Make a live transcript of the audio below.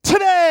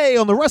Today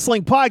on the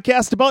Wrestling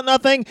Podcast About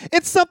Nothing,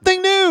 it's something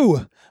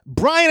new.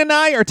 Brian and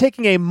I are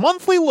taking a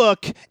monthly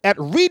look at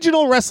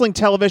regional wrestling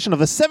television of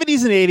the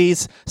 70s and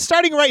 80s,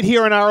 starting right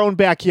here in our own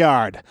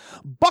backyard.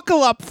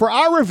 Buckle up for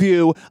our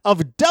review of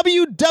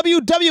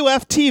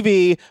WWWF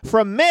TV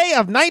from May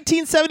of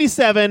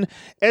 1977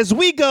 as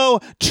we go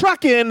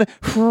trucking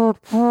through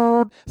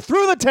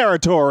the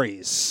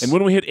territories. And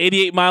when we hit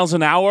 88 miles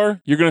an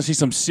hour, you're going to see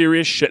some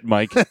serious shit,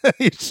 Mike.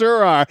 You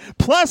sure are.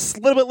 Plus, a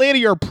little bit later,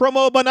 your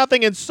promo about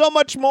nothing and so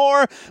much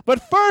more.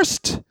 But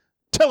first,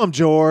 tell him,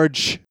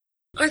 George.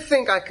 I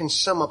think I can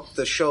sum up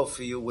the show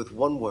for you with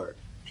one word.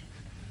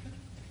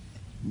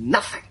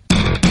 Nothing.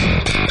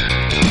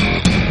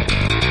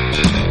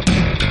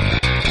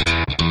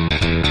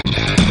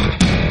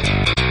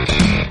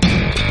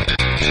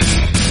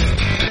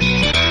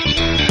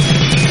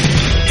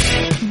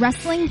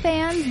 Wrestling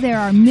fans, there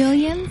are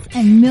millions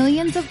and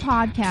millions of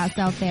podcasts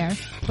out there,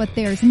 but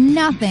there's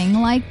nothing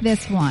like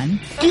this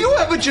one. Do you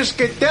ever just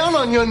get down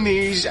on your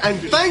knees and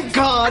thank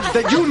God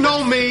that you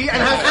know me and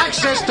have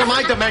access to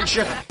my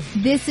dementia?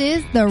 This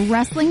is the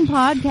Wrestling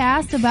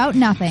Podcast About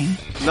Nothing.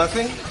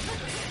 Nothing?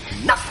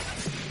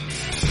 Nothing.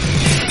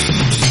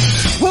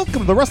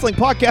 Welcome to the Wrestling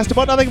Podcast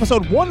About Nothing,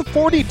 episode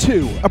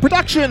 142, a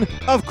production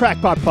of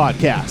Crackpot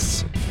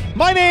Podcasts.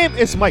 My name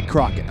is Mike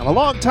Crockett. I'm a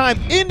longtime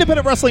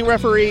independent wrestling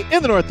referee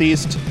in the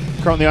Northeast,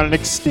 currently on an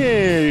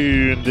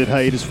extended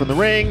hiatus from the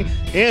ring.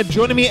 And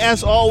joining me,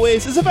 as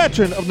always, is a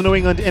veteran of the New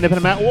England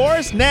Independent Mat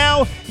Wars.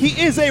 Now, he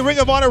is a Ring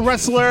of Honor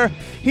wrestler.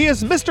 He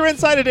is Mr.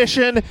 Inside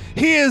Edition.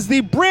 He is the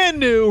brand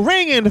new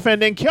Ring and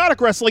defending Chaotic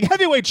Wrestling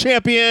Heavyweight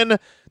Champion,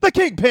 the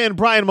Kingpin,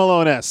 Brian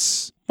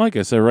Malonis. Like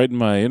I said right in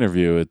my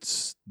interview,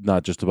 it's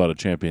not just about a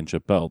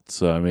championship belt.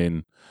 So, I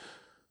mean,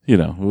 you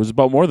know, it was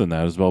about more than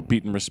that. It was about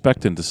beating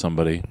respect into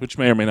somebody, which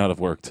may or may not have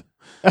worked.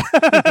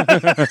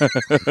 I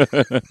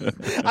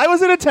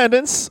was in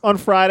attendance on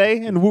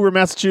Friday in Woburn,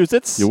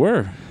 Massachusetts. You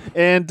were.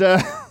 And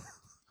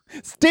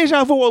it's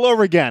deja vu all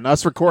over again,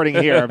 us recording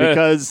here,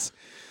 because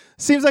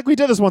seems like we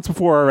did this once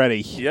before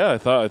already. Yeah, I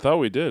thought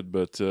we did,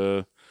 but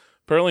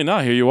apparently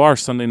not. Here you are,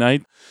 Sunday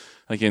night.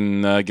 I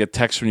can get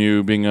texts from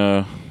you being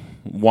a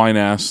wine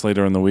ass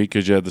later in the week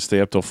because you had to stay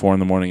up till 4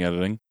 a.m.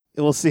 editing.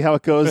 We'll see how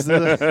it goes.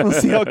 We'll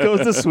see how it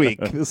goes this week.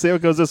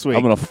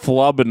 I'm going to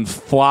flub and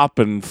flop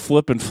and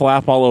flip and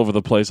flap all over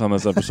the place on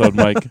this episode,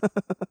 Mike.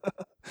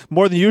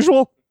 More than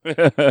usual? You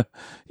don't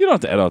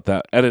have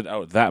to edit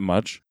out that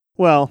much.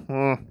 Well,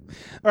 all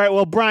right.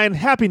 Well, Brian,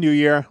 Happy New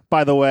Year,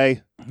 by the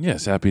way.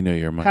 Yes, Happy New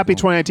Year, Mike. Happy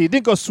 2019. It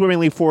didn't go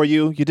swimmingly for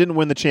you. You didn't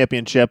win the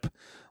championship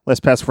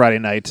last past Friday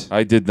night.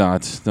 I did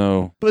not,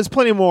 no. But there's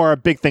plenty more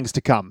big things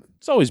to come.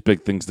 It's always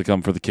big things to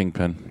come for the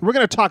Kingpin. We're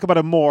going to talk about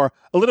it more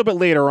a little bit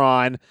later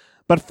on.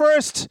 But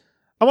first,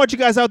 I want you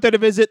guys out there to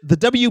visit the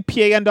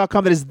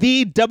WPAN.com. That is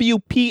the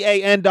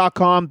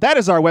WPAN.com. That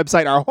is our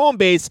website, our home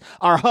base,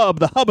 our hub,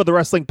 the hub of the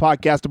Wrestling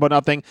Podcast About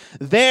Nothing.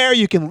 There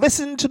you can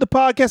listen to the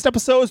podcast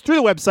episodes through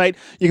the website.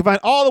 You can find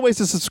all the ways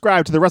to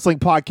subscribe to the Wrestling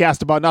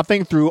Podcast About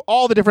Nothing through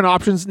all the different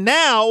options.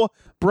 Now,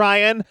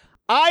 Brian,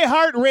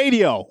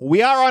 iHeartRadio.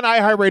 We are on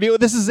iHeartRadio.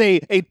 This is a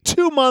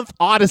 2-month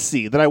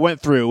odyssey that I went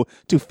through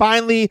to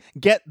finally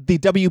get the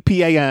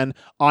WPAN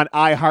on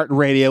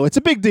iHeartRadio. It's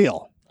a big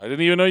deal. I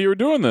didn't even know you were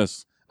doing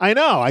this. I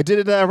know. I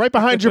did it right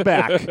behind your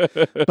back.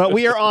 But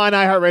we are on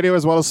iHeartRadio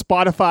as well as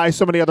Spotify,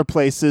 so many other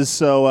places.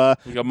 So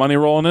you got money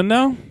rolling in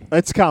now?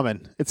 It's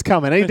coming. It's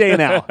coming. Any day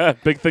now.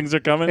 Big things are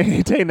coming?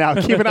 Any day now.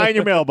 Keep an eye on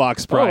your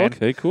mailbox, Brian. Oh,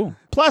 okay, cool.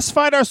 Plus,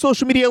 find our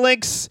social media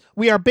links.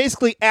 We are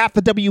basically at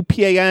the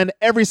WPAN,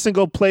 every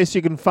single place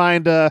you can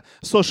find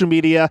social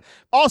media.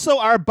 Also,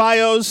 our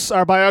bios,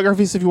 our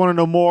biographies, if you want to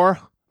know more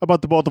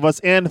about the both of us,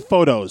 and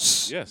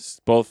photos. Yes,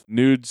 both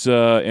nudes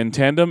in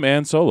tandem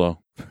and solo.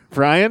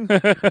 Brian,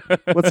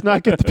 let's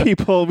not get the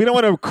people. We don't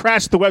want to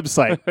crash the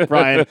website,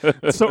 Brian.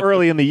 It's so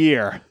early in the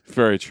year.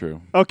 Very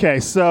true. Okay,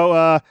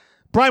 so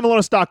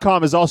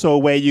BrianMalonis.com is also a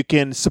way you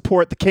can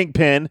support the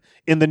Kingpin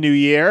in the new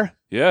year.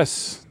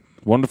 Yes.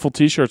 Wonderful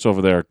T-shirts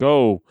over there.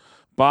 Go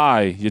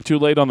buy. You're too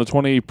late on the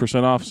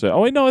 20% off sale.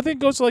 Oh, wait, no, I think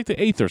it goes to like the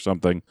 8th or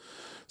something.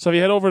 So if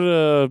you head over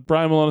to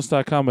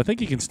BrianMalonis.com, I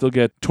think you can still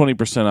get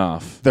 20%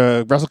 off.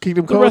 The Wrestle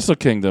Kingdom code? The Wrestle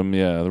Kingdom,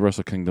 yeah. The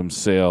Wrestle Kingdom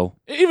sale.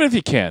 Even if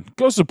you can't,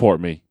 go support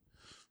me.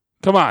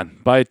 Come on,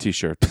 buy a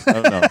T-shirt. I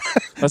don't know.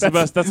 That's the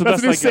best. That's the best.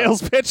 That's a new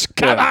sales pitch.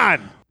 Come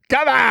on.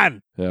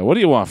 Yeah. What do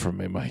you want from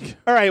me, Mike?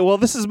 All right. Well,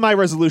 this is my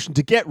resolution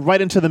to get right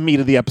into the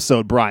meat of the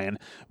episode, Brian.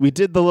 We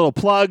did the little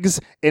plugs,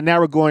 and now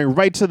we're going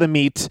right to the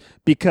meat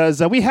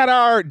because we had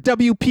our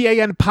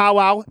WPAN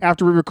powwow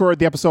after we recorded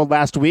the episode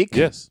last week.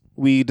 Yes.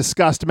 We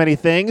discussed many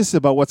things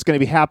about what's going to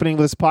be happening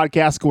with this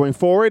podcast going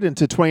forward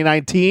into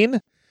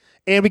 2019,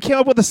 and we came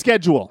up with a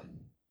schedule.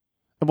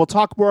 And we'll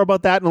talk more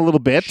about that in a little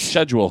bit.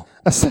 Schedule.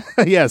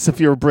 Yes, if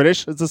you're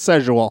British, it's a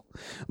schedule.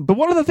 But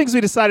one of the things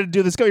we decided to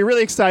do that's going to be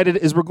really excited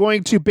is we're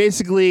going to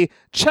basically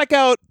check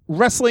out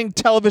wrestling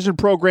television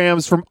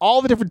programs from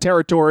all the different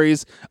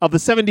territories of the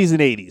 70s and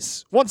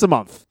 80s once a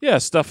month. Yeah,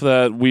 stuff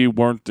that we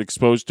weren't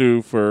exposed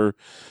to for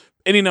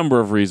any number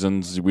of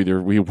reasons.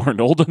 Either we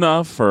weren't old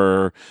enough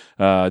or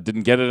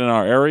didn't get it in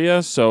our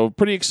area. So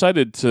pretty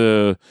excited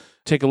to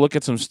take a look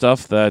at some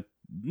stuff that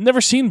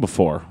never seen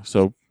before.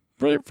 So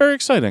very, very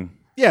exciting.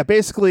 Yeah,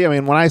 basically, I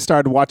mean, when I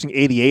started watching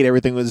 88,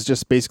 everything was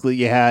just basically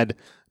you had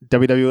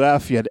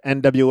WWF, you had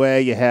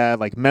NWA, you had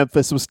like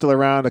Memphis was still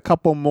around, a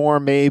couple more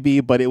maybe,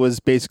 but it was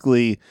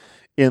basically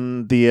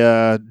in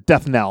the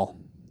death knell.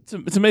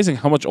 It's amazing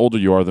how much older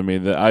you are than me,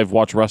 that I've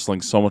watched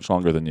wrestling so much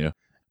longer than you.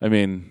 I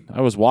mean,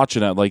 I was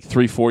watching at like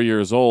 3-4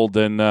 years old,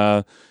 and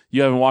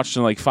you haven't watched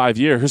in like 5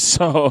 years.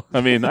 So,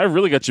 I mean, I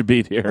really got you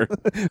beat here.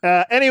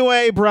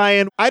 Anyway,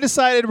 Brian, I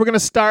decided we're going to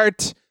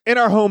start in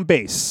our home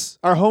base,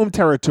 our home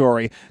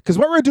territory, because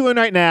what we're doing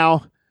right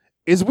now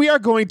is we are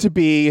going to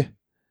be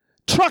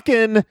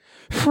trucking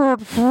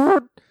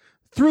through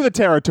the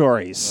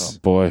territories. Oh,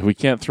 boy, we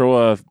can't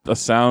throw a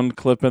sound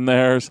clip in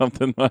there or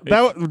something like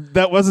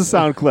that was a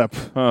sound clip.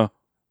 Huh.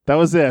 That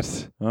was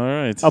it. All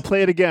right. I'll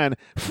play it again.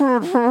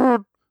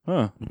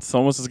 Huh. It's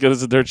almost as good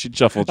as a Dirt Sheet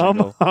Shuffle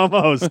jingle.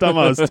 Almost.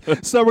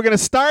 So we're going to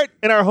start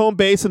in our home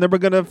base, and then we're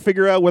going to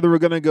figure out whether we're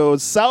going to go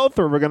south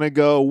or we're going to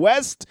go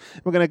west.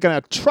 We're going to kind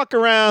of truck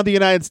around the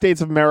United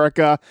States of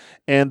America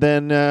and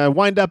then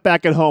wind up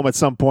back at home at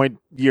some point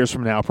years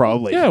from now,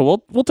 probably. Yeah,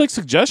 we'll take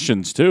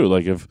suggestions, too.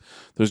 Like if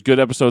there's good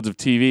episodes of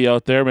TV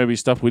out there, maybe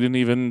stuff we didn't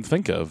even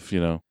think of,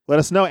 Let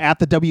us know at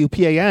the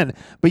WPAN.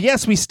 But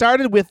yes, we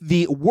started with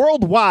the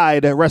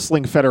Worldwide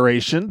Wrestling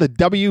Federation, the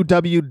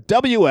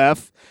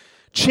WWWF,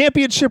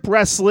 Championship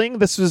Wrestling.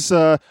 This was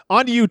on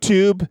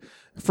YouTube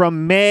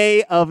from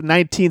May of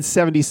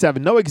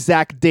 1977. No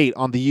exact date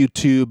on the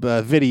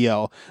YouTube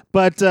video,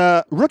 but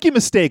rookie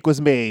mistake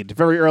was made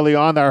very early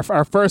on.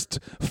 Our first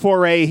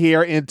foray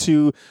here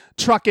into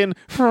trucking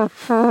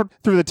through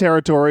the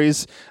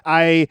territories.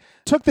 I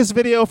took this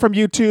video from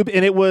YouTube,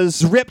 and it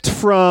was ripped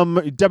from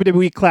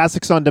WWE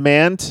Classics on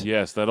Demand.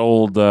 Yes, that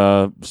old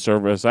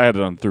service. I had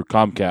it on through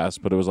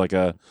Comcast, but it was like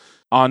a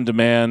on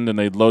demand, and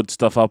they'd load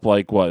stuff up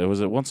like what?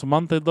 Was it once a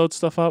month they'd load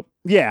stuff up?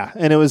 Yeah,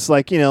 and it was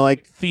like,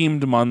 like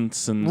themed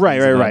months and right.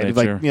 nature.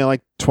 Like,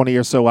 like 20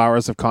 or so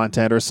hours of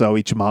content or so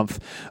each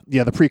month.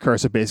 Yeah, the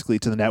precursor basically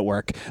to the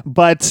network.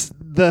 But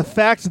the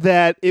fact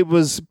that it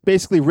was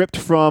basically ripped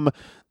from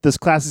this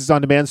Classics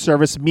on Demand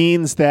service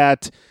means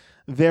that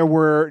there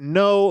were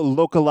no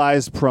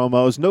localized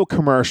promos, no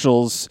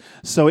commercials.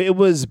 So it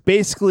was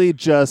basically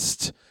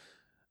just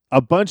a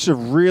bunch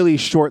of really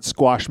short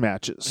squash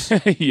matches.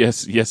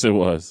 Yes, it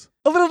was.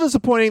 A little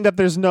disappointing that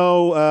there's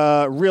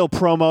no real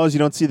promos. You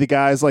don't see the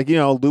guys like,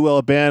 Lou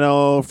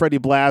Albano, Freddie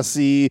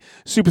Blassie,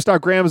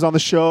 Superstar Graham is on the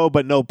show,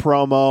 but no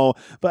promo.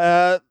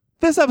 But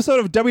this episode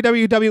of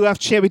WWF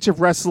Championship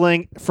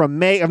Wrestling from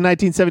May of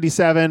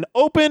 1977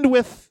 opened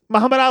with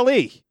Muhammad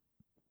Ali.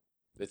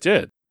 It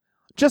did.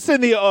 Just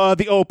in the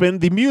open,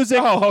 the music.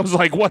 Oh, I was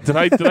like, what? Did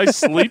I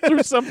sleep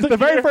through something? The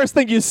very first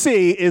thing you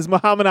see is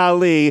Muhammad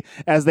Ali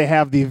as they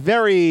have the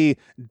very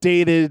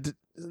dated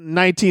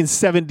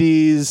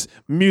 1970s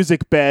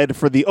music bed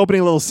for the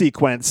opening little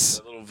sequence.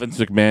 A little Vince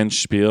McMahon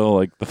spiel,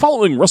 like the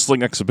following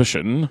wrestling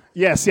exhibition.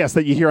 Yes,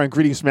 that you hear on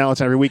Greetings from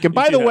Allentown every week. And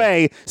by the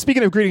way,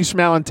 speaking of Greetings from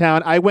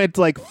Allentown, I went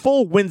like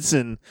full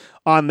Winston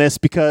on this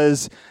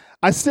because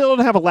I still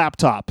don't have a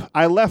laptop.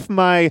 I left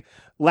my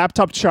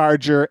laptop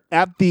charger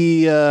at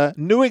the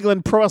New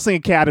England Pro Wrestling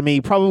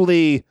Academy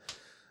probably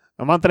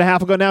a month and a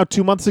half ago now,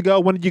 2 months ago.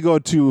 When did you go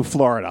to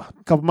Florida?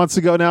 A couple months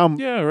ago now?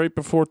 Yeah, right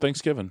before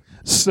Thanksgiving.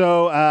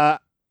 So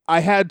I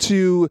had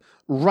to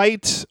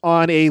write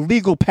on a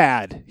legal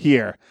pad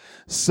here.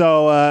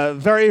 So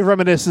very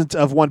reminiscent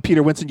of one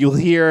Peter Winston. You'll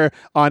hear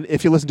on,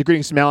 if you listen to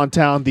Greetings from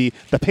Allentown, the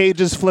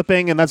pages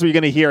flipping, and that's what you're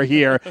going to hear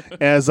here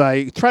as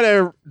I try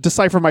to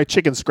decipher my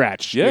chicken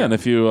scratch. Yeah, here. And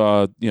if you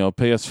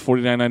pay us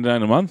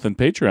 $49.99 a month in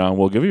Patreon,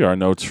 we'll give you our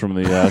notes from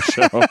the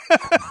show.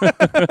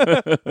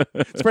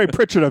 It's very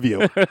Pritchard of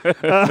you.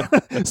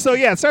 So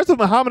yeah, it starts with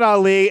Muhammad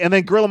Ali, and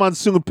then Gorilla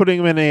Monsoon putting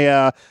him in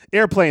a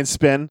airplane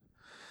spin.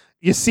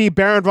 You see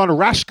Baron von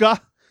Raschke.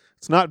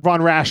 It's not Von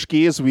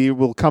Raschke, as we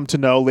will come to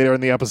know later in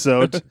the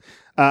episode.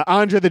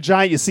 Andre the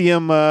Giant, you see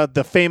him,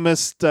 the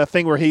famous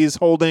thing where he's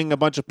holding a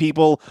bunch of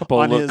people.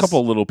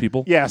 Couple little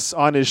people. Yes,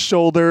 on his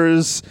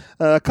shoulders.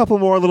 A couple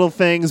more little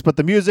things, but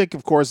the music,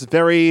 of course,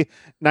 very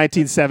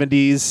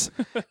 1970s.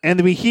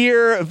 And we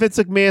hear Vince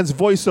McMahon's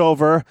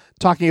voiceover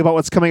talking about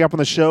what's coming up on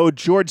the show.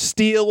 George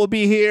Steele will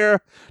be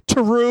here.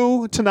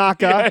 Teru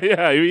Tanaka.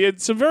 Yeah, he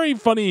had some very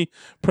funny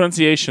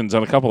pronunciations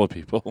on a couple of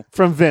people.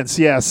 From Vince,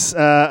 yes.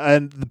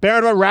 And the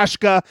Baron von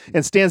Raschke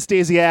and Stan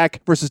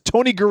Stasiak versus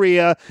Tony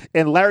Gurria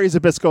and Larry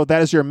Zbyszko.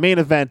 That is your main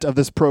event of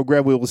this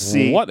program. We will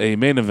see. What a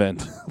main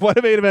event. What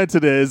a main event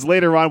it is.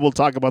 Later on, we'll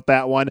talk about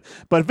that one.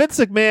 But Vince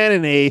McMahon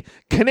in a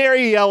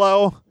canary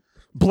yellow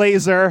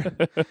blazer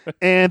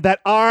and that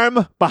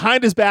arm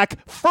behind his back,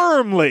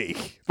 firmly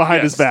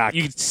behind his back.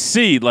 You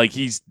see, like,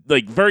 he's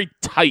like very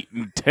tight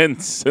and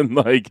tense, and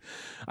like,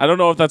 I don't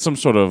know if that's some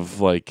sort of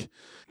like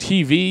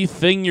TV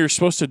thing you're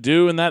supposed to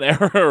do in that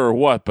era or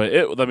what, but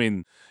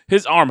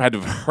His arm had to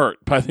have hurt.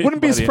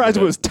 Wouldn't be surprised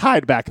if it was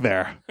tied back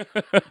there.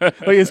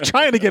 Like he was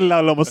trying to get it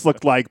out, it almost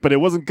looked like, but it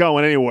wasn't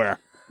going anywhere.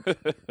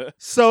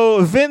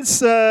 So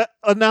Vince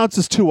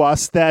announces to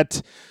us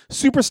that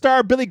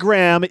superstar Billy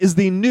Graham is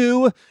the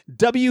new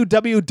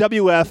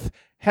WWF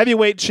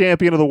heavyweight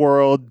champion of the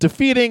world,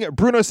 defeating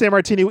Bruno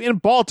Sammartino in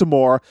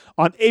Baltimore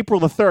on April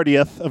the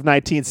 30th of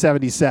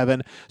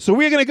 1977. So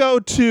we're going to go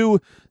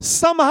to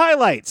some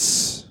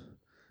highlights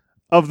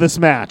of this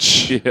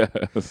match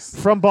Yes.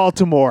 from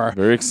Baltimore.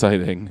 Very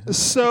exciting.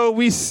 So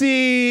we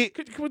see...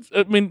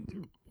 I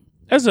mean,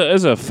 as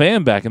a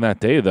fan back in that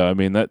day, though,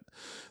 none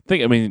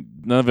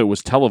of it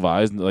was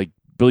televised. Like,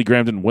 Billy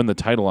Graham didn't win the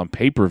title on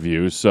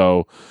pay-per-view,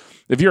 so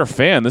if you're a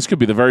fan, this could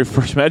be the very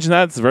first. Imagine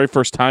that. It's the very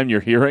first time you're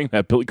hearing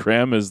that Billy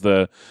Graham is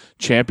the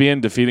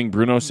champion, defeating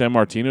Bruno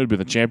Sammartino to be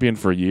the champion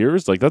for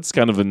years. Like, that's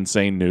kind of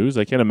insane news.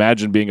 I can't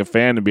imagine being a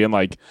fan and being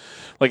like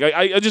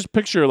I just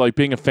picture like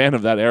being a fan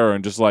of that era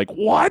and just like,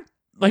 what?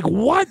 Like,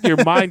 what?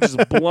 Your mind is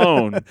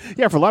blown.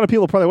 Yeah, for a lot of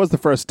people, it probably was the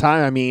first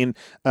time. I mean,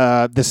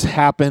 this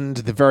happened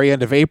at the very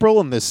end of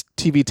April, and this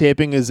TV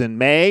taping is in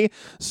May,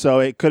 so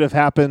it could have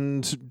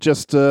happened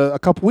just a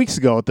couple weeks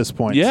ago at this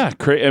point. Yeah,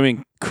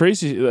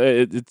 crazy.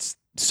 It's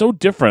so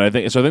different.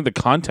 I think the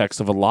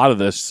context of a lot of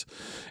this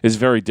is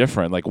very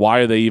different. Like, why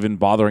are they even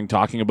bothering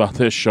talking about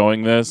this,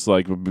 showing this?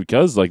 Like,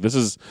 because like this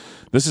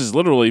is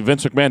literally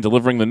Vince McMahon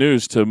delivering the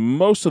news to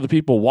most of the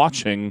people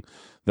watching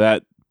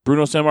that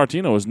Bruno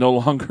Sammartino is no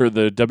longer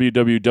the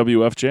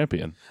WWF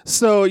champion.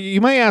 So you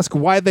might ask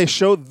why they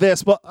showed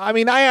this. Well, I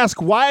mean, I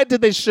ask, why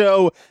did they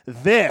show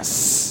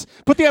this?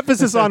 Put the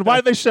emphasis on why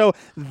did they show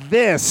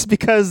this?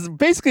 Because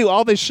basically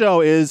all they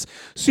show is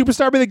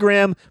superstar Billy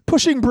Graham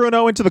pushing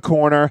Bruno into the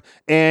corner,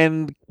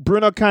 and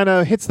Bruno kind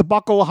of hits the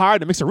buckle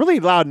hard and makes a really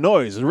loud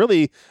noise,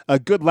 really a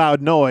good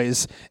loud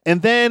noise.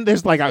 And then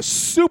there's like a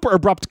super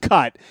abrupt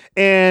cut.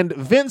 And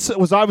Vince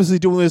was obviously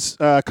doing this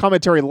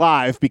commentary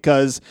live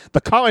because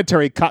the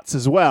commentary cuts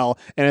as well.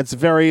 And it's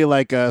very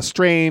like a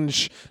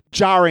strange,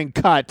 jarring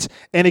cut.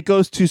 And it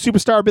goes to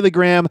superstar Billy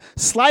Graham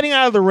sliding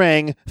out of the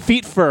ring,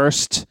 feet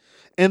first,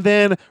 and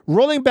then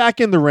rolling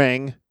back in the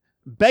ring,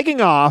 begging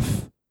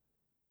off.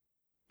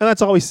 And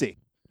that's all we see.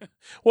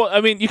 Well,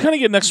 I mean, you kind of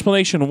get an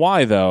explanation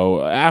why,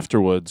 though,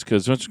 afterwards,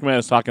 because Vince McMahon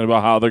is talking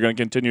about how they're going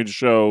to continue to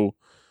show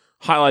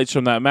highlights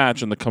from that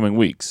match in the coming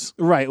weeks.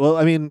 Right. Well,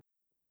 I mean,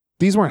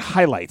 these weren't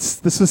highlights.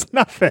 This is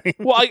nothing.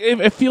 Well,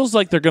 it feels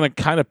like they're going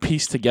to kind of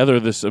piece together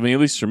this. I mean, at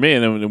least for me,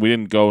 and we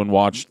didn't go and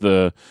watch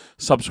the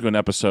subsequent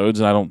episodes,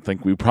 and I don't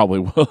think we probably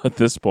will at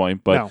this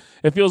point, but No.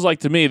 It feels like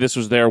to me this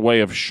was their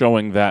way of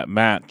showing that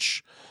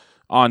match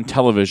on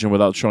television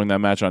without showing that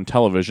match on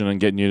television and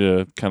getting you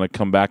to kind of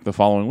come back the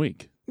following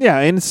week. Yeah,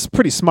 and it's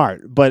pretty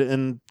smart, but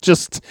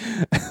just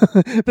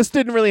this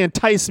didn't really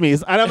entice me.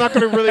 I'm not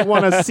going to really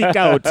want to seek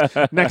out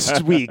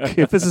next week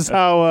if this is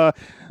how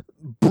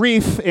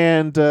brief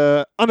and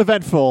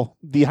uneventful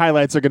the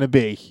highlights are going to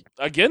be.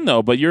 Again,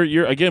 though, but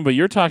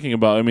you're talking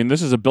about. I mean,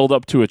 this is a build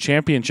up to a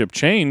championship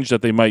change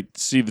that they might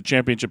see the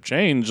championship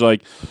change.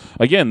 Like,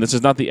 again, this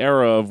is not the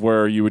era of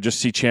where you would just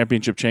see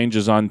championship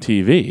changes on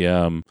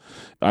TV.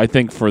 I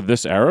think for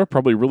this era,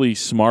 probably really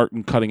smart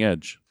and cutting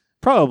edge.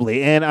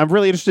 Probably, and I'm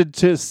really interested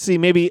to see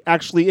maybe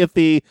actually if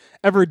they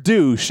ever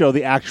do show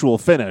the actual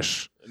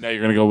finish. Now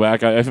you're going to go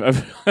back. I'm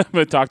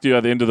going to talk to you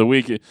at the end of the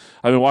week.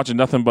 I've been watching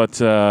nothing but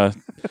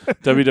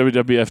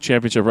WWF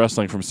Championship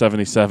Wrestling from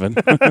 77.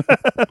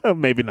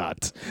 Maybe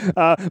not.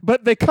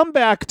 But they come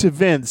back to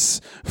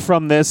Vince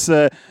from this.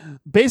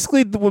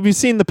 Basically, what we've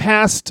seen the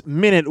past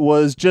minute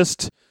was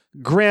just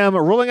Graham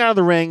rolling out of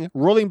the ring,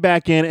 rolling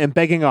back in, and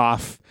begging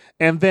off.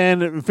 And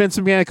then Vince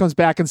McMahon comes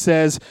back and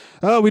says,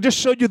 "Oh, we just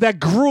showed you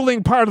that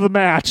grueling part of the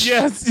match."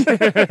 Yes.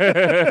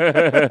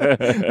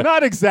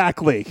 Not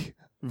exactly,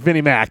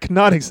 Vinnie Mac.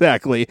 Not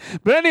exactly.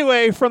 But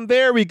anyway, from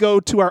there we go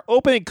to our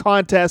opening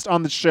contest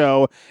on the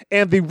show.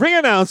 And the ring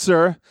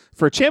announcer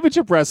for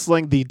Championship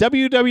Wrestling, the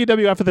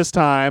WWF at this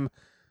time,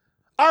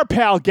 our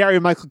pal Gary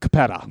Michael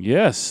Capetta.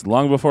 Yes,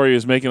 long before he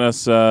was making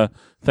us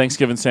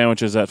Thanksgiving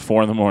sandwiches at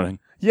 4 a.m.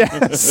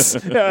 Yes.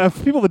 For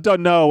people that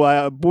don't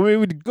know, when we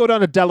would go down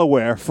to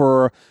Delaware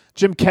for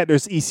Jim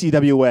Kettner's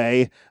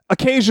ECWA,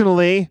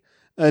 occasionally,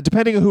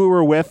 depending on who we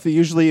were with,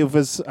 usually it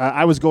was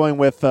I was going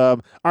with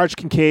Arch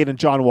Kincaid and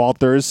John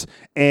Walters,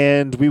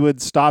 and we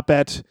would stop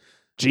at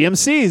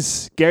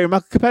GMC's, Gary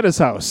Michael Capetta's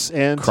house.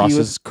 And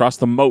cross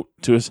the moat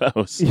to his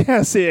house.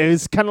 Yes, it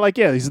was kind of like,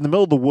 he's in the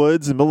middle of the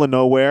woods, in the middle of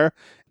nowhere.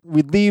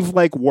 We'd leave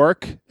like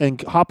work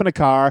and hop in a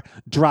car,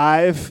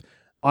 drive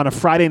on a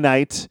Friday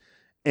night,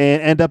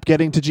 and end up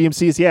getting to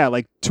GMC's,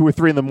 like 2 or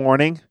 3 in the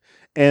morning.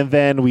 And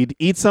then we'd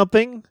eat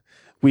something.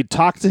 We'd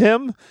talk to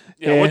him.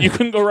 Yeah, you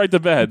couldn't go right to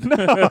bed.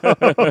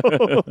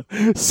 No.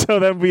 So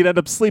then we'd end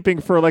up sleeping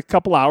for like a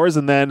couple hours,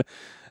 and then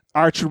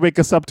Arch would wake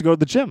us up to go to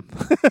the gym.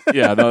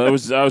 Yeah, no, I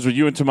was with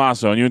you and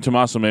Tommaso, and you and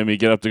Tommaso made me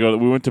get up to go.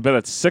 We went to bed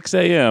at 6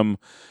 a.m.,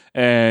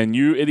 and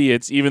you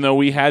idiots, even though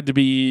we had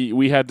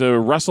to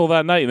wrestle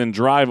that night and then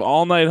drive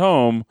all night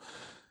home.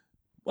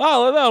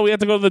 Well, no, we had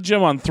to go to the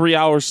gym on 3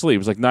 hours sleep. It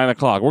was like 9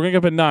 o'clock. We're going to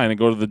get up at 9 and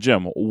go to the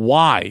gym.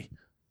 Why?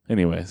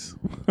 Anyways.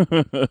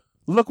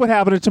 Look what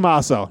happened to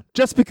Tommaso.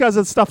 Just because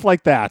it's stuff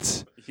like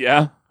that.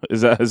 Yeah?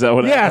 Is that what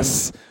happened?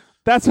 Yes.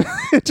 That's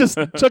it just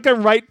took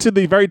him right to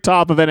the very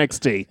top of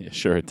NXT. Yeah,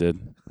 sure it did.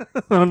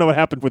 I don't know what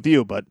happened with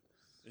you, but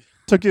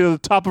took you to the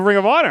top of Ring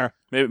of Honor.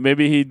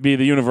 Maybe he'd be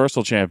the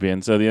Universal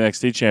Champion, so the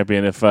NXT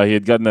Champion, if he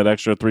had gotten that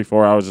extra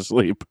 3-4 hours of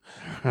sleep.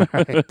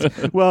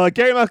 Right. Well,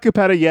 Gary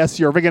Malcapetta, yes,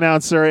 you're a ring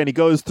announcer, and he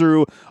goes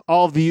through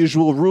all of the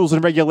usual rules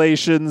and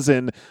regulations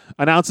and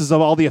announces of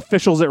all the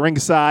officials at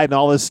ringside and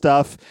all this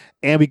stuff.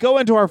 And we go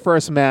into our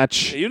first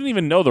match. You didn't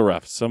even know the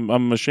refs.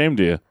 I'm ashamed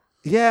of you.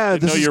 Yeah,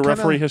 Didn't this know is your kinda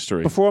referee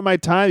history. Before my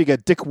time, you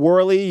got Dick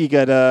Worley, you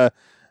got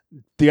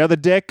the other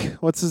Dick.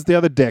 What's the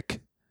other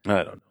Dick?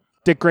 I don't know.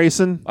 Dick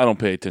Grayson. I don't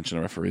pay attention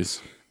to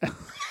referees.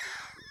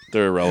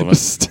 They're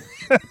irrelevant.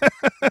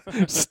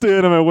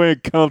 Stood on my way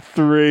at count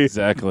 3.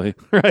 Exactly.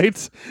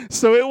 Right?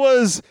 So it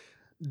was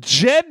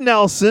Jed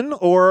Nelson,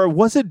 or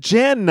was it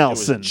Jan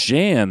Nelson?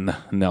 Jan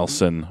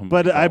Nelson.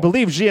 But I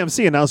believe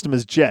GMC announced him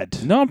as Jed.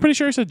 No, I'm pretty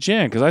sure he said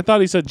Jan, because I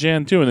thought he said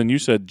Jan too, and then you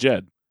said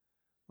Jed.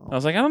 I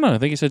was like, I don't know. I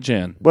think he said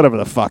Jan. Whatever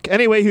the fuck.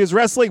 Anyway, he was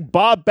wrestling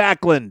Bob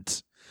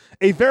Backlund.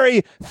 A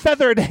very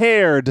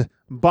feathered-haired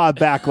Bob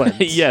Backlund.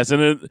 Yes,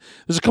 and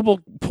there's a couple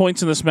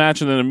points in this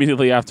match, and then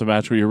immediately after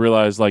match where you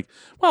realize, like,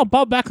 wow,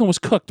 Bob Backlund was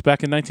cooked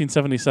back in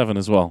 1977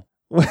 as well.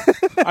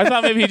 I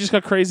thought maybe he just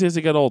got crazy as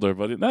he got older,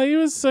 but no, he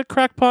was a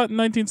crackpot in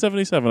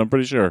 1977, I'm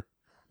pretty sure.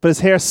 But his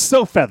hair's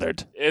so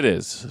feathered. It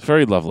is.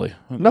 Very lovely.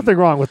 Nothing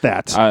wrong with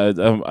that.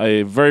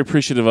 I'm very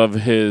appreciative of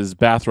his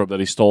bathrobe that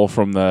he stole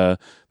from the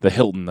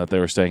Hilton that they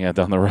were staying at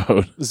down the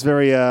road. It's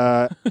very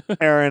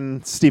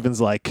Aaron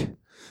Stevens-like.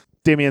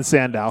 Damian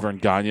Sandow. Vern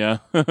Gagne.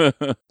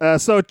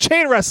 So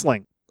chain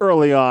wrestling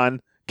early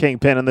on.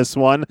 Kingpin in this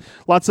one.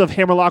 Lots of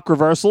hammerlock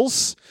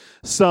reversals.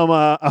 Some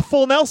a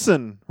full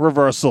Nelson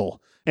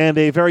reversal. And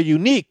a very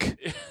unique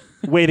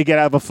way to get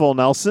out of a full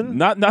Nelson.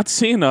 Not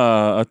seeing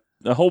a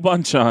whole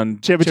bunch on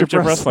Championship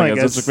Wrestling,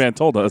 as Vince McMahon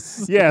told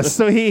us. Yes,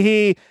 so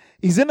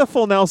he's in the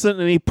full Nelson,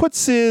 and he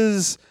puts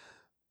his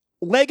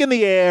leg in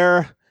the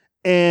air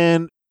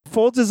and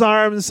folds his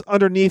arms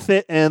underneath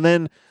it, and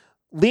then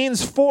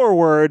leans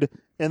forward,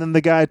 and then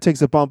the guy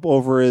takes a bump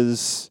over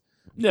his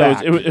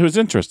back. It was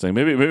interesting.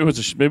 Maybe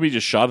he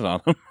just shot it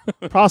on him.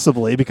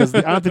 Possibly, because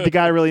I don't think the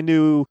guy really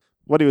knew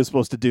what he was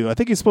supposed to do. I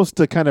think he's supposed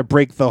to kind of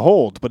break the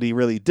hold, but he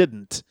really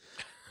didn't.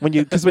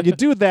 Because when you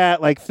do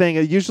that thing,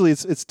 usually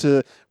it's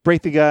to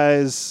break the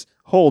guy's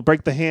hold,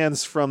 break the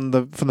hands from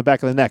the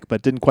back of the neck, but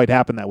it didn't quite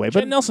happen that way.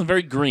 Jan But Nelson,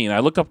 very green. I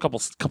looked up a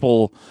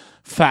couple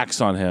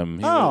facts on him.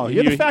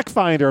 You're the fact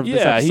finder of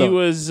this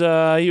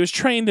episode. he was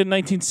trained in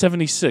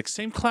 1976,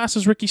 same class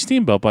as Ricky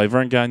Steamboat by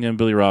Vern Gagne and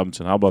Billy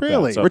Robinson. How about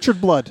Really? that? So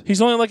Richard Blood.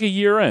 he's only like a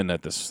year in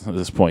at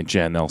this point.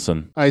 Jan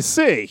Nelson. I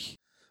see.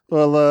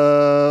 Well,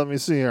 let me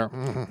see here.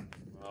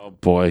 Oh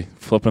boy,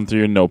 flipping through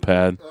your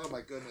notepad. Oh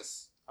my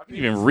goodness. I can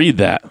even read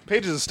that.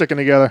 Pages are sticking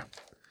together.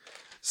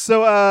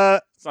 So,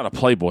 It's not a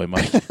Playboy,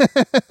 Mike.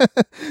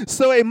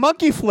 so a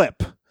monkey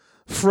flip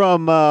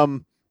from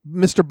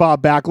Mr.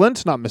 Bob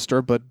Backlund, not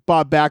Mr., but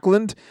Bob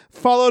Backlund,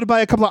 followed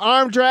by a couple of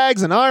arm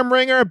drags, an arm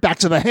wringer, back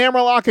to the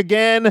hammerlock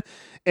again,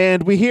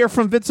 and we hear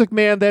from Vince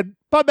McMahon that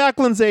Bob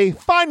Backlund's a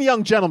fine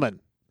young gentleman.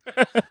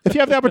 If you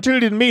have the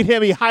opportunity to meet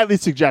him, he highly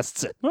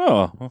suggests it.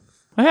 Oh,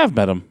 I have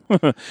met him.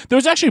 There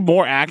was actually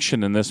more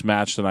action in this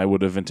match than I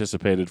would have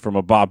anticipated from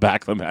a Bob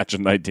Backlund match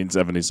in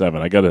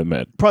 1977. I got to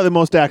admit. Probably the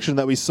most action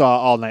that we saw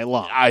all night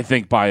long. I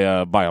think by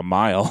a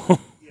mile.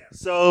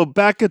 So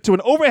back to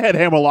an overhead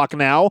hammerlock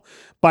now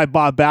by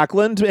Bob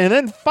Backlund. And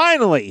then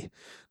finally,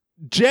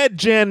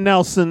 Jan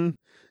Nelson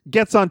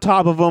gets on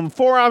top of him,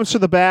 forearms to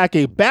the back,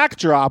 a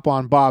backdrop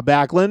on Bob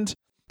Backlund.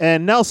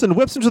 And Nelson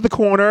whips him to the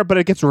corner, but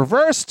it gets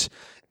reversed.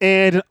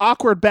 And an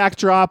awkward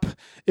backdrop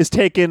is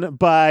taken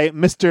by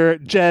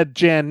Mr.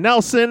 Jan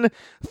Nelson,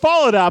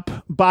 followed up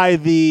by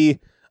the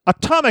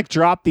atomic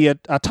drop, the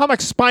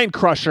atomic spine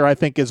crusher, I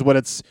think is what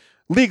it's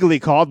legally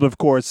called. But of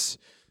course,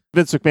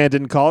 Vince McMahon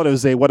didn't call it. It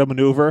was what a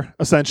maneuver,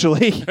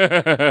 essentially.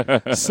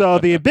 So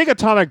the big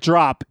atomic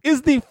drop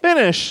is the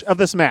finish of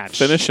this match.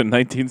 Finish in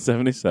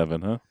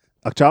 1977, huh?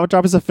 Atomic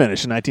drop is a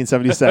finish in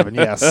 1977,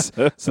 yes.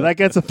 So that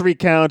gets a 3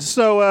 count.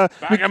 So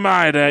back in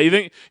my day,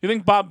 you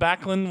think Bob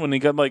Backlund, when he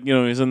got he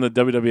was in the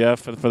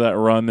WWF for that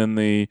run in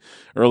the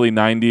early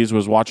 90s,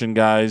 was watching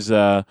guys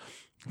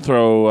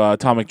throw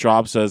atomic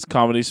drops as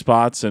comedy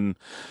spots and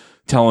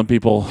telling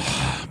people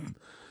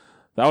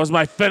that was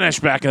my finish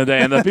back in the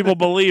day, and the people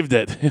believed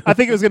it. I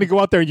think he was going to go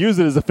out there and use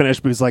it as a finish,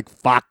 but he's like,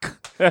 fuck.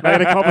 I got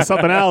to come up with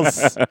something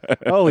else.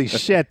 Holy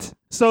shit.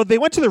 So they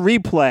went to the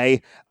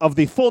replay of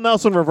the full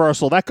Nelson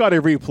reversal. That got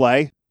a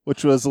replay,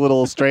 which was a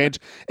little strange.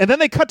 And then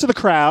they cut to the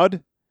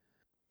crowd.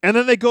 And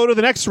then they go to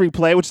the next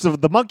replay, which is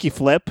the monkey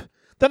flip.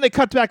 Then they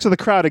cut back to the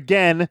crowd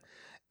again.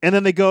 And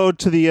then they go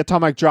to the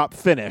atomic drop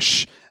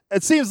finish.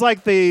 It seems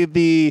like the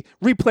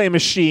replay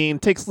machine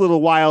takes a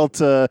little while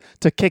to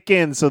kick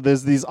in, so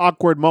there's these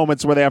awkward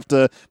moments where they have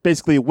to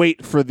basically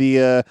wait for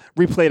the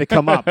replay to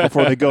come up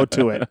before they go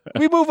to it.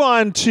 We move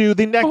on to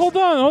the next... Hold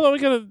on. We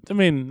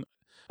gotta...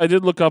 I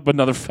did look up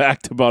another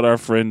fact about our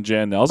friend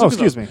Jan Nelson. Oh,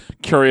 excuse me.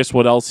 Curious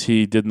what else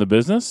he did in the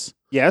business.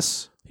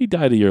 Yes. He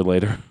died a year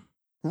later.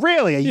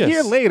 Really? A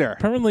year later?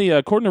 Apparently,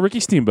 according to Ricky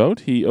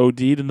Steamboat, he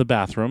OD'd in the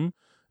bathroom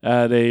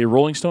at a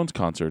Rolling Stones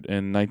concert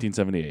in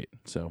 1978.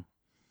 So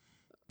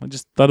I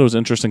just thought it was an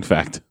interesting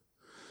fact.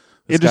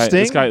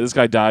 Interesting. This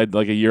guy died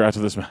like a year after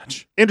this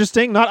match.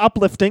 Interesting. Not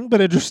uplifting,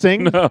 but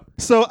interesting. No.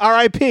 So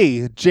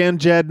R.I.P. Jan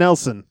Jad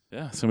Nelson.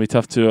 Yeah, it's going to be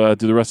tough to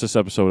do the rest of this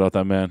episode without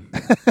that man.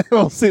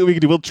 We'll see what we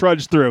can do. We'll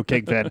trudge through,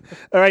 Kingpin.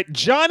 All right.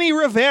 Johnny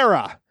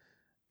Rivera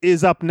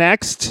is up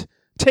next,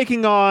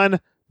 taking on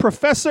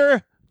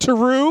Professor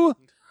Toru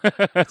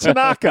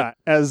Tanaka,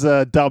 as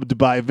dubbed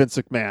by Vince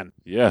McMahon.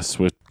 Yes,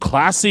 with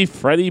classy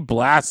Freddie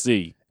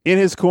Blassie. In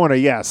his corner,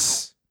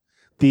 yes.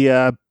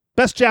 The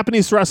best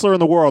Japanese wrestler in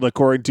the world,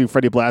 according to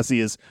Freddie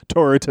Blassie, is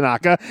Toru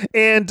Tanaka.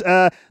 And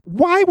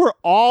why were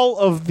all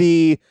of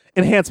the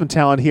enhancement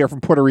talent here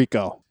from Puerto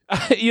Rico?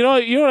 You know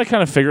what I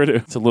kind of figured? I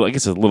guess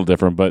it's a little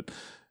different, but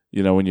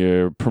when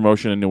you're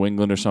promotion in New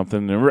England or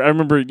something, I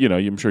remember,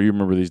 I'm sure you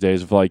remember these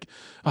days of like,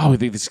 oh, we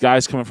think this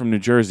guy's coming from New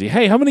Jersey.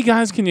 Hey, how many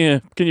guys can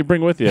you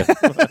bring with you?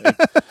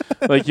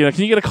 Can you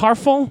get a car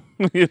full?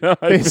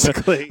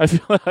 Basically.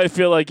 I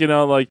feel like,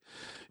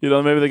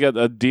 maybe they got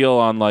a deal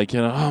on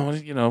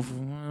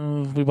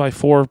we buy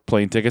 4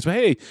 plane tickets. But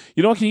hey,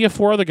 can you get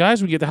 4 other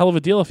guys? We get the hell of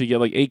a deal if you get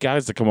like 8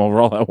 guys to come over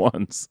all at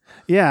once.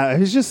 Yeah, it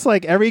was just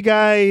like every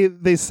guy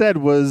they said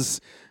was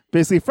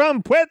basically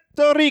from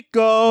Puerto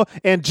Rico.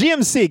 And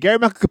GMC, Gary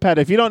Michael Capetta,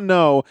 if you don't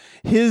know,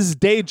 his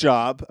day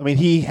job, I mean,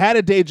 he had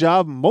a day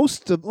job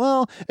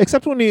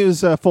except when he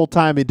was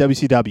full-time in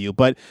WCW.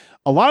 But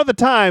a lot of the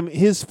time,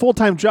 his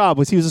full-time job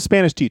was he was a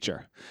Spanish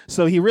teacher.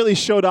 So he really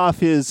showed off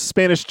his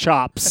Spanish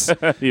chops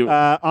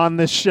on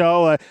this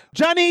show.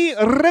 Johnny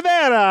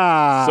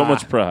Rivera. So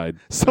much pride.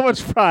 So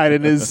much pride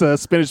in his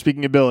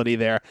Spanish-speaking ability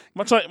there.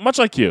 Much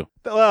like you.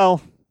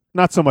 Well,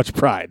 not so much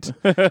pride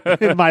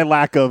in my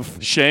lack of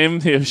shame.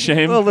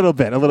 Shame. A little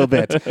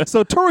bit.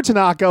 So Toru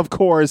Tanaka, of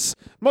course,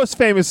 most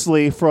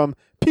famously from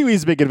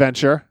Pee-wee's Big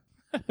Adventure.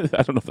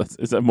 I don't know if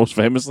is that most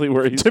famously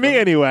where he's to me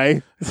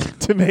anyway.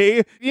 To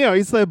me,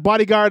 he's the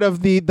bodyguard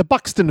of the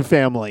Buxton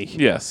family.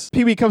 Yes.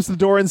 Pee-wee comes to the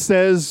door and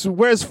says,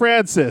 "Where's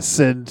Francis?"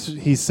 And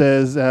he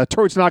says,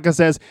 Toru Tanaka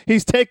says,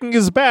 "He's taking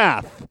his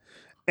bath."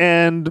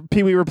 And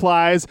Pee-wee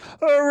replies,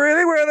 "Oh,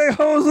 really? Where are they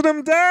hosing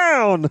him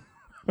down?"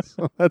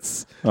 So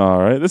that's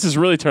all right. This is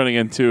really turning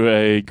into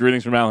a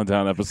Greetings from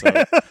Allentown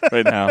episode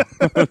right now.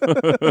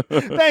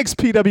 Thanks,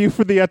 PW,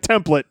 for the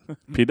template.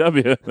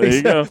 PW, there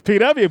you go.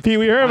 PW, Pee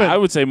Wee Herman. I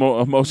would say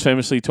most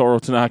famously,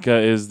 Toru Tanaka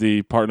is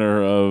the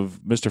partner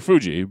of Mr.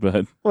 Fuji,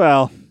 but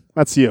well,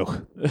 that's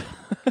you.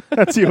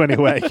 That's you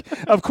anyway.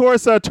 Of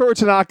course, Toru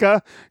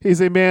Tanaka.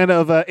 He's a man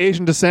of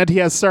Asian descent. He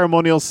has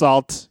ceremonial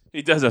salt.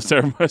 He does have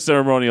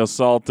ceremonial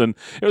salt, and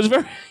it was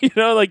very,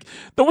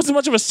 there wasn't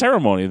much of a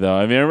ceremony, though.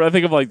 I mean, I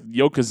think of, like,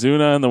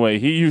 Yokozuna and the way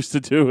he used to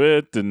do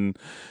it, and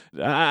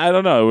I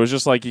don't know. It was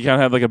just like he kind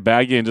of had, like, a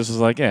baggie and just was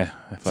like,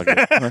 fuck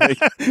it.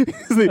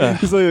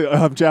 He's like,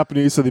 I'm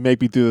Japanese, so they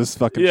make me do this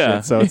fucking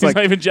shit. So it's he's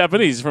not even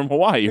Japanese. He's from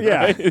Hawaii,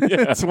 right?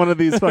 It's one of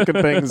these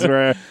fucking things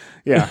where,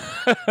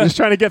 just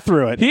trying to get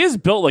through it. He is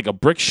built like a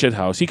brick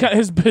shithouse.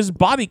 His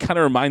body kind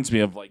of reminds me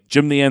of, like,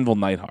 Jim the Anvil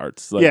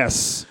Neidhart's. Like,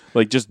 yes.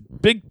 Like, just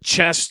big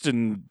chest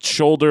and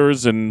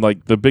shoulders and,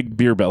 like, the big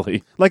beer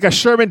belly. Like a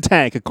Sherman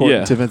tank,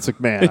 according to Vince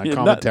McMahon on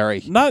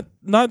commentary.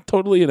 Not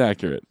totally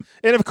inaccurate.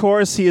 And, of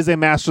course, he is a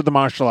master of the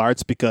martial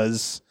arts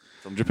because...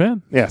 From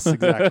Japan. Yes,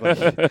 exactly.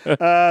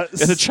 And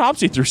the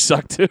chops he threw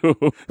sucked, too.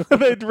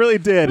 They really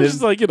did. It was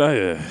just like,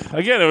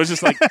 again, it was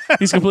just like,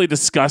 he's completely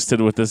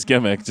disgusted with this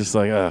gimmick. Just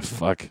like,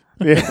 fuck.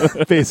 Yeah,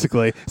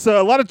 basically.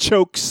 So a lot of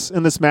chokes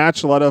in this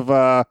match, a lot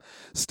of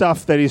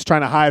stuff that he's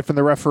trying to hide from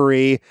the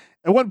referee.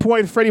 At one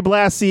point, Freddie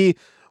Blassie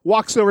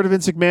walks over to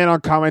Vince McMahon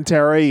on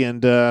commentary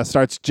and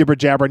starts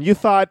jibber-jabbering. You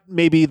thought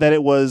maybe that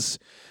it was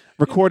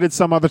recorded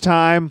some other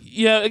time?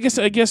 Yeah, I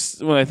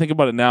guess when I think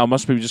about it now, it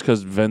must be just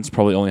because Vince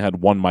probably only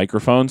had one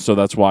microphone, so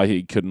that's why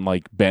he couldn't,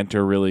 like,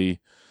 banter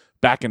really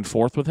back and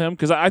forth with him.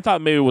 Because I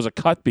thought maybe it was a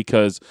cut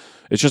because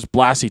it's just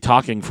Blassie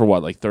talking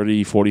for,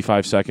 30,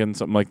 45 seconds,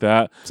 something like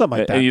that. Something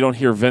like that. And you don't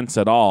hear Vince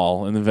at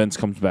all, and then Vince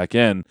comes back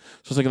in. So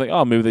I was thinking,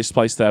 like, maybe they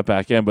spliced that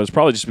back in, but it's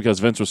probably just because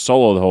Vince was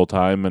solo the whole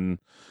time, and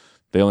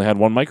they only had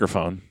one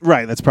microphone.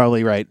 Right, that's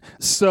probably right.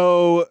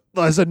 So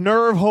there's a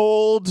nerve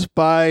hold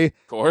by...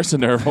 Of course, a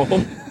nerve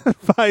hold.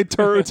 by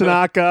Toru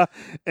Tanaka.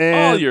 And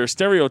all your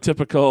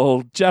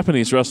stereotypical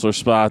Japanese wrestler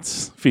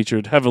spots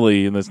featured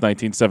heavily in this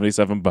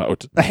 1977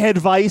 bout. A head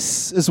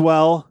vice as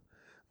well.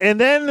 And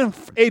then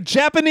a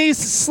Japanese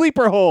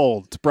sleeper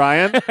hold,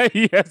 Brian.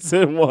 Yes,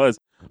 it was.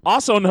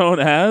 Also known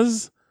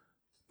as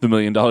the $1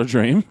 Million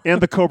Dream. And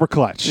the Cobra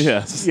Clutch.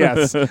 Yes.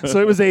 Yes. So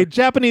it was a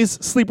Japanese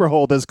sleeper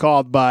hold as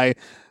called by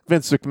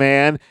Vince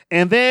McMahon.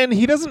 And then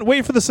he doesn't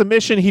wait for the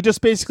submission. He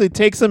just basically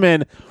takes him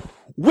in,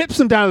 whips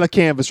him down to the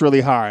canvas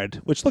really hard,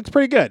 which looks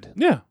pretty good.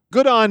 Yeah.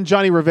 Good on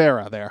Johnny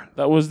Rivera there.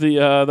 That was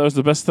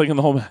the best thing in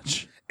the whole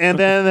match. And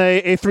then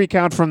a 3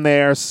 count from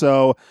there.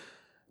 So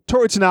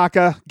Toru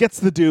Tanaka gets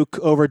the Duke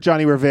over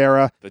Johnny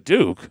Rivera. The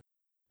Duke?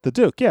 The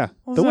Duke, yeah.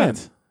 What the was win.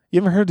 that?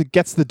 You ever heard of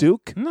gets the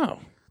Duke? No.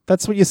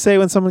 That's what you say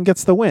when someone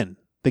gets the win.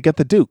 They get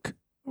the Duke.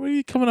 Where are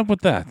you coming up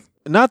with that?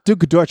 Not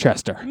Duke of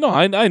Dorchester. No,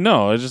 I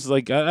know. It's just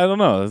like, I don't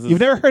know. You've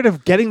never heard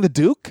of getting the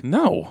Duke?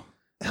 No.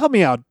 Help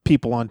me out,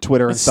 people on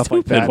Twitter and That's stuff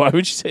stupid. like that. Why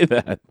would you say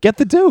that? Get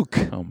the Duke.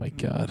 Oh, my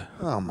God.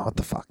 Oh, what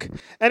the fuck.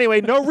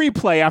 Anyway, no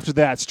replay after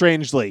that,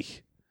 strangely.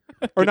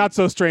 Or not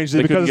so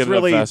strangely, They couldn't because get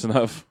really... it up fast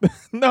enough.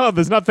 No,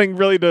 there's nothing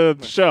really to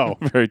show.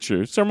 Very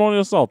true.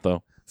 Ceremonial assault,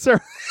 though. Sir,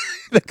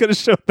 they could have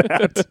showed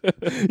that.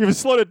 If you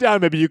slowed it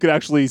down, maybe you could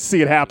actually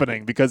see it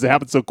happening because it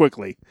happened so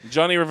quickly.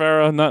 Johnny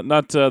Rivera,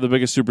 not the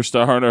biggest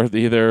superstar on earth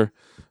either.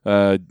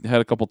 Had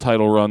a couple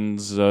title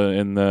runs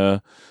in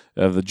the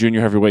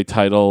junior heavyweight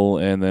title,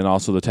 and then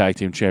also the tag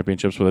team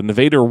championships with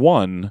Invader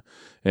 1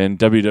 and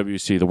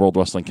WWC, the World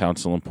Wrestling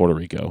Council in Puerto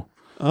Rico.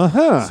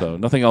 Uh-huh. So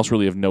nothing else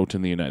really of note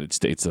in the United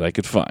States that I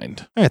could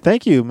find. All right,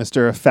 thank you,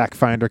 Mr. Fact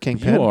Finder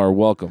Kingpin. You are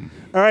welcome.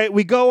 All right,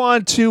 we go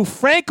on to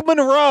Frank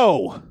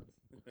Monroe.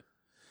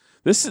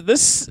 This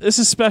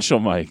is special,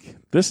 Mike.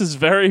 This is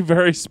very,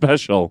 very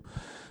special.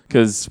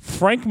 Because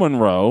Frank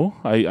Monroe,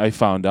 I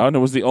found out, and it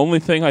was the only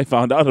thing I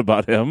found out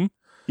about him,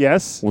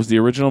 Yes. was the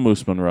original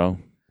Moose Monroe.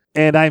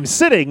 And I'm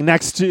sitting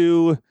next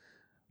to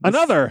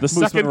another The Moose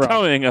second Monroe.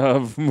 coming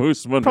of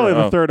Moose Monroe. Probably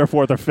the third or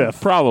fourth or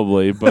fifth.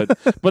 Probably, but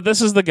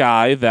this is the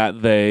guy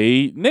that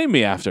they named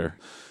me after.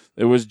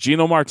 It was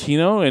Gino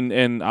Martino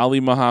and Ali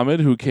Muhammad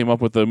who came up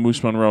with the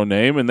Moose Monroe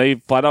name, and they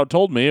flat out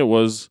told me it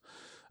was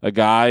a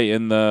guy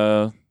in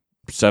the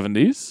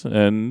 70s,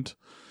 and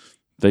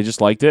they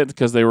just liked it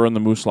because they were in the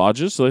Moose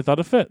Lodges, so they thought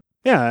it fit.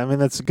 Yeah, I mean,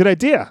 that's a good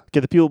idea.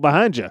 Get the people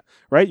behind you,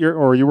 right? You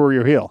were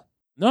your heel.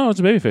 No, it's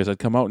a babyface. I'd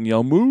come out and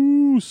yell,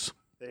 Moose!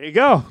 There you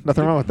go.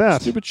 Nothing wrong with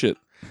that. Stupid shit.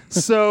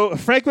 So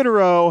Frank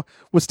Monroe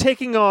was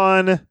taking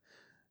on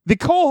the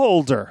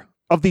co-holder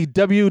of the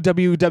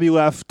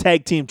WWF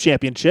Tag Team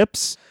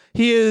Championships.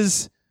 He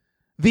is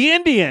the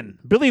Indian,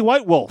 Billy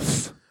White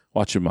Wolf.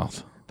 Watch your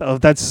mouth. Oh,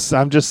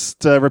 I'm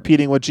just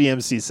repeating what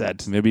GMC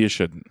said. Maybe you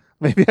shouldn't.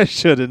 Maybe I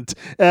shouldn't.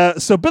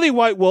 So Billy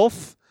White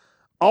Wolf,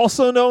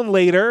 also known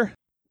later,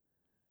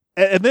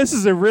 and this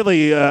is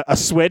really a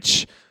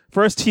switch.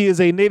 First, he is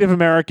a Native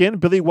American,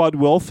 Billy White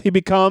Wolf. He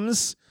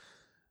becomes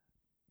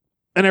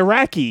an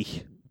Iraqi.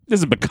 He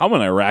doesn't become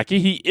an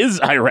Iraqi. He is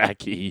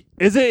Iraqi.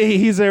 Is it?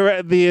 He's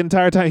the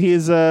entire time.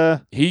 He's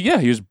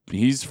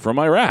He's from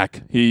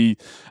Iraq.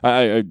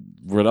 I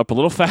read up a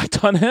little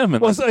fact on him.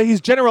 And so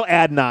he's General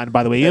Adnan,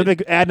 by the way. He's like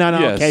Adnan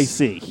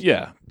al-KC.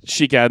 Yeah,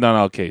 Sheikh Adnan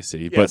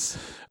al-KC. Yes.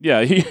 But yeah,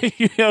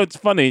 it's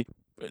funny.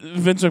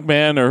 Vince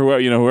McMahon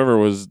or whoever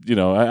was,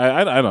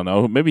 I don't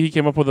know. Maybe he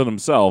came up with it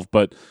himself,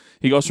 but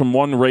he goes from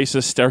one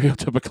racist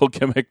stereotypical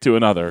gimmick to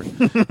another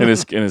in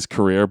his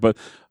career. But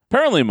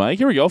apparently, Mike,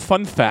 here we go.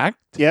 Fun fact.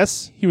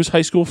 Yes. He was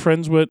high school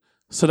friends with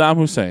Saddam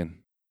Hussein.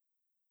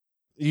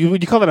 You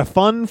call that a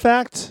fun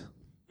fact?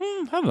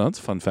 I don't know. It's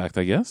a fun fact,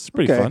 I guess. It's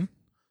pretty Okay. fun.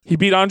 He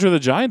beat Andre the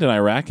Giant in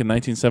Iraq in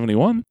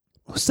 1971.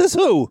 Says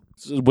who?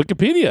 This is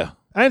Wikipedia.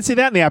 I didn't see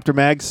that in the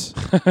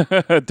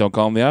Aftermags. Don't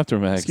call him the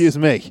Aftermax. Excuse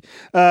me.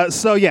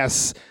 So,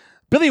 yes,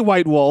 Billy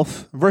White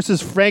Wolf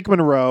versus Frank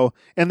Monroe.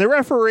 And the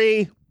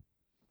referee,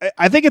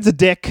 I think it's a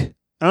dick.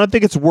 I don't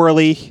think it's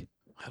Worley.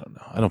 I don't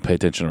know. I don't pay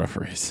attention to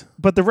referees.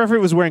 But the referee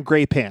was wearing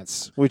gray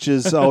pants, which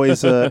is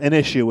always an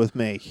issue with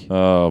me.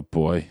 Oh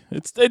boy,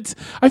 it's.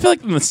 I feel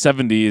like in the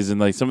 70s and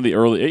like some of the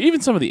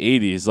even some of the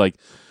 80s, like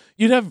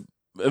you'd have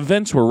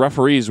events where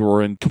referees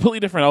were in completely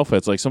different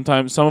outfits. Like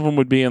sometimes some of them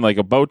would be in like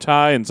a bow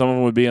tie, and some of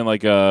them would be in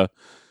like a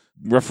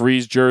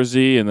referee's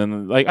jersey, and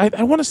then like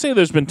I want to say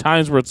there's been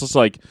times where it's just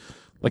like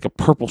a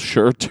purple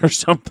shirt or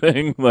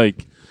something.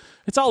 Like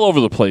it's all over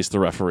the place. The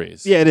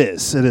referees. Yeah, it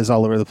is. It is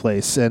all over the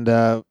place,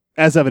 and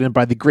as evident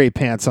by the gray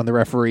pants on the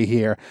referee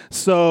here.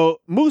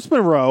 So Moose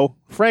Monroe,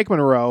 Frank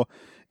Monroe,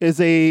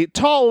 is a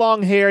tall,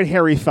 long-haired,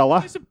 hairy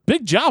fella. He's a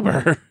big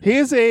jobber. He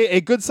is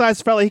a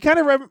good-sized fella. He kind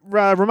of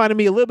reminded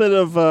me a little bit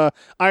of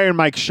Iron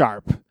Mike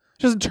Sharp,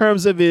 just in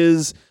terms of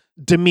his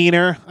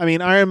demeanor. I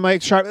mean, Iron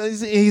Mike Sharp,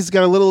 he's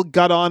got a little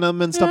gut on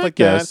him and stuff like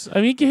that. I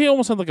mean, he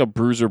almost had like a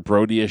Bruiser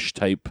Brody-ish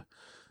type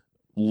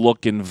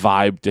look and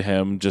vibe to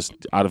him,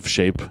 just out of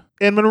shape.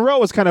 And Monroe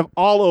was kind of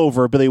all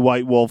over Billy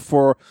White Wolf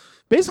for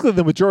basically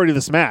the majority of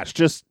this match,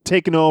 just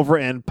taking over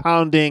and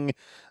pounding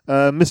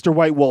Mr.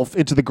 White Wolf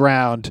into the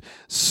ground.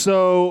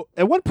 So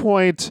at one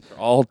point...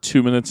 All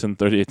 2 minutes and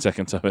 38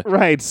 seconds of it.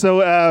 Right.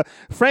 So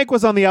Frank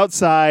was on the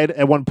outside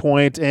at one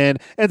point and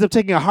ends up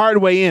taking a hard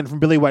way in from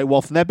Billy White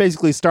Wolf, and that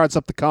basically starts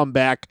up the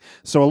comeback.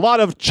 So a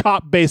lot of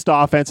chop-based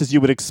offense, as you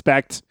would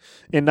expect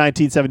in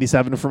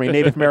 1977 from a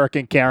Native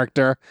American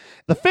character.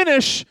 The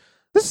finish...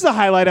 This is a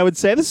highlight, I would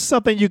say. This is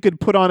something you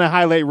could put on a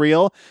highlight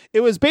reel.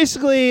 It was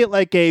basically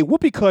like a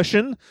whoopee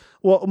cushion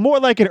Well, more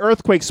like an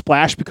earthquake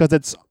splash because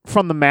it's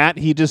from the mat.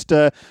 He just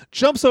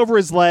jumps over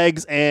his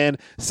legs and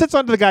sits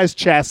onto the guy's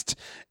chest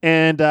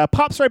and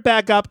pops right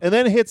back up and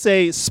then hits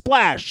a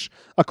splash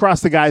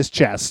across the guy's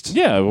chest.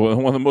 Yeah,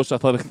 one of the most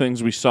athletic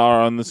things we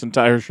saw on this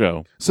entire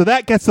show. So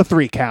that gets the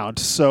 3 count.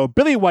 So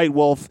Billy White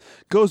Wolf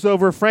goes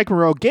over. Frank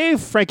Monroe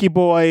gave Frankie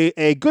Boy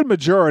a good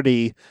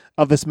majority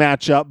of this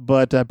matchup,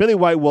 but Billy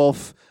White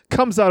Wolf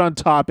comes out on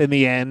top in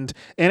the end.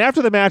 And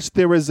after the match,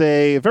 there was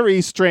a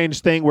very strange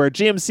thing where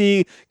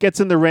GMC gets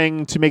in the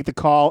ring to make the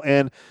call,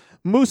 and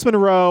Moose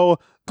Monroe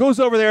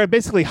goes over there and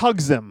basically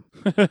hugs him.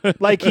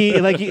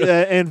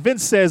 And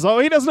Vince says, "Oh,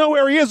 he doesn't know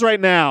where he is right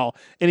now."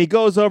 And he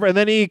goes over, and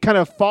then he kind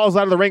of falls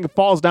out of the ring,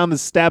 falls down the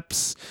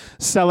steps,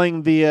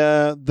 selling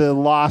the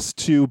loss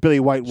to Billy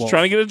White Wolf. He's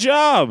trying to get a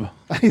job.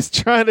 He's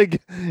trying to,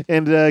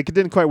 and it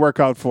didn't quite work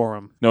out for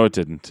him. No, it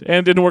didn't,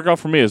 and didn't work out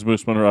for me as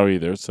Moose Monroe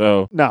either.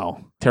 So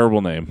no,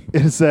 terrible name.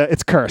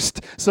 It's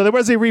cursed. So there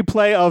was a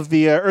replay of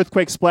the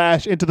earthquake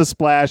splash into the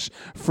splash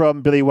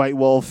from Billy White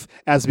Wolf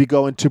as we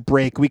go into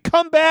break. We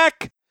come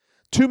back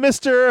to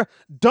Mr.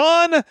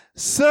 Don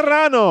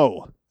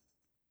Serrano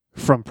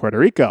from Puerto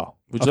Rico.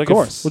 Would you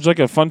like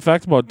a fun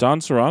fact about Don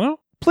Serrano?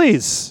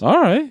 Please.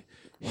 All right.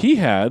 He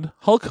had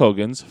Hulk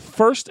Hogan's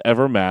first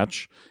ever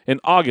match in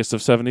August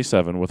of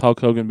 77, with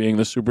Hulk Hogan being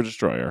the Super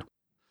Destroyer.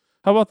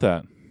 How about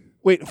that?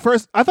 Wait,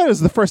 I thought it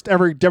was the first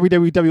ever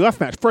WWF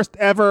match. First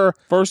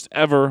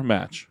ever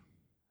match.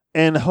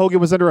 And Hogan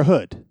was under a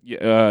hood.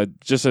 Yeah,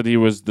 just said he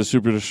was the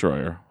Super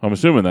Destroyer. I'm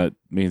assuming that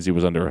means he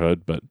was under a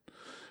hood, but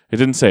it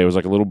didn't say. It was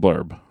like a little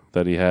blurb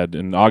that he had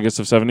in August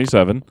of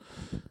 77,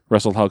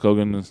 wrestled Hulk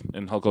Hogan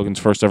in Hulk Hogan's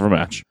first ever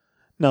match.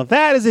 Now,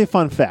 that is a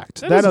fun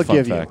fact. That'll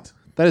give you.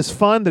 That is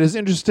fun. That is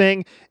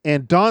interesting.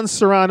 And Don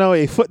Serrano,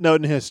 a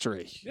footnote in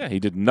history. Yeah, he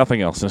did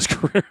nothing else in his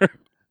career.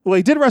 Well,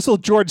 he did wrestle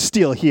George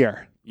Steele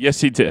here.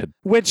 Yes, he did.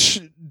 Which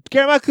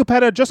Gary Michael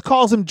Capetta just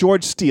calls him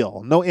George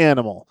Steele, no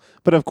Animal.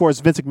 But of course,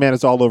 Vince McMahon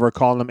is all over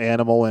calling him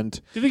Animal. And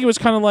do you think it was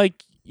kind of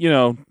like,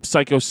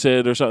 Psycho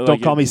Sid or something?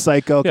 Don't call me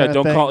Psycho.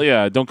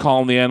 Yeah, don't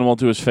call him the Animal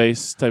to his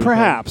face.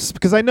 Perhaps,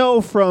 because I know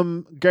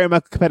from Gary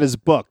Michael Capetta's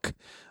book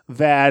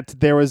that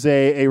there was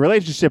a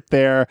relationship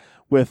there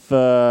with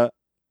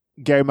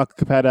Gary Michael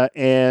Capetta,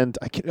 and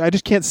I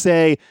just can't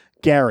say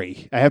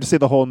Gary. I have to say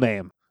the whole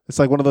name. It's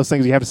like one of those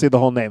things you have to say the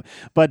whole name.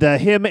 But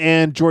him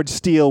and George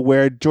Steele,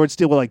 where George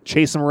Steele would like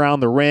chase him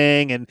around the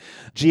ring, and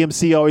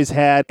GMC always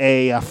had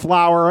a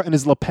flower in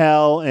his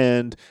lapel,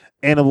 and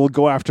Animal would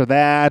go after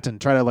that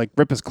and try to like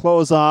rip his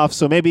clothes off.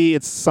 So maybe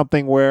it's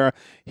something where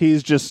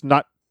he's just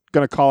not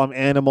going to call him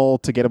Animal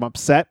to get him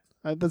upset.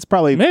 That's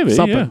probably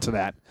something to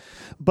that.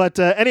 But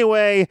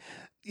anyway,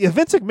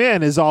 Vince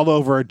McMahon is all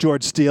over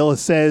George Steele. It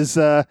says,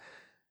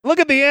 look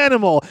at the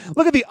Animal.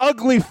 Look at the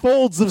ugly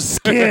folds of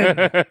skin.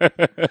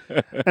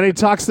 And he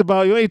talks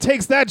about, when he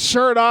takes that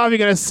shirt off, you're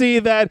going to see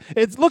that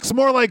it looks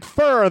more like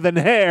fur than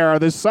hair.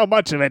 There's so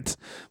much of it.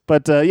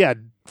 But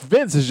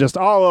Vince is just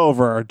all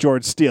over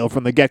George Steele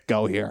from the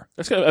get-go here.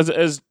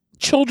 As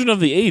children of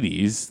the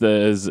 80s,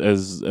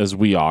 as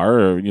we are,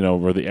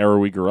 or the era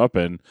we grew up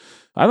in,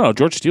 I don't know,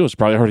 George Steele was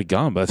probably already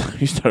gone by the time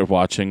you started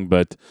watching,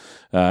 but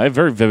I have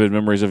very vivid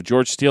memories of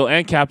George Steele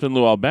and Captain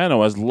Lou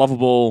Albano as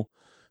lovable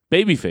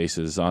baby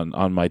faces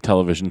on my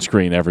television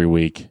screen every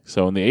week.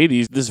 So in the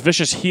 80s, this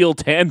vicious heel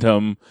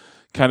tandem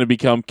kind of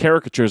become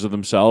caricatures of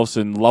themselves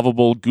and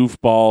lovable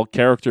goofball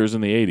characters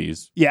in the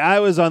 80s. Yeah, I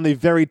was on the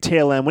very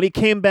tail end. When he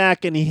came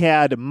back and he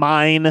had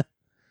Mine,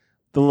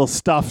 the little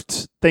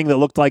stuffed thing that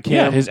looked like him.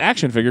 Yeah, his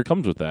action figure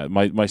comes with that.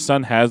 My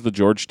son has the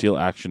George Steele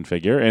action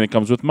figure, and it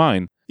comes with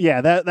Mine.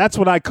 Yeah, that's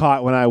what I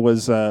caught when I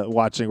was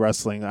watching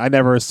wrestling. I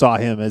never saw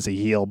him as a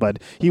heel, but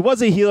he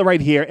was a heel right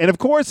here. And of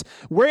course,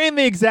 wearing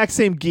the exact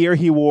same gear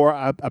he wore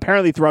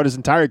apparently throughout his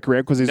entire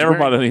career, because he's never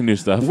bought any new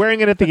stuff. Wearing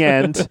it at the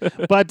end.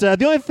 But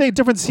the only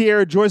difference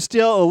here, George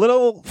Steele, a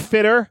little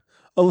fitter,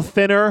 a little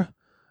thinner.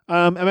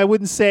 And I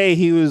wouldn't say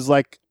he was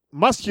like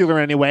muscular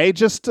anyway,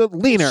 just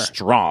leaner.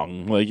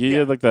 Strong. Like he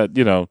had like that,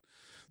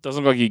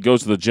 doesn't look like he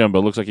goes to the gym, but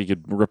it looks like he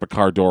could rip a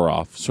car door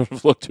off sort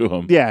of look to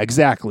him. Yeah,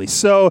 exactly.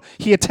 So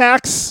he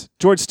attacks,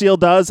 George Steele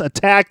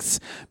attacks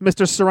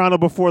Mr. Serrano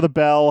before the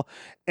bell,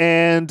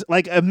 and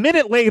like a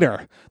minute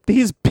later,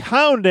 he's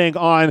pounding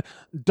on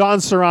Don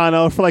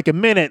Serrano for like a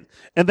minute,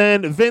 and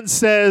then Vince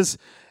says,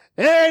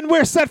 "And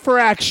we're set for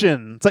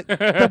action." It's like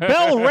the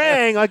bell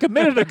rang like a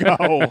minute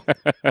ago.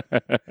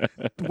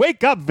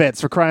 Wake up,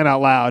 Vince, for crying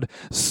out loud.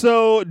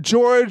 So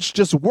George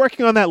just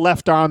working on that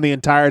left arm the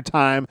entire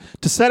time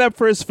to set up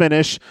for his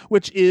finish,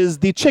 which is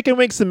the chicken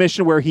wing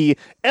submission where he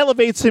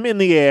elevates him in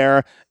the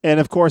air. And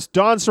of course,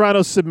 Don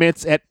Serrano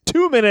submits at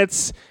 2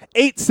 minutes,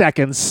 8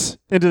 seconds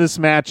into this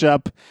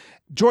matchup.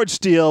 George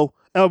Steele.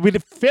 We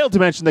failed to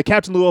mention that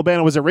Captain Lou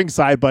Albano was at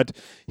ringside, but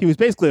he was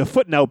basically a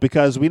footnote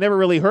because we never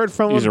really heard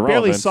from him. He's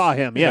irrelevant. Barely saw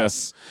him.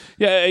 Yes.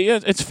 Yeah.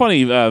 It's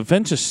funny.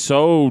 Vince is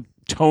so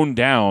toned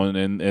down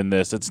in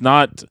this. It's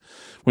not,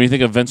 when you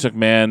think of Vince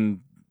McMahon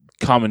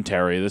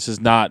commentary, this is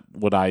not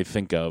what I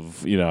think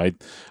of.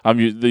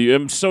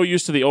 I'm so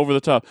used to the over the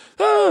top.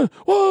 1,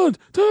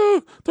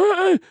 2,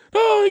 3.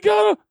 No, he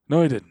got him.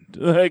 No, he didn't.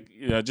 Like,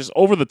 just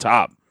over the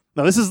top.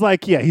 No, this is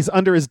like, he's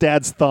under his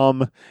dad's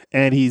thumb,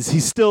 and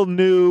he's still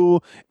new,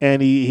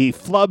 and he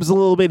flubs a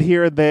little bit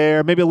here and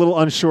there, maybe a little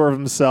unsure of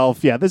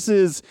himself. Yeah, this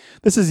is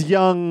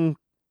young,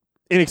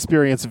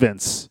 inexperienced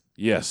Vince.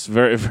 Yes,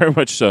 very very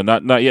much so.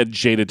 Not yet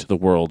jaded to the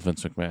world,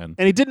 Vince McMahon.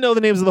 And he didn't know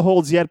the names of the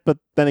holds yet, but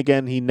then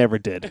again, he never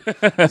did.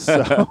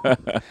 So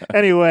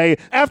anyway,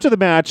 after the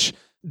match,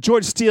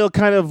 George Steele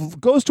kind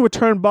of goes to a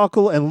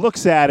turnbuckle and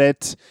looks at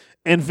it,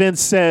 and Vince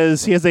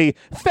says he has a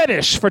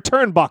fetish for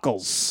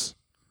turnbuckles.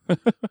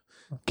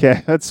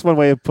 Okay, that's one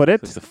way to put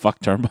it. It's the fuck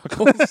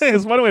turnbuckles.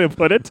 It's one way to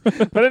put it.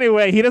 But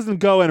anyway, he doesn't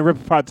go and rip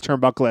apart the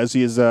turnbuckle as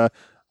he is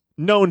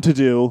known to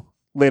do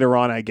later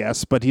on, I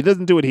guess. But he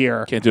doesn't do it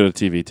here. Can't do it at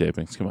TV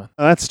tapings. Come on.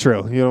 That's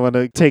true. You don't want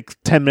to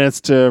take 10 minutes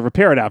to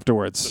repair it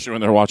afterwards. Especially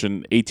when they're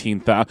watching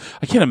 18,000.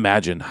 I can't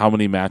imagine how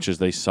many matches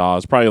they saw.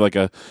 It's probably like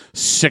a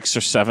 6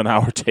 or 7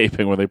 hour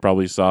taping where they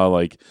probably saw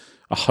like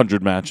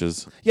 100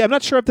 matches. Yeah, I'm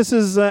not sure if this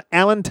is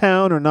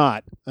Allentown or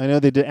not. I know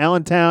they did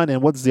Allentown,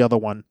 and what's the other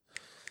one?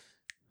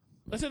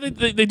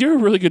 They do a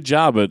really good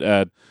job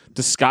at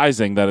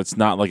disguising that it's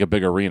not like a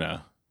big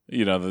arena.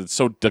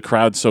 The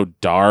crowd's so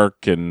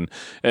dark, and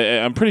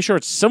I'm pretty sure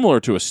it's similar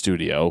to a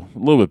studio, a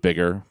little bit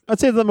bigger. I'd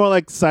say they're more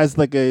like size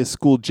like a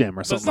school gym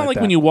or something. It's not like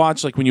that. when you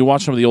watch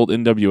some of the old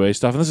NWA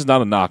stuff, and this is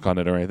not a knock on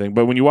it or anything,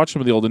 but when you watch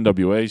some of the old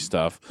NWA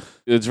stuff,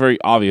 it's very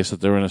obvious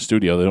that they're in a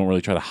studio. They don't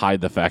really try to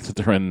hide the fact that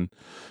they're in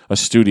a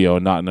studio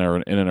and not in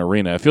an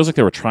arena. It feels like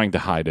they were trying to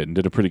hide it and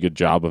did a pretty good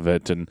job of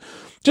it. And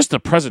just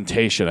the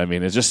presentation, I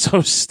mean, is just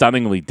so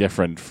stunningly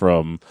different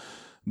from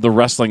the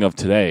wrestling of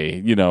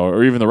today,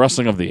 or even the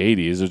wrestling of the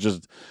 80s. It's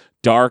just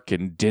dark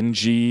and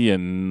dingy,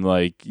 and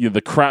like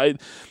the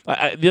crowd.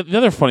 The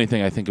other funny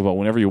thing I think about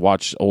whenever you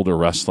watch older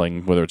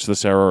wrestling, whether it's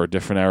this era or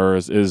different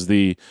eras, is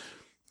the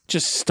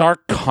just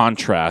stark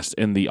contrast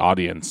in the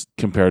audience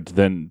compared to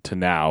then to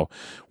now,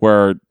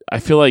 where I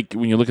feel like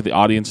when you look at the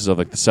audiences of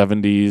like the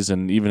 70s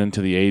and even into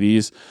the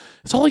 80s,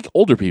 it's all like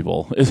older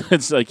people.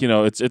 It's like,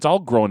 it's all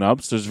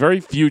grown-ups. There's very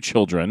few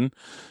children.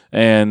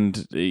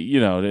 And,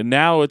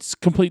 now it's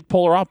complete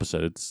polar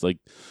opposite. It's like,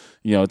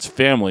 it's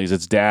families,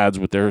 it's dads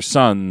with their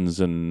sons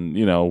and,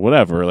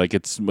 whatever. Like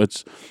it's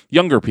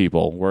younger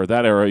people, where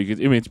that era,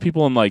 it's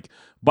people in like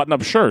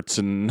button-up shirts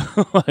and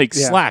like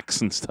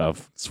slacks and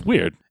stuff. It's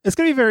weird. It's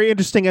going to be very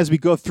interesting as we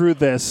go through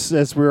this,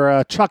 as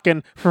we're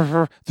chucking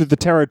through the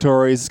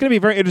territories. It's going to be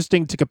very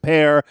interesting to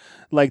compare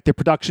like the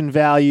production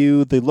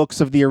value, the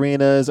looks of the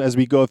arenas as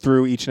we go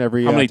through each and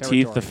every How many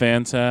territory. teeth the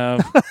fans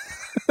have.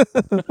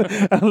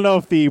 I don't know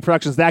if the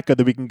production's that good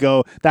that we can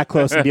go that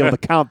close and be able to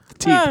count the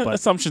teeth. But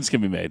Assumptions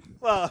can be made.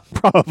 Well,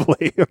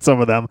 probably some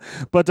of them.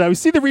 But we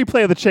see the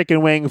replay of the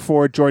chicken wing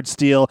for George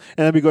Steele,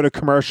 and then we go to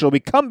commercial.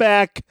 We come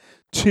back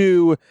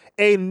to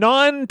a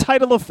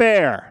non-title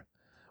affair,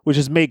 which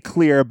is made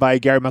clear by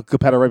Gary Michael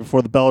Capetta right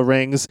before the bell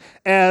rings,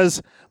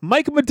 as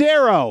Mike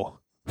Madero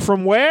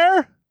from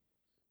where?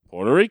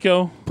 Puerto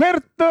Rico.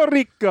 Puerto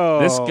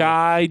Rico. This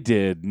guy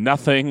did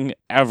nothing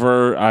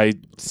ever. I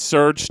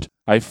searched.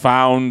 I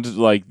found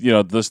like,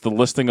 the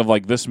listing of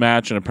like this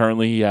match, and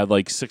apparently he had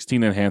like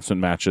 16 enhancement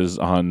matches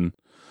on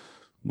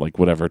like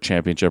whatever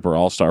championship or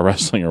all-star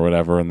wrestling or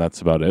whatever, and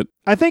that's about it.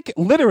 I think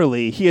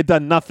literally he had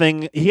done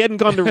nothing. He hadn't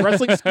gone to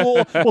wrestling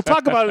school. We'll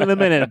talk about it in a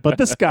minute, but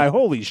this guy,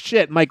 holy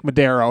shit, Mike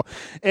Madero.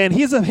 And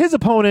his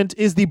opponent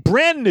is the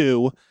brand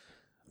new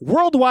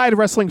Worldwide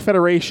Wrestling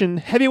Federation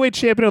heavyweight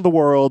champion of the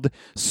world,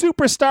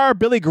 superstar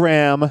Billy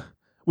Graham,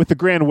 with the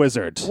Grand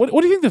Wizard. What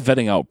do you think the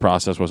vetting out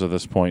process was at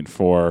this point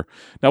for...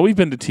 Now, we've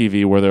been to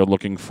TV where they're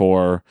looking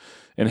for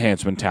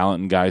enhancement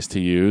talent and guys to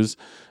use.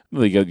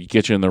 They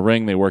get you in the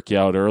ring, they work you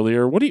out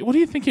earlier. What do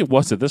you think it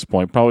was at this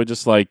point? Probably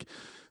just like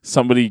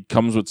somebody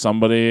comes with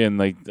somebody and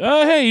like,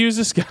 oh, hey, use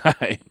this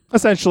guy.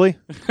 Essentially.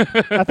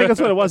 I think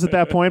that's what it was at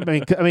that point.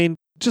 I mean,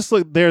 just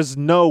look, there's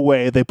no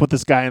way they put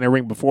this guy in a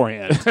ring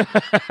beforehand.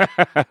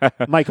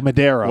 Mike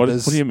Madero.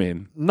 What do you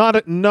mean? Not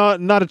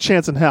a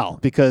chance in hell,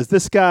 because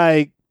this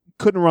guy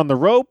couldn't run the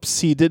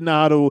ropes. He didn't know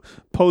how to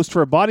post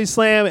for a body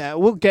slam.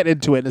 We'll get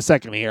into it in a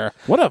second here.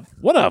 What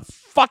a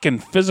fucking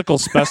physical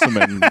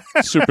specimen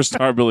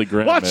superstar Billy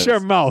Graham Watch is.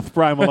 your mouth,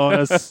 Brian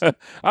Malonis.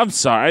 I'm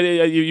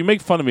sorry. You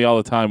make fun of me all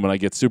the time when I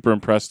get super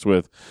impressed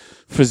with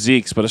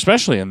physiques, but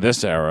especially in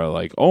this era,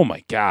 like, oh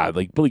my God,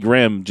 like Billy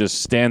Graham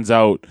just stands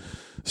out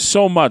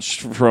so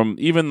much from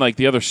even like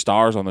the other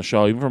stars on the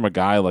show, even from a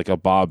guy like a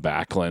Bob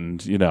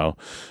Backlund,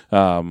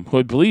 who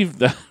I believe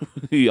that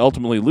he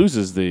ultimately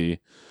loses the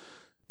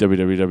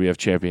WWF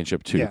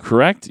Championship too,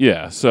 correct?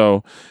 Yeah.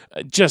 So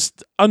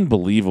just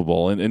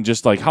unbelievable. And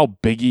just like how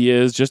big he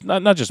is, just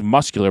not just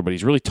muscular, but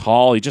he's really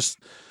tall. He just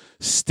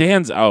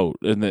stands out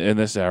in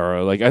this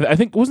era. Like I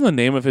think, wasn't the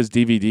name of his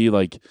DVD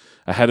like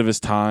Ahead of His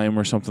Time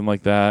or something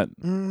like that?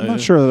 I'm not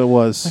sure that it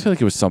was. I feel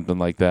like it was something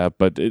like that,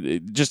 but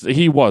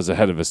he was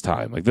ahead of his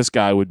time. Like this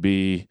guy would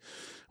be,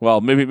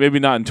 well, maybe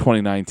not in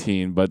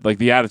 2019, but like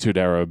the Attitude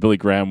Era, Billy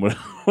Graham would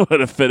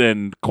have fit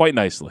in quite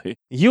nicely.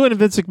 You and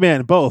Vince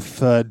McMahon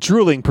both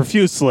drooling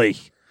profusely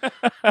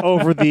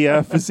over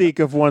the physique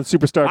of one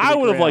superstar. I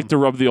would have liked to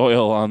rub the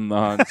oil on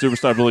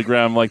Superstar Billy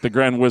Graham like the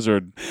Grand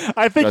Wizard.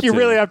 I think That's you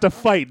really it. have to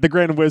fight the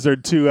Grand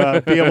Wizard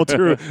to be able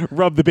to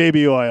rub the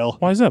baby oil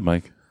Why is that,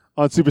 Mike?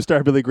 on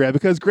Superstar Billy Graham,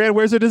 because Grand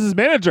Wizard is his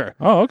manager.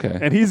 Oh, okay.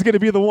 And he's going to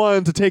be the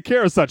one to take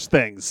care of such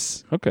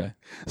things. Okay.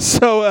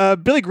 So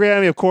Billy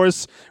Graham, of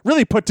course,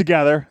 really put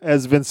together,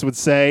 as Vince would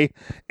say.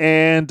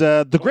 And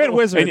the Grand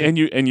Wizard...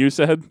 And you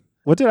said?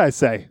 What did I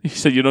say? You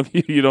said you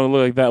don't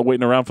look like that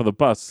waiting around for the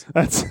bus.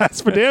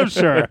 That's for damn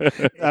sure.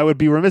 I would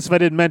be remiss if I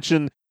didn't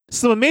mention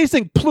some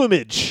amazing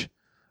plumage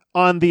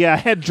on the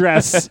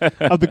headdress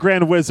of the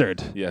Grand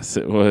Wizard. Yes,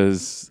 it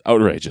was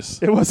outrageous.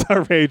 It was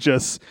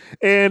outrageous.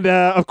 And,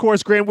 of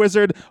course, Grand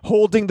Wizard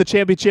holding the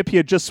championship he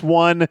had just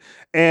won.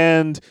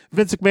 And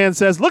Vince McMahon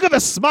says, look at the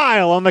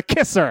smile on the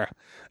kisser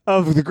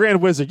of the Grand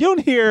Wizard. You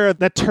don't hear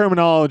that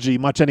terminology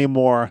much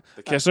anymore.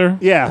 The kisser?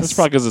 Yes. That's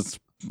probably because it's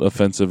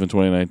offensive in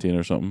 2019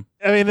 or something.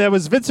 I mean, that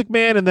was Vince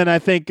McMahon, and then I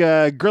think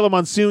Gorilla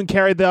Monsoon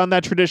carried on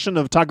that tradition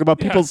of talking about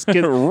people's, Right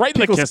in the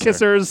people's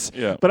kisser. kissers.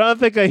 Yeah. But I don't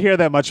think I hear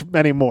that much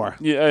anymore.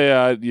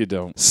 Yeah, you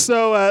don't.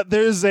 So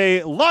there's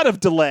a lot of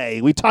delay.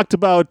 We talked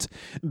about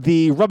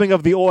the rubbing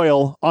of the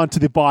oil onto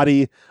the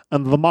body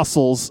and the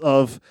muscles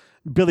of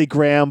Billy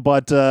Graham,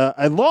 but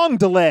a long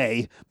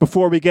delay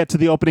before we get to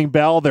the opening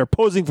bell. They're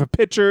posing for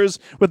pictures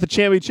with the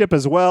championship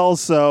as well,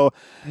 so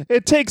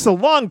it takes a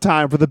long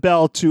time for the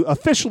bell to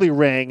officially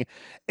ring,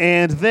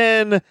 and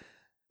then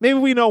maybe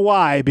we know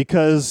why,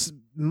 because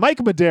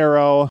Mike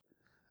Madero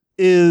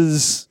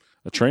is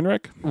A train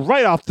wreck?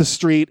 right off the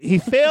street. He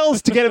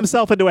fails to get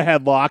himself into a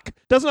headlock,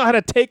 doesn't know how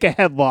to take a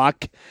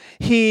headlock.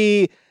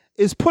 He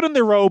is put in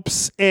the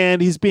ropes,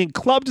 and he's being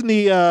clubbed in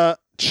the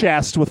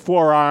chest with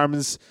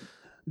forearms.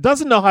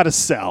 Doesn't know how to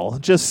sell.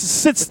 Just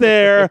sits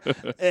there,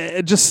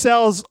 just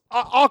sells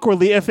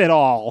awkwardly, if at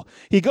all.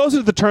 He goes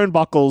into the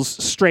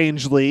turnbuckles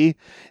strangely.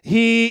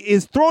 He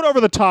is thrown over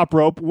the top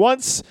rope,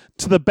 once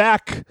to the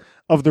back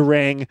of the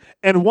ring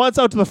and once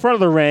out to the front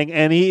of the ring.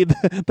 And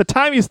the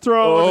time he's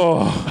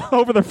thrown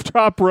over the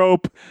top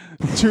rope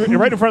to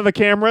right in front of the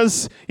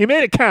cameras, he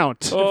made it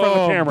count in front of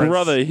the cameras.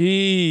 Brother,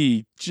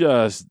 he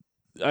just...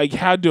 I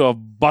had to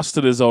have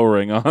busted his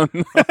O-ring on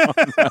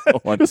that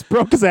one. Just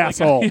broke his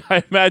asshole.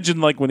 I imagine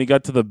when he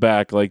got to the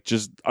back,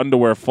 just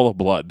underwear full of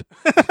blood.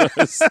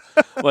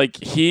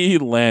 He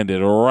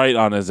landed right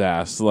on his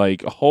ass.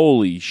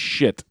 Holy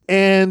shit.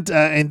 And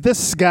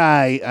this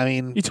guy, I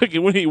mean, He took it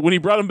when he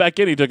brought him back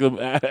in. He took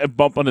a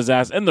bump on his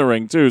ass in the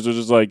ring too. So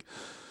it's just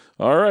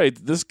all right,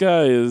 this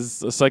guy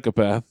is a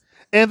psychopath.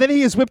 and then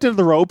he is whipped into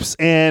the ropes,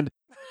 and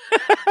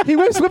he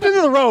was whipped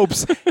into the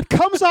ropes,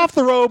 comes off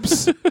the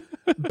ropes,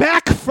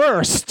 back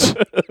first.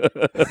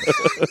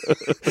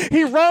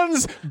 He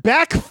runs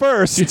back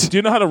first. Do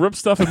you know how to rip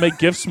stuff and make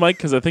gifts, Mike?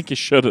 Because I think you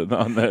should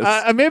on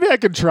this. Maybe I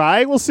could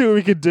try. We'll see what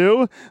we could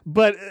do.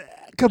 But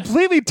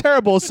completely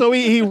terrible. So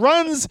he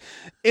runs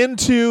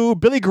into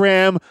Billy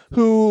Graham,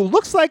 who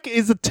looks like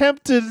he's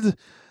attempting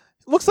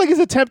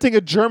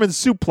a German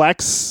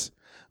suplex,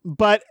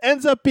 but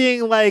ends up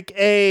being like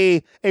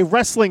a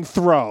wrestling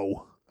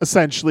throw,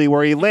 essentially,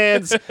 where he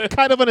lands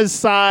kind of on his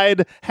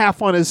side,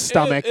 half on his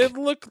stomach. It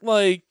looked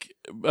like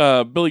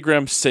Billy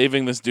Graham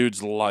saving this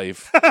dude's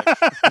life.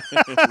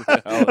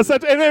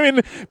 And I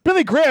mean,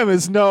 Billy Graham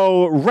is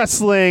no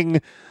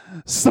wrestling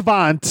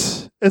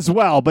savant as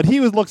well, but he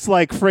looks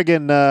like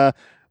friggin'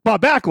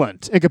 Bob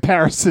Backlund in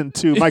comparison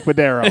to Mike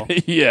Madero.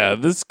 Yeah,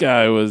 this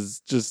guy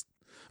was just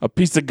a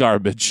piece of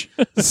garbage.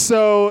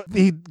 So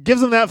he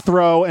gives him that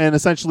throw and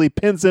essentially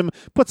pins him,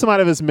 puts him out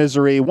of his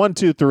misery. 1,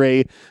 2,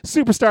 3.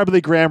 Superstar Billy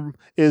Graham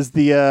is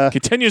the...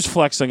 Continues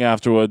flexing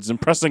afterwards,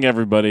 impressing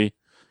everybody.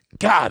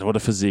 God, what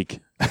a physique.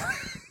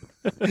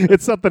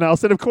 It's something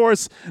else. And of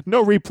course,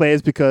 no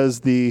replays because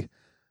the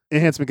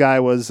enhancement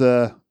guy was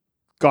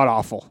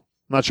god-awful.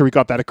 I'm not sure we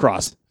got that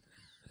across.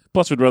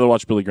 Plus, we'd rather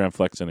watch Billy Graham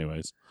flex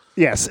anyways.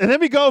 Yes. And then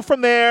we go from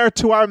there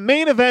to our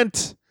main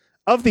event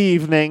of the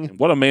evening.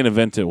 What a main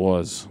event it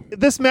was.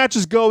 This match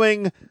is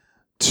going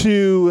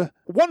to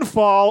one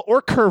fall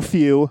or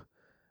curfew,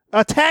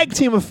 a tag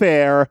team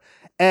affair,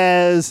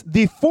 as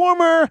the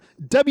former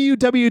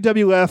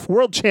WWF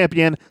World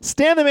Champion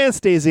Stan the Man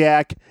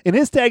Stasiak and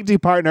his tag team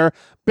partner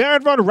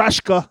Baron von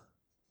Raschke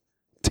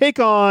take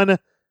on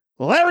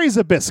Larry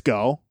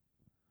Zbyszko,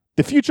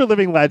 the future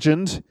living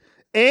legend,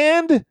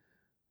 and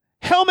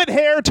helmet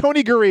hair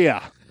Tony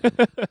Gurria.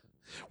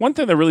 One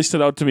thing that really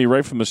stood out to me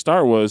right from the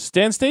start was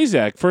Stan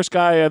Stasiak, first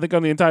guy I think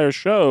on the entire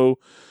show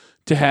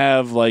to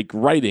have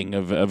writing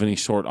of any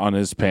sort on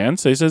his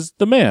pants. He says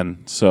the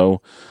man.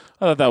 So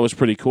I thought that was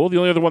pretty cool. The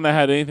only other one that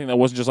had anything that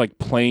wasn't just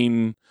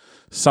plain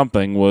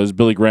something was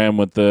Billy Graham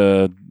with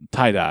the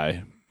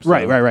tie-dye. So.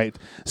 Right.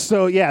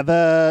 So yeah,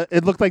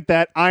 it looked like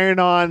that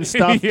iron-on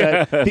stuff.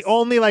 Yes. That the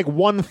only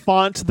one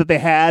font that they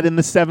had in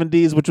the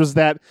 70s, which was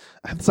that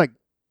it's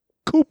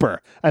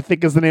Cooper, I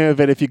think is the name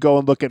of it. If you go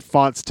and look at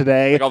fonts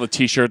today, all the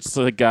T-shirts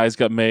the guys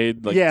got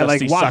made, Wahoo,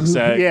 Dusty sucks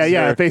eggs.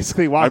 yeah,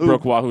 basically Wahoo. I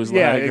broke Wahoo's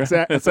leg.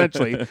 Yeah,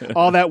 essentially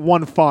all that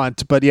one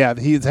font. But yeah,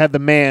 he's had the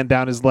man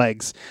down his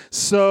legs.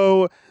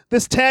 So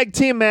this tag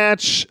team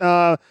match,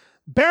 Baron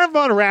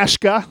von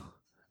Raschke,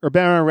 or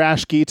Baron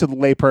Raschke to the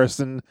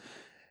layperson,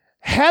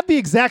 had the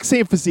exact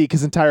same physique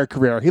his entire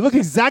career. He looked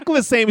exactly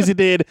the same as he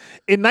did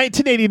in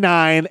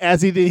 1989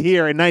 as he did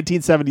here in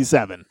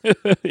 1977.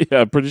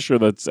 Yeah, I'm pretty sure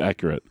that's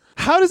accurate.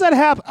 How does that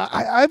happen?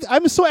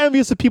 I'm so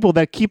envious of people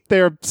that keep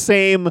their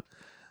same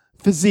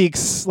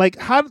physiques. Like,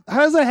 how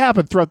does that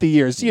happen throughout the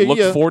years?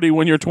 Look 40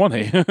 when you're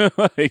 20.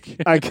 Like,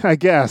 I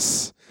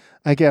guess.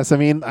 I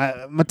mean,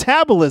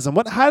 metabolism.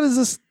 How does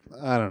this?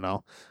 I don't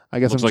know. I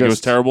guess looks I'm like it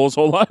was terrible his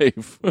whole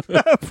life.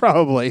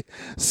 probably.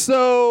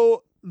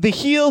 So the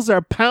heels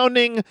are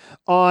pounding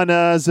on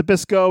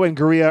Zbyszko and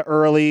Gurria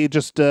early,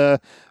 just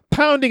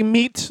pounding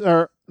meat,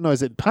 or no,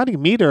 is it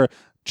pounding meat or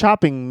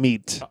chopping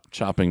meat?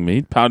 Chopping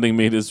meat? Pounding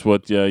meat is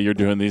what you're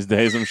doing these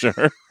days, I'm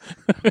sure.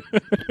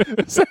 What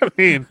does that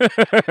mean?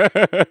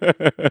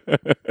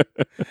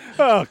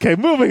 Okay,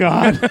 moving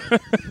on.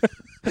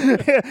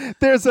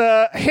 There's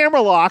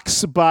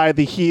hammerlocks by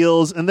the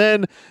heels, and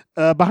then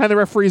behind the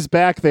referee's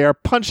back, they are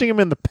punching him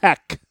in the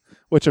pec,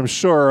 which I'm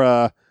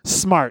sure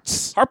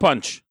smarts. Heart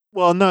punch.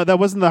 Well, no, that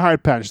wasn't the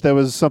hard punch. That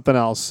was something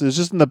else. It was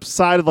just in the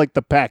side of like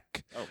the pec,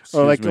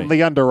 or like me.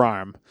 the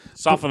underarm.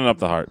 Softening up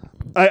the heart.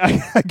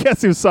 I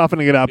guess he was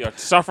softening it up. Yeah,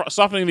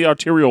 softening the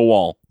arterial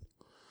wall.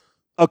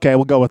 Okay,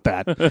 we'll go with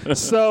that.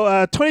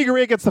 So Tony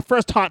Gurria gets the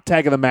first hot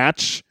tag of the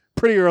match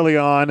pretty early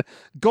on.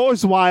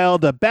 Goes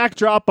wild, a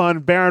backdrop on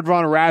Baron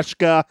von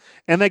Raschke,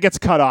 and then gets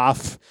cut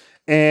off.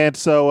 And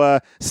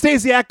so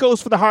Stasiak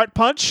goes for the heart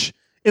punch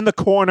in the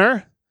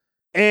corner.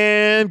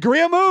 And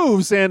Gurria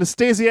moves, and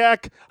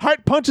Stasiak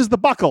heart punches the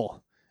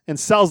buckle and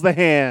sells the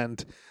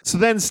hand. So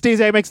then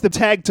Stasiak makes the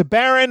tag to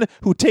Baron,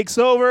 who takes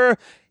over.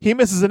 He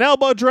misses an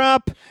elbow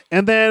drop,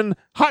 and then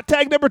hot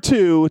tag number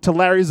 2 to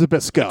Larry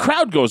Zbyszko.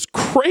 Crowd goes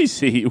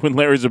crazy when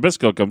Larry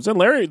Zbyszko comes in.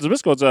 Larry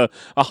Zbyszko's a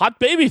hot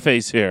baby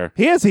face here.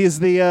 He is. He is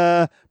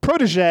the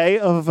protege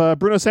of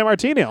Bruno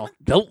Sammartino.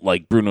 Built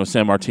like Bruno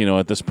Sammartino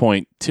at this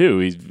point, too.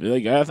 He's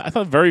like I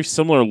thought very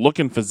similar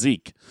looking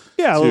physique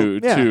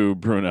to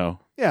Bruno.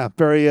 Yeah,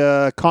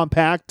 very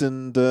compact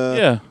and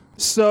yeah.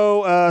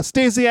 So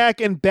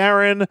Stasiak and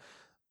Baron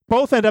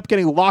both end up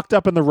getting locked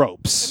up in the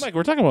ropes. Hey, Mike,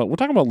 we're talking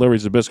about Larry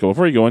Zbyszko.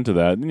 Before you go into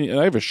that, and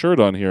I have a shirt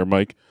on here,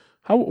 Mike.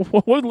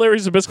 What did Larry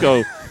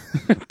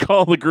Zbyszko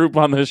call the group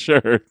on this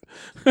shirt?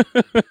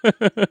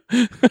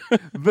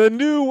 The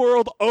New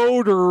World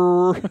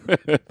Order.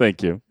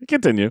 Thank you.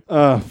 Continue.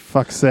 Oh,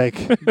 fuck's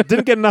sake.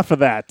 Didn't get enough of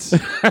that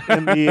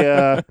in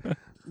the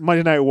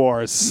Monday Night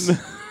Wars.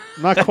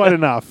 Not quite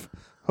enough.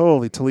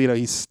 Holy Toledo,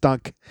 he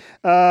stunk.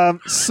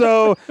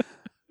 So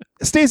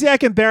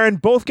Stasiak and Baron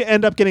both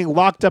end up getting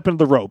locked up into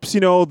the ropes.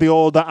 You know, the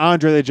old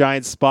Andre the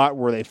Giant spot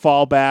where they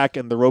fall back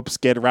and the ropes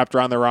get wrapped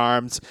around their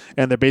arms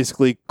and they're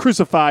basically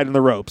crucified in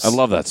the ropes. I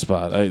love that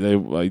spot. I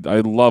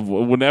love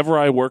whenever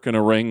I work in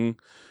a ring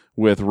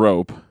with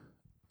rope,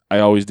 I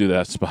always do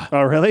that spot.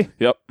 Oh, really?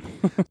 Yep.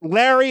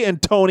 Larry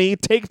and Tony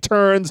take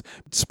turns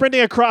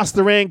sprinting across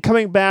the ring,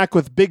 coming back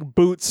with big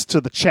boots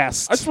to the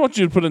chest. I just want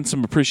you to put in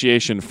some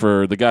appreciation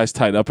for the guys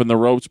tied up in the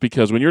ropes,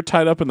 because when you're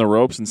tied up in the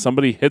ropes and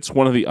somebody hits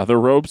one of the other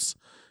ropes,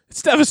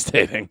 it's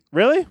devastating.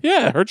 Really?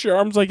 Yeah, it hurts your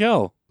arms like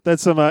hell.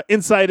 That's some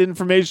inside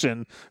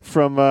information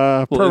from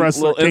Pro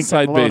Wrestler little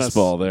inside Malonis.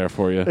 Baseball there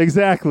for you.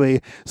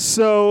 Exactly.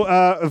 So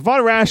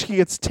Von Raschke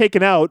gets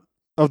taken out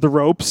of the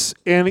ropes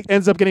and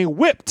ends up getting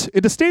whipped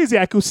into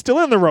Stasiak, who's still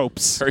in the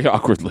ropes. Very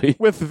awkwardly.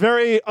 With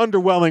very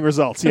underwhelming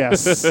results,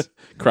 yes.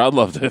 Crowd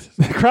loved it.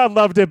 The crowd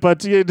loved it,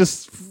 but you're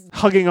just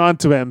hugging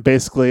onto him,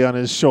 basically, on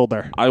his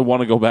shoulder. I want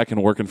to go back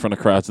and work in front of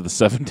crowds of the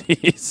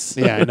 70s.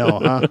 Yeah, I know,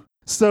 huh?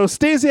 So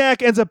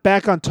Stasiak ends up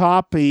back on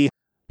top. He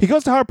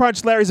goes to hard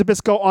punch Larry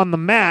Zbyszko on the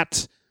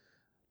mat,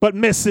 but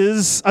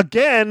misses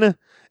again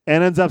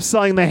and ends up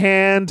selling the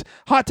hand.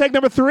 Hot tag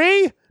number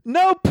 3?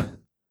 Nope.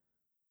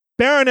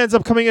 Baron ends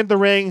up coming into the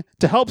ring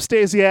to help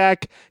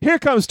Stasiak. Here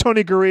comes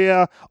Tony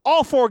Gurria.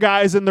 All 4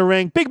 guys in the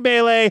ring. Big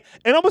melee.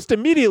 And almost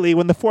immediately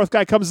when the 4th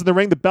guy comes in the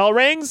ring, the bell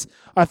rings.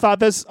 I thought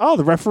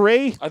the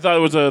referee. I thought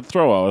it was a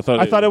throw out.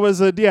 I thought it was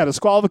a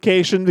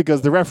disqualification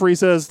because the referee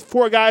says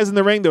 4 guys in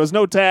the ring. There was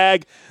no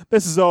tag.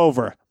 This is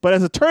over. But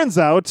as it turns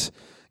out,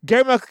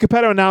 Gary Michael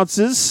Capetto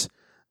announces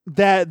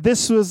that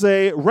this was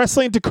a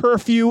wrestling to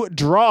curfew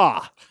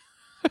draw.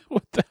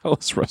 What the hell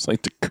is wrestling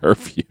to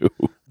curfew?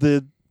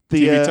 The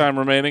TV time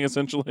remaining,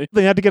 essentially.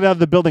 They had to get out of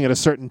the building at a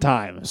certain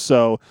time.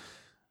 So,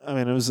 I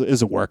mean, it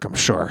was a work, I'm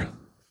sure.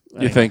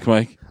 You think,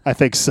 Mike? I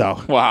think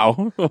so.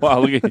 Wow.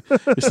 Wow, look at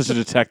you're such a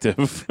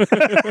detective.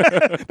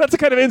 That's the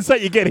kind of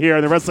insight you get here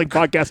on the Wrestling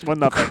Podcast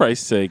 1-0.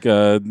 Christ's sake.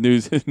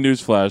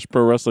 Newsflash.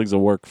 Pro wrestling's a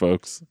work,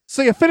 folks.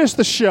 So you finish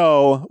the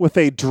show with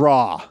a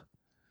draw.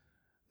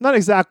 Not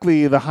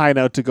exactly the high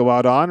note to go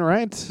out on,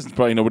 right?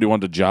 Probably nobody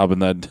wanted a job in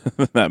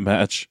that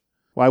match.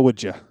 Why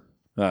would you?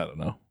 I don't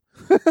know.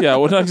 Yeah,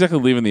 we're not exactly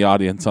leaving the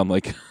audience on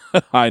like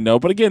a high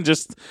note, but again,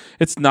 just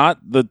it's not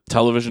the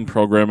television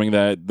programming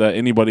that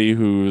anybody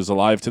who's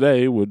alive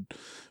today would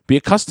be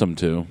accustomed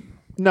to.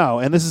 No,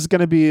 and this is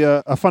going to be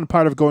a fun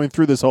part of going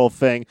through this whole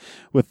thing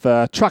with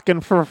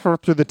trucking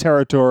through the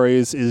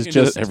territories is You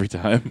do just it every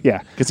time.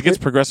 Yeah. Because it gets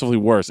progressively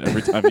worse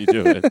every time you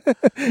do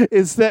it.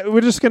 is that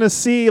we're just going to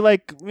see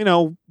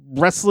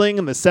wrestling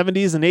in the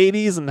 70s and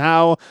 80s and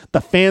how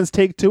the fans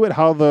take to it,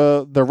 how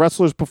the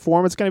wrestlers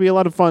perform. It's going to be a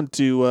lot of fun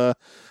to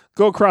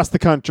go across the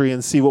country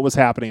and see what was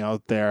happening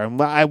out there. And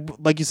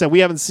like you said, we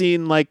haven't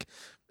seen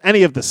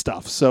any of this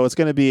stuff, so it's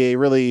going to be a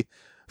really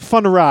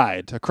fun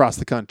ride across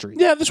the country.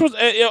 Yeah, this was.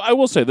 I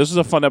will say this is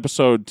a fun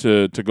episode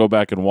to go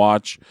back and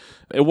watch.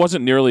 It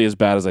wasn't nearly as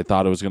bad as I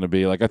thought it was going to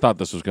be. I thought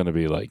this was going to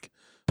be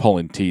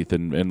pulling teeth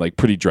and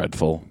pretty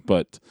dreadful,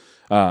 but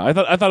I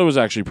thought it was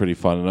actually pretty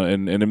fun,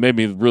 and it made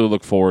me really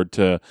look forward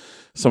to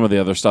some of the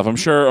other stuff. I'm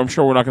sure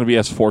we're not going to be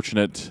as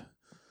fortunate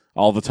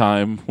all the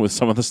time with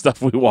some of the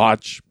stuff we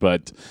watch,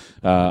 but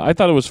I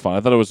thought it was fun. I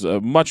thought it was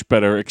much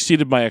better,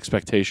 exceeded my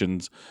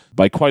expectations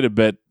by quite a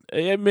bit.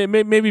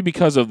 Maybe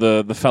because of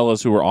the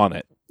fellas who were on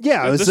it.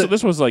 Yeah,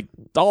 this was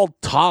all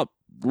top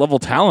level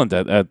talent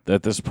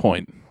at this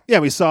point. Yeah,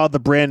 we saw the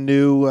brand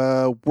new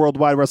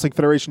Worldwide Wrestling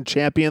Federation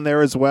champion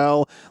there as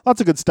well. Lots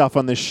of good stuff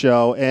on this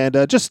show, and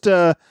just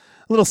a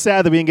little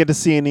sad that we didn't get to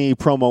see any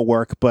promo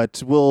work,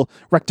 but we'll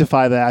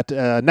rectify that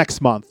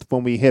next month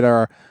when we hit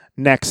our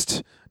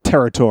next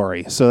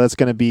territory. So that's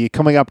going to be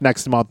coming up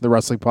next month, the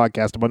Wrestling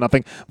Podcast About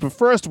Nothing. But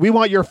first, we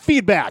want your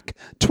feedback.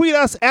 Tweet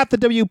us at the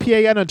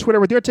WPAN on Twitter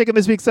with your take on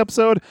this week's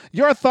episode,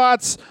 your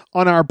thoughts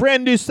on our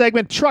brand new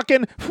segment,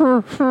 Truckin'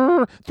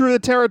 Through the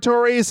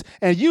Territories,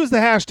 and use the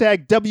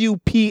hashtag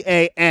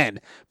WPAN.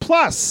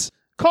 Plus,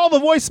 call the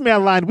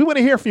voicemail line. We want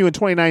to hear from you in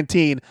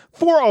 2019.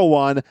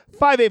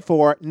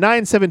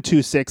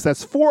 401-584-9726.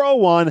 That's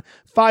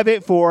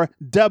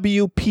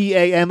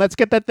 401-584-WPAN. Let's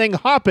get that thing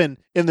hopping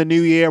in the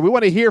new year. We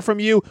want to hear from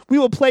you. We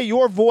will play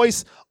your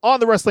voice on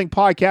the Wrestling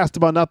Podcast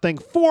About Nothing.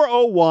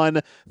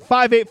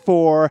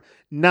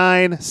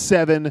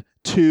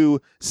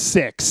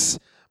 401-584-9726.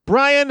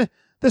 Brian,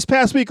 this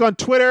past week on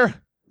Twitter,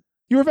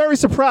 you were very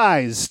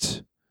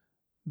surprised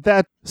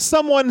that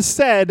someone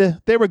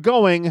said they were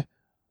going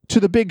to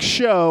the big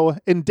show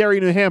in Derry,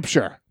 New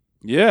Hampshire.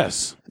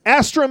 Yes.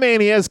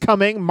 Astromania is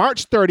coming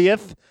March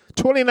 30th,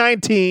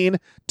 2019,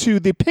 to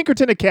the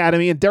Pinkerton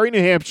Academy in Derry,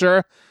 New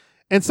Hampshire,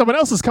 and someone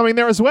else is coming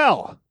there as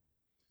well.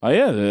 Oh,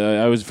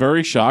 yeah. I was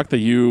very shocked that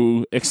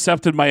you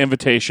accepted my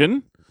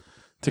invitation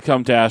to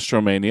come to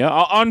Astromania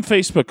on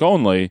Facebook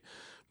only.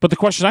 But the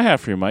question I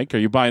have for you, Mike, are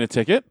you buying a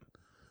ticket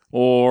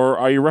or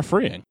are you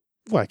refereeing?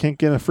 What, I can't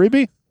get a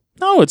freebie?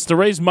 No, it's to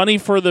raise money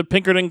for the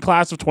Pinkerton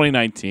class of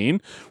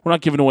 2019. We're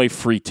not giving away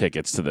free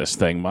tickets to this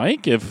thing,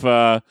 Mike. If,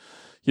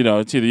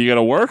 it's either you got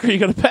to work or you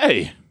got to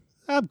pay.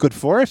 I'm good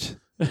for it.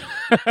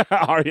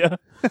 Are you?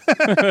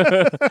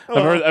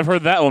 I've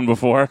heard that one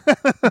before.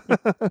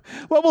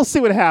 Well, we'll see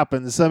what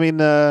happens. I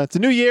mean, it's a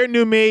new year,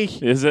 new me.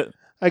 Is it?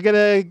 I'll get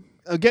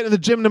to the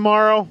gym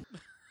tomorrow.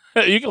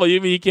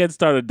 You can't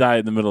start a diet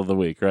in the middle of the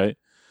week, right?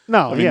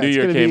 No, I mean, New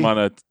Year came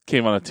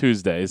on a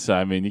Tuesday, so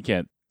I mean you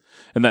can't,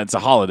 and that's a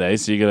holiday,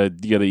 so you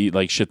gotta eat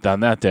like shit down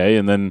that day,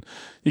 and then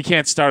you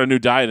can't start a new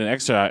diet and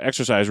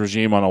exercise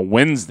regime on a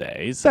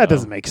Wednesday. So. That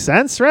doesn't make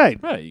sense, right?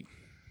 Right.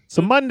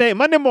 So Monday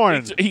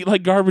morning, eat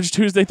like garbage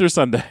Tuesday through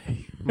Sunday.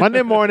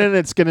 Monday morning,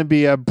 it's going to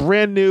be a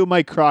brand new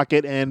Mike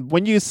Crockett, and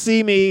when you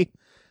see me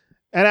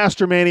at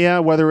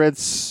Astromania, whether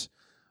it's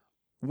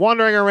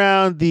wandering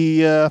around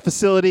the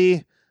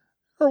facility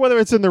or whether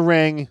it's in the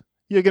ring,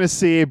 you're going to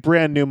see a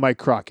brand new Mike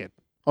Crockett.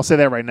 I'll say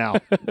that right now.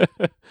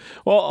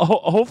 Well,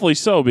 hopefully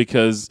so,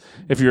 because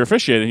if you're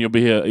officiating, you'll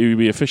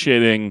be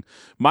officiating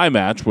my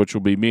match, which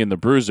will be me and the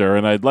Bruiser,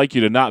 and I'd like you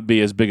to not be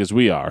as big as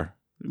we are.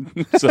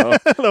 So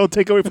that'll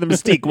take away from the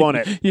mystique, won't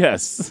it?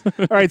 Yes.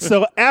 All right,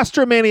 so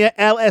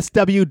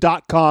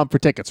AstromaniaLSW.com for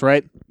tickets,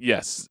 right?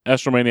 Yes,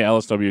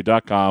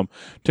 AstromaniaLSW.com.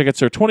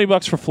 Tickets are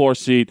 $20 for floor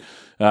seat,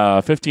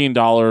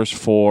 $15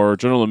 for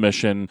general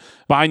admission.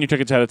 Buying your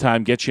tickets ahead of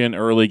time, get you in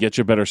early, get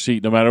you a better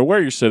seat no matter where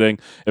you're sitting.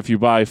 If you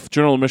buy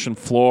general admission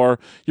floor,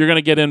 you're going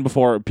to get in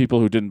before people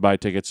who didn't buy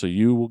tickets, so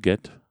you will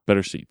get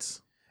better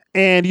seats.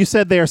 And you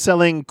said they are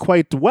selling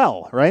quite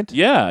well, right?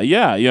 Yeah.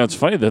 It's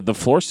funny that the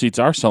floor seats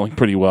are selling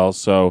pretty well.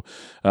 So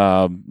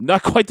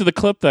not quite to the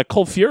clip that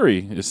Cold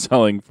Fury is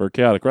selling for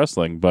Chaotic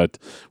Wrestling, but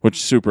which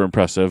is super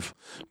impressive.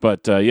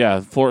 But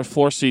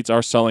floor seats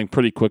are selling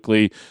pretty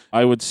quickly.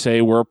 I would say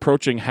we're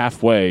approaching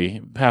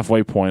halfway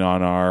point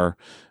on our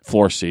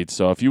floor seats.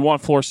 So if you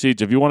want floor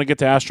seats, if you want to get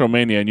to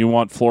Astromania and you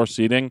want floor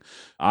seating,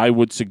 I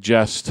would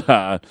suggest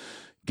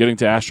getting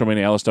to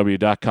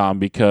AstromaniaLSW.com,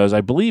 because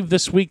I believe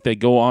this week they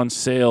go on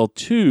sale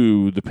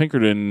to the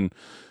Pinkerton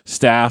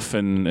staff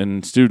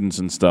and students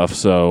and stuff.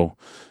 So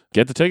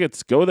get the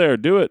tickets. Go there.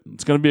 Do it.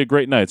 It's going to be a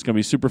great night. It's going to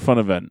be a super fun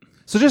event.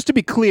 So just to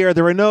be clear,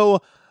 there are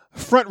no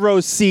front row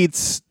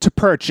seats to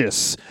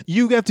purchase.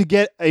 You have to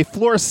get a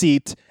floor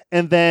seat,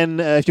 and then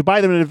if you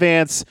buy them in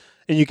advance,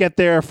 and you get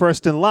there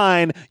first in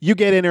line, you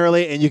get in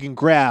early and you can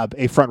grab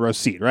a front row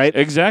seat, right?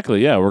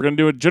 Exactly, yeah. We're going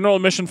to do a general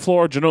admission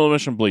floor, general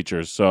admission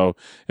bleachers. So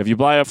if you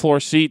buy a floor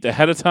seat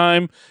ahead of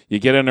time, you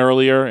get in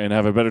earlier and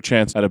have a better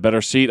chance at a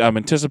better seat. I'm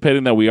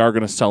anticipating that we are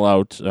going to sell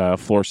out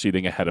floor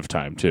seating ahead of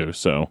time, too.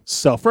 So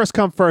first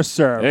come, first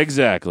serve.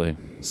 exactly.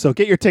 So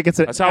get your tickets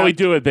at That's how we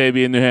do it,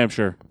 baby, in New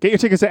Hampshire. Get your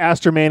tickets at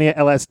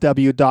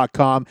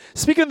AstroManiaLSW.com.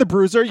 Speaking of the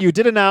Bruiser, you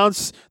did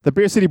announce the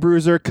Beer City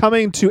Bruiser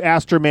coming to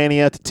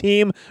Astromania to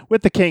team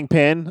with the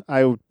Kingpin.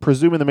 I would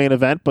presume in the main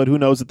event, but who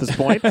knows at this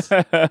point?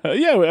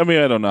 Yeah, I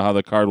mean, I don't know how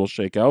the card will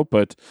shake out,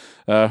 but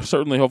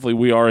certainly, hopefully,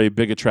 we are a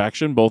big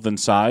attraction, both in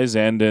size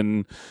and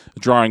in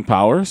drawing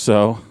power,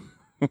 so...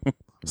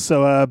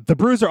 So the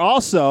Bruiser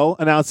also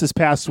announced this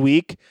past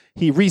week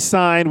he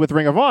re-signed with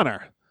Ring of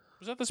Honor.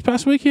 Was that this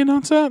past week he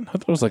announced that? I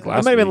thought it was like last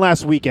It might have been week.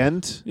 last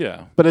weekend.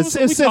 Yeah. But it's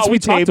since we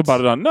talked taped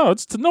about it on... No,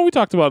 we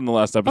talked about it in the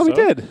last episode. Oh, we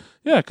did?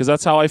 Yeah, because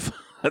that's how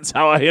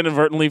I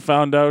inadvertently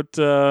found out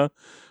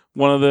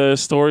one of the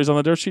stories on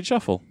the Dirt Sheet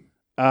Shuffle.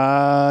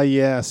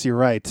 Yes, you're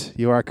right.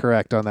 You are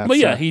correct on that. But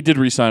yeah, sir. he did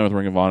re-sign with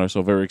Ring of Honor,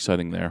 so very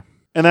exciting there.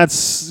 And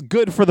that's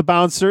good for the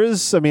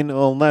bouncers. I mean,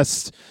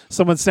 unless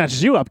someone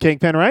snatches you up,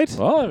 Kingpin, right?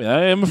 Well, I mean,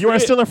 I am. You are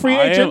still a free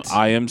agent?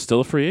 I am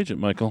still a free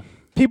agent, Michael.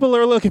 People are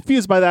a little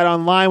confused by that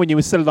online when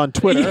you said it on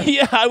Twitter.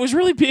 Yeah, I was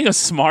really being a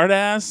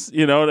smartass.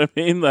 You know what I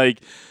mean?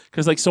 Like,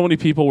 because like so many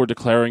people were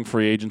declaring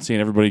free agency, and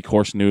everybody, of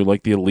course, knew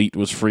like the Elite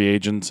was free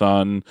agents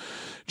on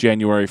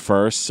January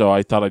 1st. So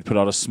I thought I'd put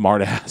out a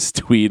smartass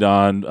tweet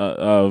on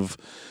of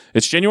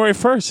it's January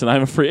 1st, and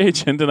I'm a free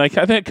agent. And I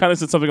think it kind of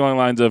said something along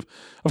the lines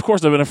of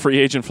course, I've been a free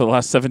agent for the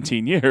last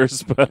 17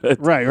 years, but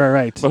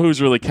right. But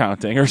who's really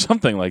counting, or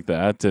something like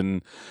that?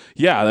 And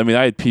yeah, I mean,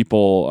 I had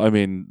people. I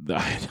mean,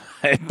 I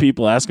had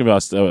people asking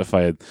about if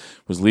I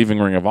was leaving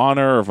Ring of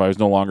Honor, or if I was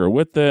no longer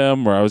with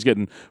them, or I was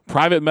getting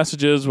private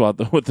messages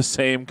with the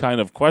same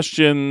kind of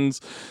questions.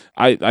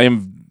 I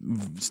am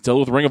still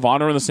with Ring of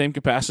Honor in the same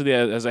capacity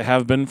as I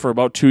have been for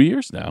about 2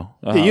 years now.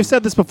 Yeah, you've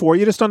said this before.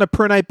 You're just on a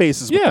per night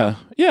basis. Yeah,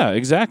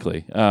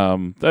 exactly. I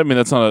mean,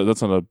 that's not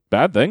a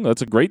bad thing.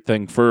 That's a great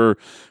thing for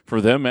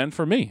them and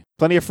for me.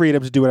 Plenty of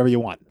freedom to do whatever you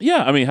want.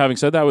 Yeah, I mean, having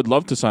said that, I would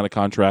love to sign a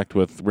contract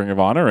with Ring of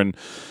Honor, and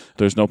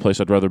there's no place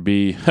I'd rather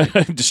be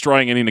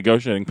destroying any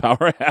negotiating power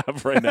I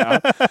have right now.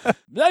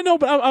 I know,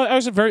 but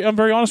I'm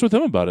very honest with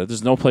him about it.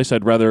 There's no place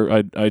I'd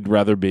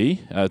rather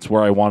be. It's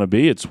where I want to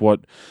be. It's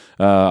what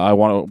where I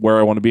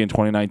want to be in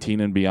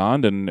 2019 and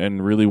beyond,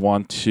 and really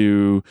want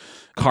to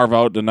carve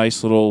out a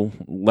nice little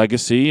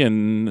legacy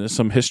and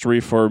some history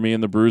for me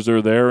and the Bruiser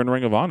there in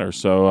Ring of Honor.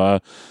 So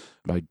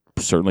I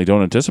certainly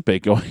don't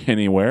anticipate going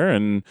anywhere,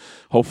 and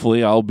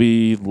hopefully I'll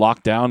be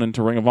locked down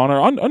into Ring of Honor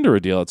under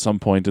a deal at some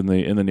point in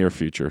the near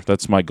future.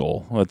 That's my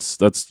goal.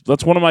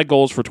 That's one of my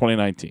goals for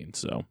 2019.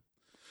 So,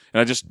 and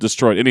I just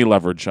destroyed any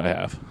leverage I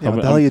have. Yeah, what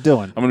the hell are you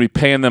doing? I'm going to be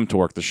paying them to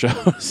work the shows.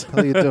 What the hell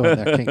are you doing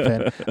there,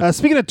 Kingpin?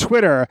 Speaking of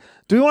Twitter,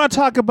 do we want to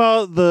talk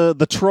about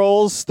the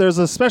trolls? There's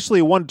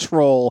especially one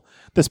troll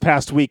this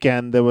past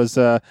weekend that was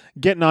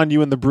getting on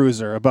you and the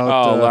Bruiser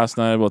about... last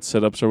night about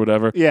sit-ups or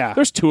whatever. Yeah.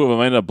 There's two of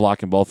them. I ended up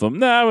blocking both of them.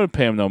 Nah, I'm going to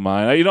pay them no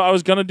mind. I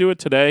was going to do it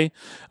today.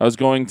 I was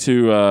going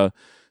to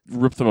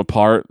rip them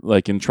apart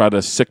and try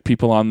to sick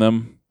people on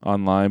them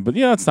online. But,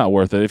 yeah, it's not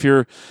worth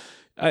it.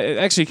 I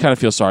actually kind of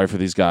feel sorry for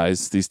these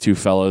guys, these two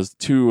fellas.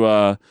 If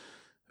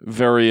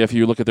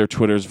you look at their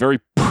Twitters, very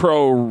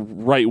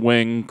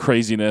pro-right-wing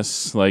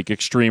craziness,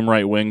 extreme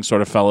right-wing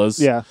sort of fellas.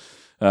 Yeah.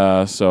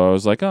 So I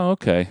was like, oh,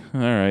 okay. All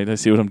right. I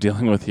see what I'm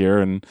dealing with here.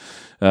 And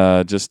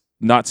just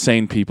not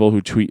sane people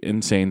who tweet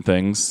insane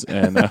things.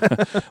 And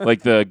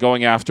the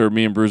going after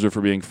me and Bruiser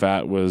for being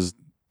fat was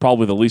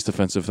probably the least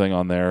offensive thing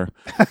on their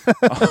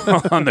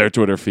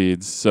Twitter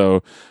feeds.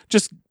 So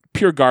just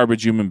pure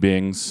garbage human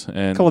beings.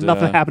 And call it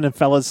nothing happening,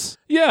 fellas.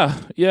 Yeah.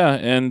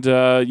 And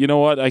you know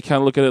what? I kind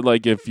of look at it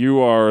like if you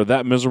are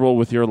that miserable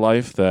with your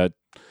life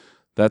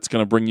that's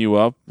going to bring you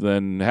up,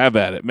 then have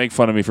at it. Make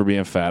fun of me for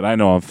being fat. I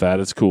know I'm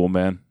fat. It's cool,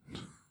 man.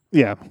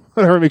 Yeah,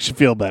 whatever makes you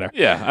feel better.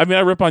 Yeah, I mean, I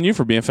rip on you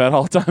for being fat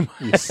all the time.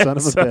 You son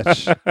of a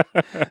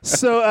bitch.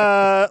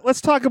 So let's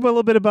talk a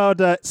little bit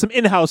about some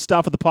in-house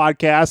stuff of the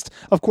podcast.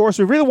 Of course,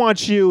 we really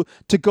want you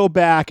to go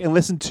back and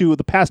listen to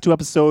the past two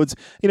episodes.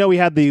 You know, we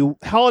had the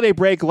holiday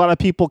break. A lot of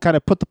people kind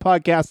of put the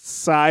podcast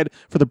aside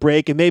for the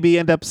break and maybe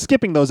end up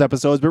skipping those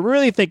episodes, but we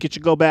really think you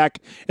should go back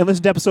and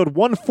listen to episode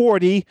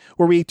 140,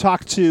 where we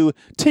talked to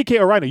TK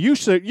O'Ryan.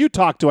 You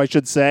talked to, I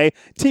should say,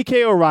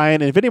 TK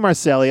O'Ryan and Vinny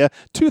Marcellia,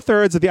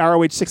 2/3 of the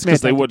ROH 6-man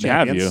because they wouldn't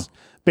have you.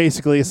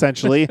 Basically,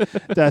 essentially.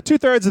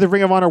 2/3 of the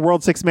Ring of Honor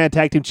World 6-man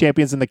Tag Team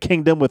Champions in the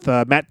Kingdom with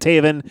Matt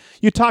Taven.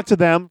 You talked to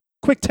them,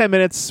 quick 10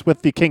 minutes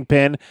with the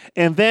Kingpin,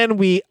 and then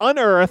we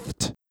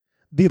unearthed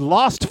the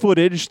lost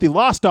footage, the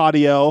lost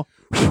audio.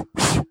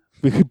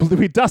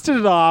 We dusted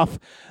it off.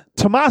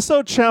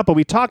 Tommaso Ciampa,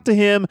 we talked to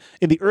him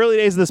in the early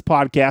days of this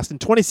podcast in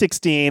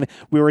 2016.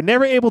 We were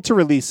never able to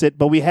release it,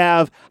 but we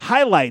have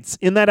highlights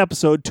in that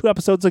episode 2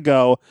 episodes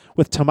ago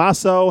with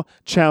Tommaso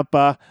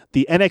Ciampa,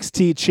 the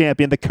NXT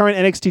champion, the current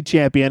NXT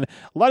champion.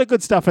 A lot of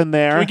good stuff in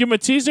there. Can we give him a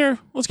teaser?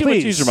 Let's give him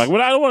a teaser, Mike.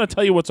 But I don't want to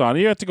tell you what's on.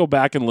 You have to go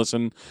back and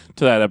listen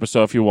to that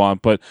episode if you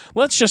want. But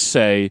let's just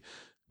say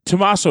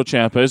Tommaso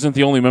Ciampa isn't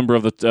the only member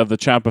of the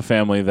Ciampa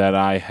family that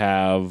I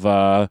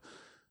have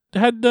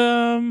had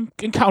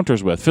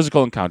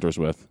physical encounters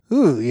with.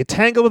 Ooh, you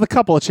tangled with a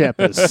couple of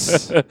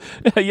Ciampas.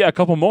 Yeah, a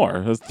couple more.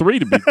 There's 3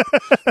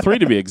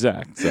 to be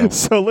exact.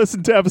 So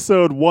listen to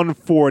episode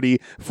 140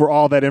 for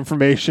all that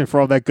information, for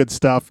all that good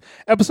stuff.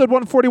 Episode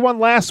 141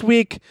 last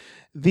week,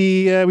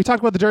 we talked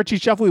about the Dirt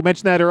Sheet Shuffle. We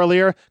mentioned that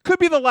earlier. Could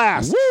be the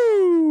last.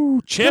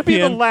 Woo! Champion. Could be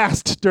the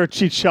last Dirt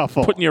Sheet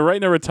Shuffle. Putting you right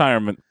in a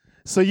retirement.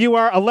 So you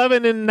are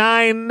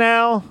 11-9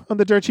 now on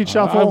the Dirt Sheet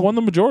Shuffle? I've won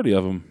the majority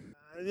of them.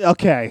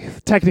 Okay,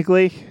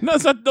 technically. No,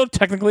 it's not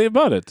technically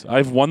about it.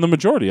 I've won the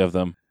majority of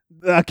them.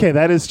 Okay,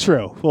 that is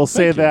true. We'll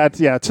say that,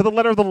 yeah, to the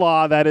letter of the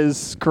law, that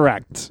is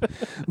correct.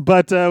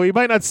 But we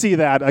might not see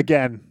that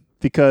again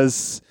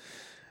because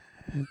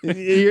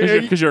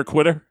you're a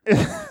quitter.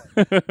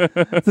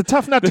 It's a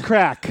tough nut to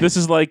crack. This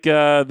is like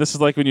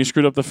when you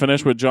screwed up the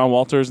finish with John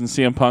Walters and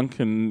CM Punk,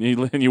 and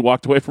you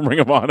walked away from Ring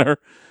of Honor.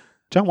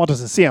 John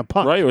Walters and CM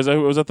Punk. Right? Was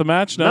that the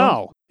match?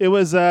 No. It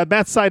was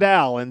Matt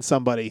Sydal and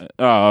somebody.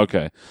 Oh,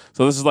 okay.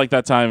 So this is like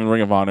that time in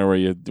Ring of Honor where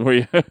you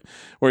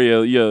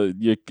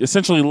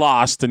essentially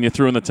lost and you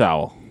threw in the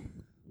towel.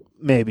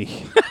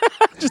 Maybe.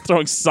 Just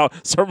throwing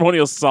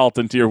ceremonial salt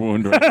into your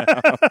wound right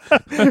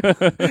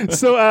now.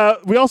 So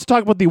we also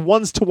talked about the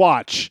ones to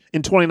watch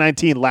in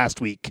 2019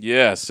 last week.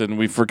 Yes, and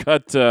we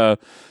forgot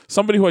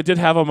somebody who I did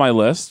have on my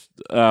list,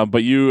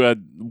 but you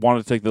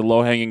wanted to take the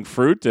low-hanging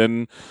fruit,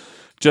 and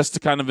just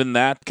to kind of in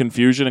that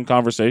confusion and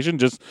conversation,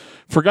 just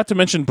forgot to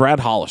mention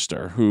Brad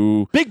Hollister,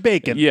 who... Big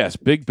Bacon. Yes,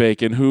 Big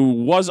Bacon, who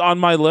was on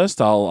my list.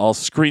 I'll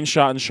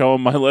screenshot and show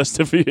him my list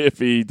if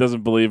he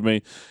doesn't believe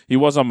me. He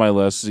was on my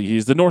list.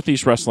 He's the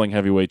Northeast Wrestling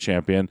Heavyweight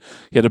Champion.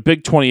 He had a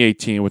big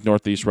 2018 with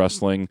Northeast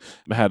Wrestling.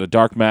 Had a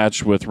dark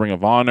match with Ring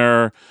of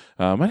Honor.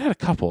 Might have had a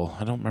couple.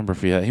 I don't remember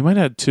if he might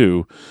have had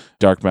 2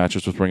 dark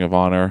matches with Ring of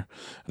Honor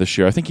this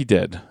year. I think he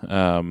did.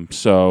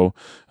 So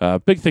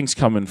big things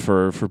coming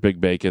for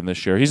Big Bacon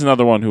this year. He's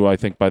another one who I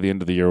think by the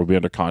end of the year will be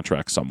under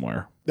contract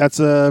somewhere.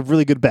 That's a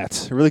really good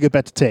bet. A really good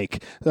bet to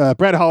take.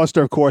 Brad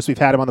Hollister, of course, we've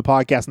had him on the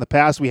podcast in the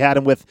past. We had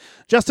him with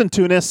Justin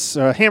Tunis,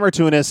 Hammer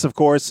Tunis, of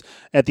course,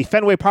 at the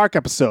Fenway Park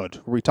episode,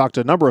 where we talked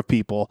to a number of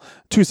people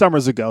 2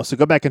 summers ago. So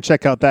go back and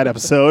check out that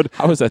episode.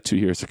 How was that 2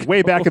 years ago?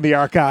 Way back in the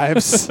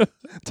archives.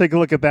 Take a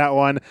look at that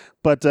one.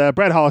 But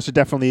Brad Hollister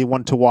definitely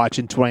one to watch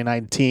in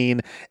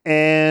 2019.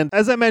 And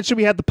as I mentioned,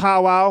 we had the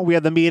powwow. We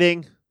had the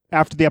meeting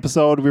after the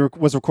episode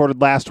was recorded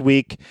last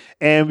week.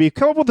 And we've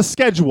come up with a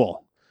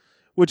schedule,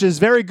 which is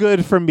very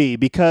good for me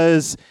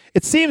because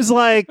it seems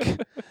like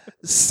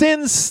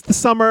since the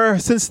summer,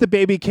 since the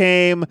baby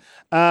came,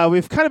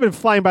 we've kind of been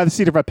flying by the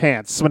seat of our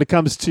pants when it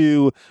comes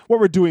to what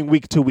we're doing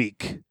week to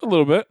week. A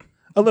little bit.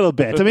 A little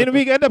bit. I mean,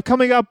 we end up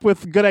coming up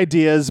with good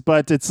ideas,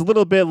 but it's a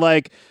little bit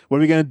like, what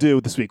are we going to do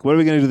this week? What are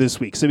we going to do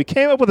this week? So we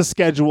came up with a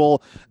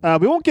schedule.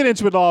 We won't get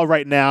into it all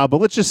right now, but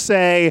let's just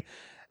say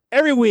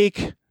every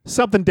week,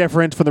 something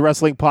different from the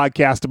Wrestling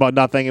Podcast About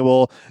Nothing, and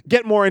we'll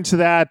get more into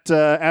that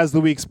as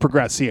the weeks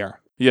progress here.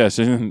 Yes,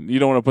 and you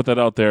don't want to put that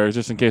out there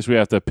just in case we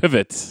have to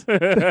pivot.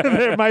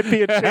 There might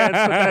be a chance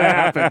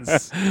that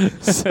happens.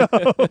 So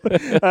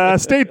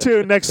stay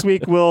tuned. Next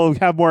week, we'll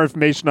have more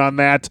information on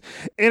that.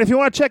 And if you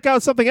want to check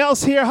out something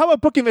else here, how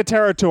about Booking the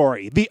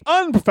Territory, the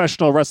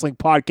unprofessional wrestling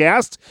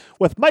podcast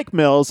with Mike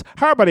Mills,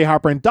 Harbuddy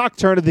Harper, and Doc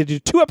Turner. They do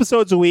 2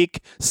 episodes a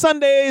week.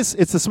 Sundays,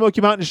 it's the Smoky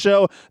Mountain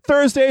Show.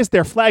 Thursdays,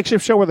 their flagship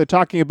show where they're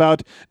talking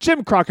about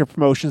Jim Crockett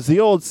Promotions, the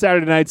old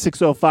Saturday Night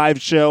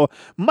 605 show,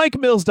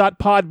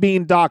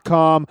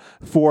 MikeMills.podbean.com.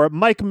 For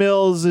Mike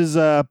Mills is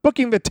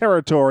Booking the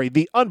Territory,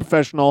 the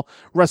unprofessional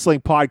wrestling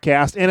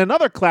podcast. And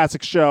another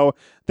classic show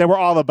that we're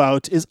all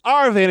about is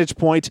Our Vantage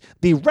Point,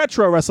 the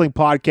retro wrestling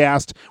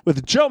podcast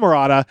with Joe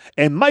Murata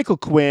and Michael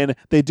Quinn.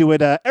 They do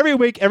it every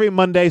week, every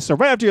Monday. So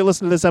right after you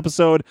listen to this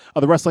episode of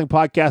the Wrestling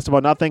Podcast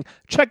About Nothing,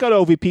 check out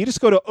OVP. Just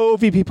go to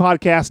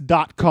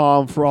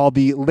ovppodcast.com for all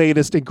the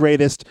latest and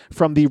greatest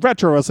from the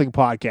retro wrestling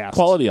podcast.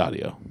 Quality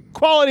audio.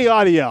 Quality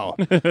audio.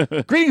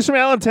 Greetings from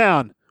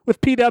Allentown with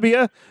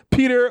PW,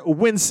 Peter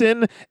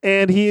Winson,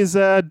 and he's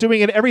doing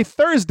it every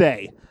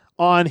Thursday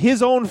on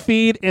his own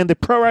feed and the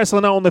Pro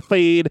Wrestling Only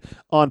feed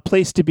on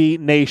Place to Be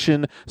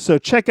Nation. So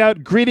check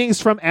out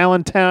Greetings from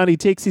Allentown. He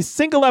takes a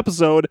single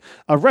episode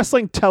of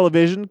wrestling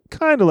television,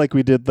 kind of like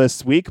we did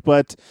this week,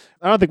 but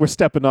I don't think we're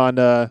stepping on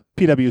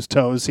PW's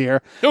toes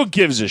here. Who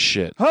gives a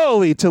shit?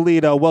 Holy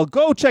Toledo. Well,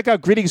 go check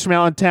out Greetings from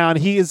Allentown.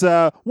 He is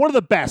one of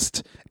the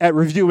best at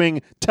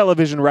reviewing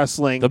television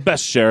wrestling. The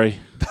best, Sherry.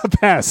 The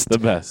best. The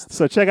best.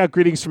 So check out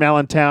Greetings from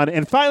Allentown.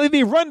 And finally,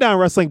 the Rundown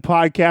Wrestling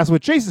Podcast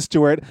with Jason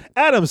Stewart,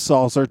 Adam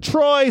Salzer,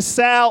 Troy,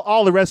 Sal,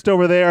 all the rest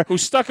over there. Who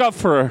stuck up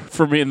for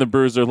me and the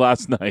Bruiser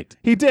last night.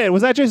 He did.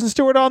 Was that Jason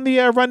Stewart on the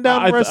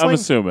Rundown Wrestling? I'm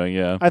assuming,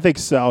 yeah. I think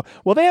so.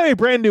 Well, they have a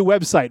brand new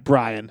website,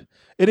 Brian.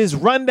 It is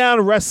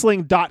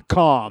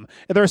rundownwrestling.com.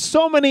 And there are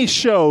so many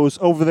shows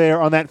over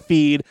there on that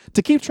feed.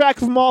 To keep track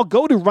of them all,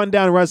 go to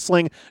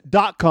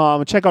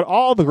rundownwrestling.com and check out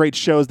all the great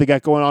shows they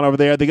got going on over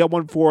there. They got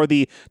one for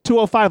the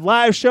 205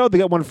 Live show. They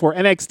got one for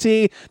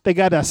NXT. They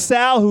got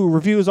Sal, who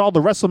reviews all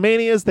the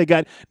WrestleManias. They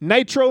got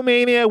Nitro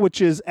Mania,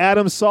 which is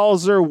Adam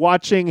Salzer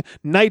watching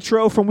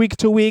Nitro from week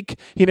to week.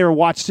 He never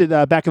watched it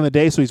back in the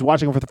day, so he's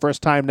watching it for the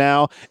first time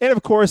now. And,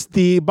 of course,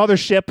 the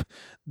mothership,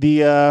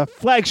 the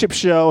flagship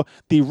show,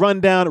 the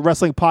Rundown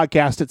Wrestling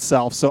Podcast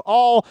itself. So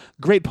all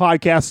great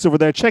podcasts over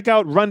there. Check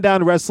out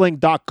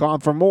rundownwrestling.com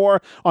for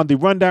more on the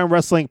Rundown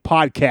Wrestling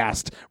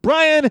Podcast.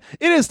 Brian, it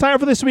is time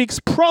for this week's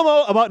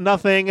promo about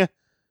nothing.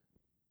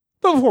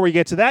 But before we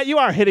get to that, you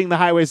are hitting the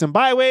highways and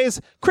byways,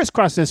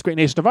 crisscrossing this great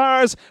nation of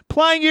ours,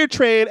 plying your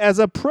trade as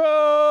a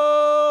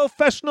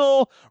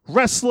professional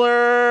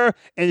wrestler.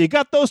 And you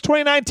got those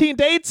 2019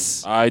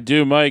 dates? I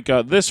do, Mike.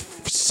 This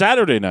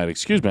Saturday night,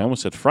 excuse me, I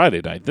almost said Friday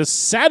night. This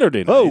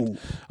Saturday night,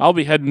 I'll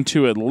be heading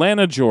to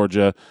Atlanta,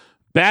 Georgia,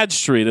 Bad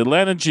Street,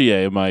 Atlanta,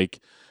 GA, Mike,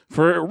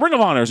 for Ring of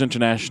Honor's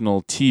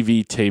international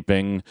TV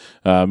taping.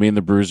 Me and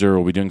the Bruiser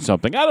will be doing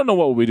something. I don't know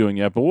what we'll be doing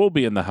yet, but we'll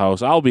be in the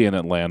house. I'll be in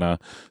Atlanta.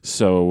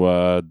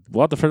 So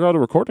we'll have to figure out a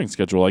recording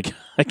schedule, I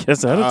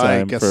guess, ahead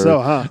of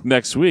time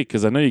next week,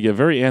 because I know you get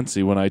very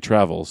antsy when I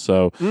travel.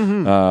 So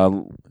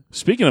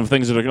speaking of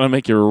things that are going to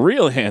make you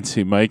real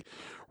antsy, Mike,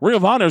 Ring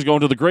of Honor is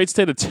going to the great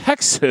state of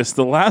Texas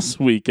the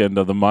last weekend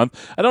of the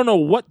month. I don't know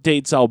what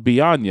dates I'll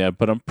be on yet,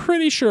 but I'm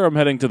pretty sure I'm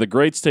heading to the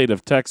great state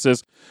of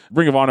Texas.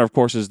 Ring of Honor, of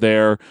course, is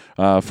there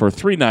for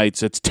 3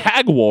 nights. It's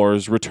Tag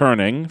Wars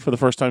returning for the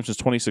first time since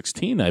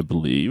 2016, I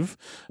believe,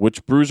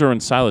 which Bruiser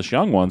and Silas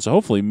Young won. So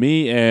hopefully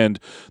me and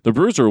the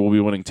Bruiser will be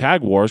winning Tag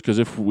Wars, because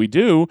if we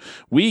do,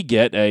 we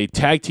get a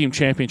Tag Team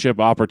Championship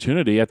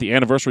opportunity at the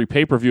anniversary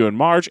pay-per-view in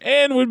March,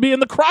 and we'd be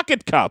in the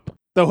Crockett Cup.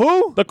 The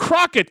who? The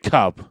Crockett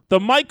Cup. The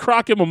Mike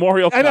Crockett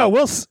Memorial Cup. I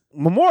know.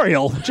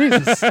 Memorial?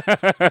 Jesus.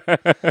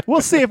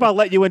 We'll see if I'll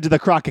let you into the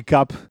Crockett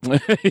Cup.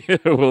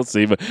 We'll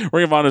see. But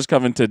Ring of Honor is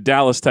coming to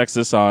Dallas,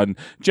 Texas on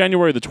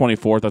January the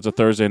 24th. That's a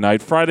Thursday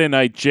night. Friday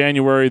night,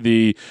 January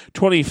the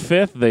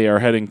 25th, they are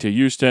heading to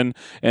Houston.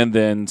 And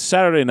then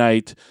Saturday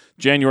night,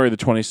 January the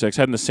 26th,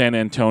 heading to San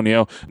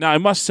Antonio. Now, I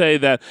must say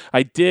that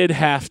I did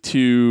have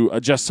to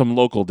adjust some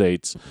local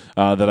dates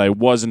that I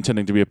was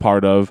intending to be a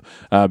part of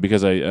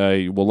because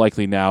I will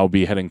likely now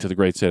be heading to the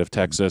great state of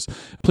Texas.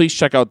 Please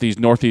check out these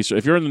Northeast.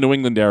 If you're in the New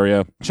England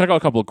area, check out a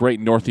couple of great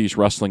Northeast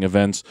wrestling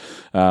events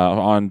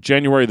on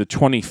January the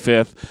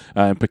 25th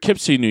in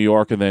Poughkeepsie, New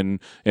York, and then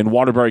in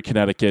Waterbury,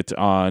 Connecticut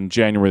on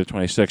January the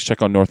 26th.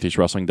 Check out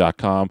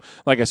northeastwrestling.com.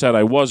 Like I said,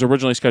 I was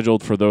originally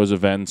scheduled for those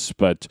events,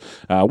 but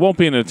won't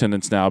be in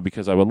attendance now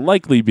because I will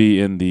likely be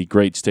in the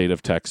great state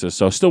of Texas.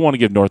 So I still want to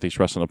give Northeast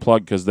Wrestling a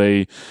plug because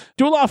they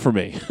do a lot for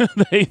me.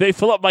 They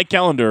fill up my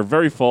calendar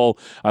very full.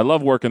 I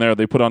love working there.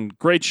 They put on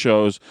great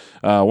shows.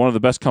 One of the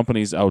best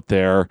companies out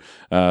there.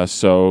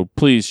 So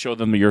please show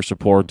them your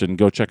support and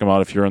go check them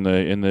out if you're in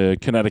the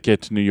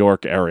Connecticut, New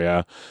York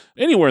area.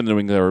 Anywhere in the New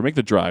England area, make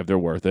the drive. They're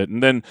worth it.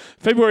 And then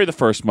February the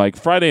 1st, Mike,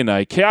 Friday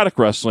night, Chaotic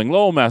Wrestling,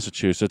 Lowell,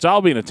 Massachusetts.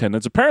 I'll be in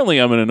attendance. Apparently,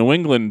 I'm in a New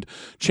England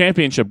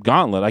Championship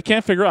gauntlet. I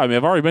can't figure out. I mean,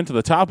 I've already been to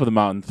the top of the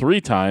mountain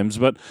 3 times,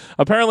 but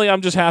apparently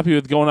I'm just happy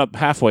with going up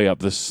halfway up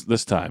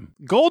this time.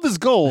 Gold is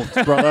gold,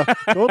 brother.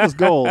 Gold is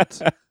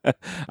gold.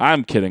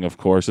 I'm kidding, of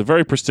course. A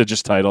very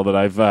prestigious title that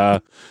I've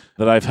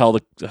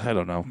held. I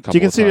don't know. Do you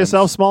consider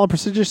yourself small and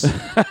prestigious?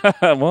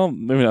 Well,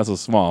 maybe not so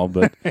small,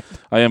 but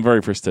I am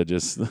very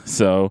prestigious.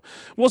 So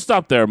we'll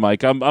stop there,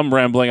 Mike. I'm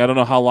rambling. I don't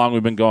know how long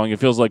we've been going. It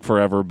feels like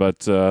forever, but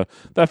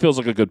that feels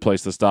like a good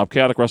place to stop.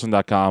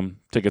 ChaoticWrestling.com.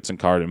 Tickets and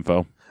card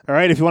info. All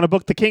right, if you want to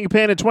book the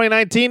Kingpin in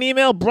 2019,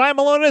 email Brian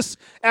Malonis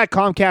at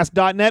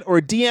Comcast.net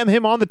or DM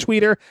him on the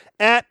Twitter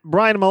at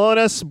Brian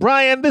Malonis.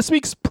 Brian, this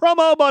week's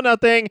promo about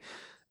nothing,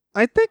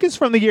 I think is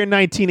from the year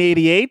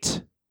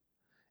 1988,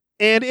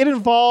 and it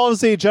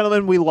involves a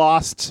gentleman we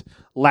lost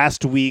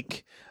last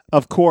week.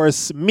 Of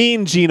course,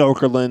 Mean Gene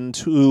Okerlund,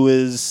 who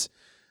is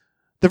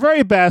the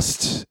very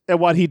best at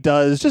what he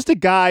does. Just a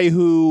guy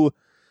who,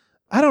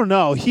 I don't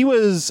know, he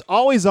was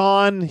always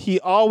on. He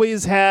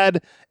always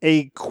had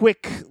a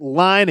quick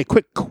line, a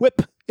quick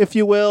quip, if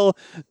you will,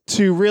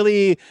 to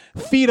really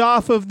feed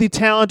off of the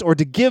talent or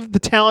to give the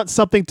talent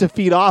something to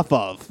feed off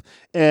of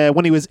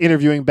when he was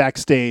interviewing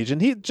backstage.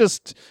 And he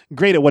just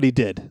great at what he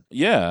did.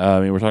 Yeah,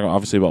 I mean, we're talking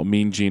obviously about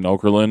Mean Gene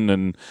Okerlund,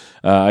 and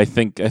I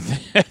think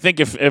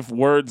if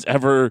words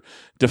ever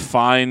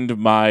defined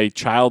my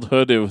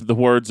childhood, it was the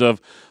words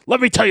of "Let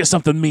me tell you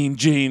something, Mean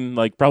Gene,"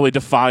 like probably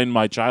defined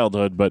my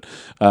childhood. But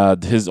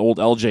his old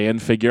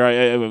LJN figure,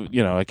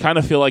 I kind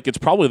of feel like it's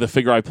probably the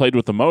figure I played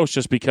with the most,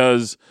 just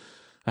because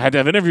I had to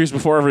have interviews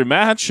before every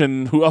match,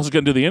 and who else is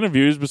going to do the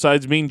interviews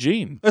besides Mean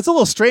Gene? It's a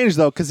little strange,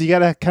 though, because you got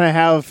to kind of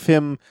have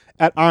him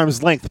at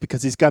arm's length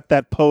because he's got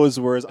that pose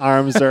where his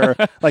arms are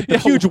like the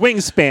huge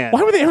wingspan.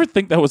 Why would they ever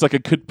think that was like a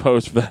good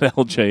pose for that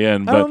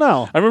LJN? I don't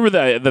know. I remember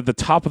that the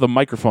top of the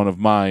microphone of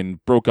mine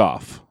broke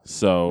off.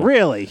 So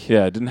really?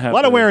 Yeah, it didn't have a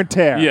lot of wear and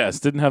tear.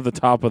 Yes, didn't have the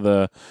top of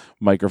the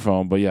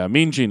microphone. But yeah,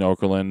 Mean Gene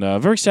Okerlund.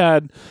 Very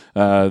sad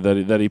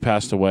that he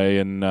passed away.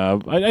 And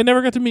I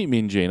never got to meet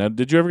Mean Gene.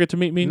 Did you ever get to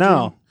meet Mean Gene?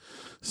 No.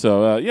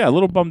 So, a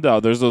little bummed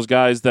out. There's those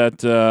guys that,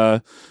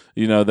 that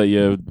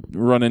you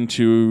run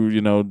into,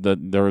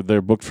 that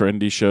they're booked for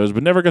indie shows,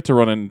 but never got to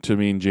run into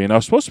Mean Gene. I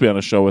was supposed to be on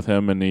a show with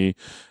him, and he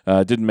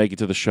didn't make it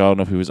to the show. I don't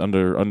know if he was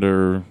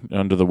under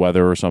the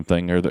weather or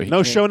something. Or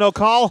no show, no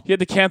call? He had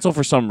to cancel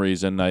for some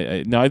reason.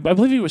 I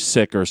believe he was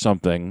sick or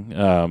something.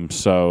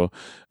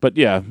 But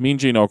yeah, Mean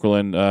Gene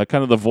Okerlund,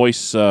 kind of the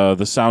voice, the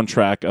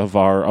soundtrack of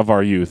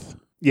our youth.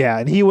 Yeah,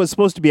 and he was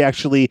supposed to be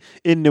actually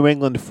in New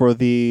England for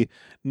the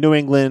New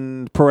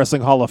England Pro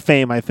Wrestling Hall of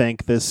Fame, I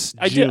think, this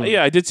June.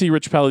 I did see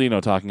Rich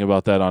Palladino talking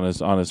about that on his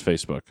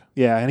Facebook.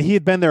 Yeah, and he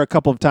had been there a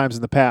couple of times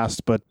in the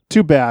past, but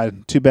too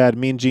bad.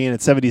 Mean Gene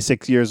at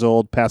 76 years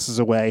old passes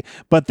away.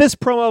 But this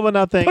promo of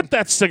nothing. Put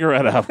that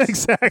cigarette out.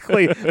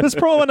 Exactly. This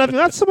promo of nothing,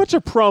 not so much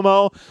a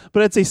promo,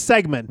 but it's a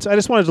segment. I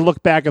just wanted to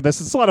look back at this.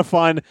 It's a lot of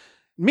fun.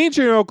 Mean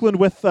Gene Okerlund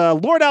with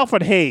Lord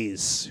Alfred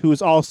Hayes, who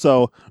is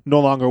also no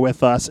longer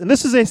with us. And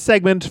this is a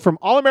segment from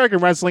All American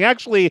Wrestling.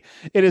 Actually,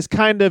 it is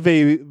kind of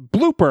a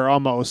blooper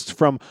almost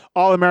from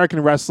All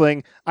American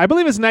Wrestling. I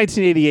believe it's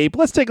 1988. But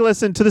let's take a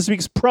listen to this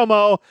week's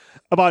promo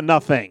about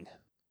nothing.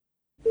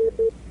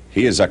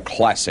 He is a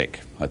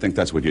classic. I think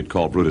that's what you'd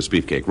call Brutus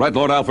Beefcake. Right,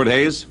 Lord Alfred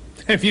Hayes?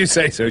 If you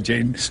say so,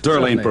 Gene.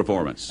 Sterling Certainly.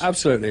 performance.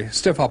 Absolutely.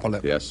 Stiff upper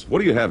lip. Yes. What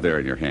do you have there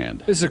in your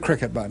hand? This is a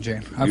cricket bat,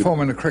 Gene. I'm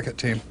forming a cricket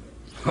team.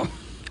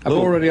 I've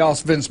already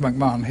asked Vince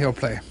McMahon. He'll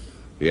play.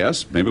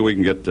 Yes, maybe we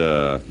can get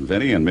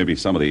Vinny and maybe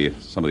some of the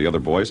other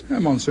boys.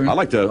 Come on, soon. I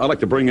like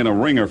to bring in a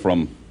ringer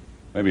from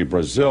maybe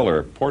Brazil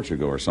or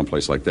Portugal or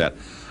someplace like that.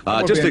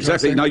 Just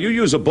exactly. Now you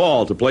use a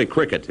ball to play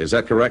cricket. Is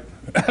that correct?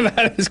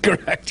 That is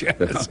correct.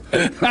 Yes.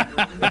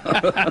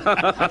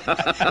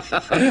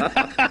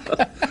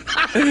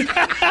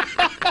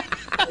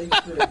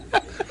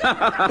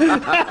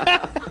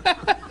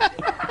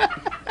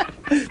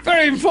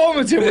 Very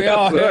informative we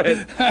are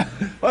here.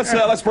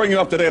 Let's bring you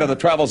up to date on the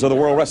travels of the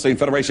World Wrestling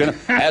Federation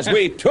as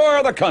we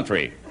tour the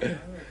country.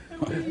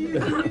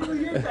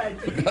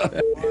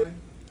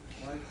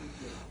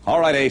 All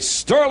right, a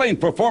sterling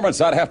performance,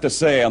 I'd have to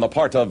say, on the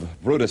part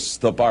of Brutus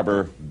the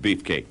Barber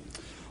Beefcake.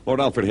 Lord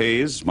Alfred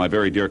Hayes, my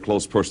very dear,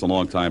 close, personal,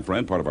 longtime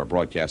friend, part of our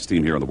broadcast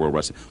team here on the World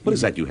Wrestling. What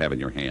is that you have in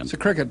your hand? It's a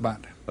cricket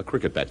bat. A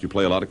cricket bat. You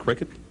play a lot of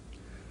cricket?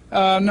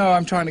 No,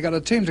 I'm trying to get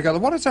a team together.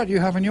 What is that you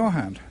have in your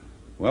hand?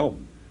 Well,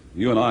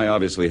 you and I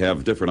obviously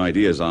have different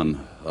ideas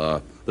on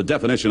the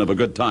definition of a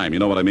good time. You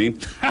know what I mean?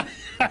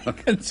 I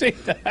can see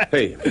that.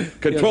 Hey,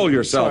 control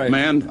yourself, sorry.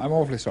 man. I'm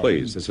awfully sorry.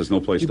 Please, this is no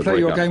place You to play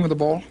break your up. game with the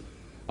ball?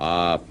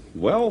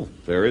 Well,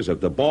 there's a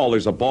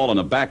ball in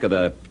the back of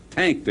the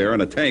tank there,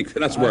 in a tank.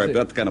 That's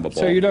kind of a ball.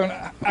 So you don't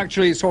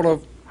actually sort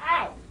of...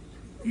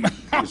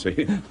 You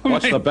see?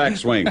 Watch the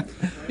backswing.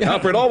 Yeah.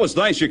 Alfred, always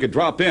nice you could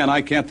drop in.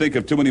 I can't think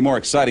of too many more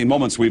exciting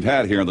moments we've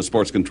had here in the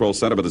Sports Control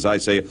Center, but as I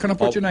say... Can I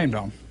put your name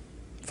down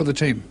for the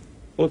team?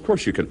 Well, of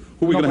course you can.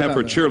 Who are we going to have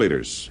for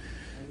cheerleaders?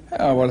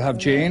 We'll have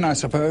Gene, I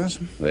suppose.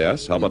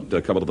 Yes. How about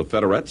a couple of the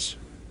Federettes?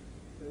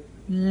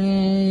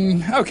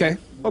 Okay.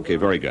 Okay,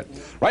 very good.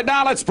 Right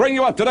now, let's bring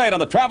you up to date on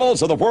the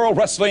travels of the World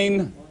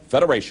Wrestling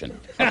Federation.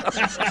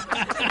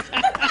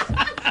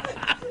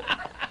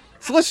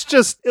 So let's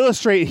just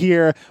illustrate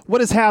here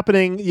what is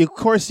happening. Of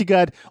course, you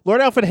got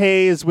Lord Alfred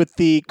Hayes with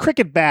the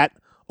cricket bat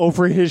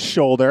over his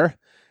shoulder,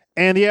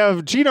 and you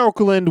have Gene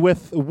Okerlund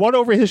with what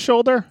over his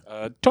shoulder?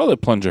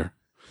 Toilet plunger.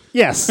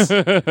 Yes.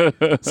 So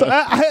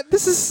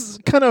this is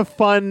kind of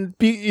fun.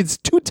 It's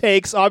two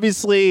takes,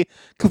 obviously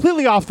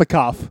completely off the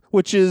cuff,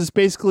 which is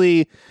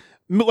basically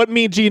what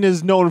Mean Gene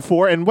is known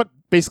for and what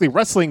basically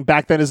wrestling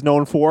back then is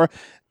known for.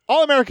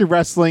 All American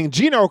Wrestling,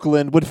 Gene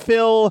Okerlund would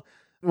fill,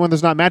 when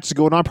there's not matches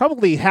going on,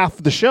 probably half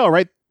the show,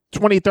 right?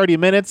 20, 30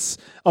 minutes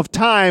of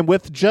time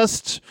with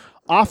just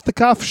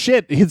off-the-cuff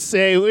shit. He'd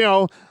say,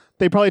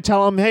 they probably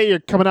tell him, hey, you're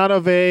coming out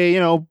of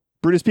a,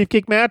 Brutus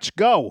Beefcake match,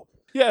 go.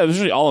 Yeah, it was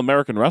usually All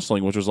American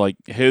Wrestling, which was like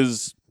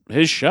his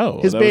show.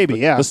 His baby,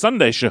 yeah. The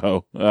Sunday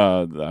show,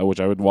 which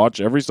I would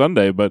watch every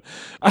Sunday. But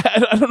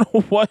I don't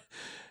know what...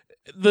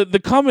 the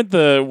comment,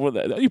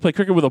 you play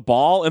cricket with a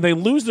ball, and they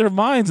lose their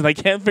minds, and I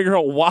can't figure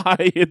out why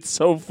it's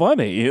so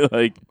funny.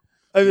 Like,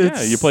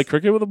 you play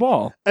cricket with a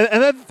ball.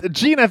 And then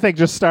Gene, I think,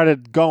 just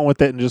started going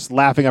with it and just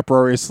laughing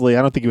uproariously.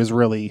 I don't think he was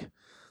really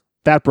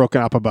that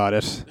broken up about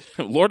it.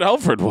 Lord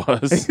Alfred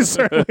was. He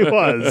certainly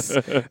was.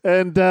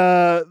 And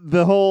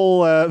the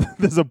whole,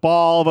 there's a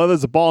ball in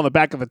the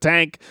back of the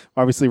tank,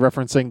 obviously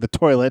referencing the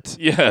toilet.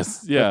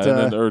 Yes, yeah.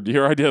 But, or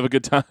your idea of a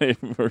good time,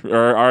 or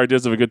our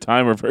ideas of a good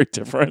time are very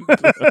different.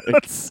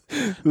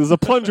 There's a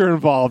plunger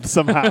involved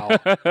somehow.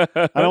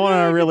 I don't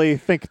want to really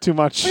think too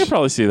much. I can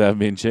probably see that,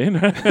 Mean Gene.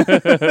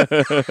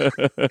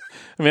 I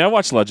mean, I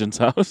watched Legends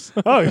House.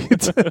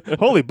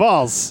 Holy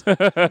balls.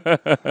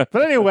 But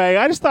anyway,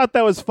 I just thought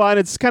that was fun.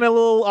 It's kind of a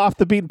little off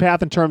the beaten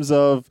path in terms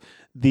of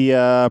the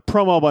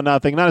promo about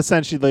nothing. Not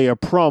essentially a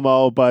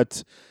promo,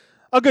 but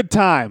a good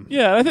time.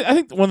 Yeah, I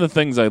think one of the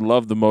things I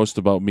love the most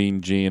about Mean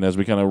Gene as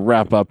we kind of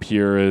wrap up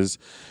here is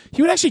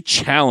he would actually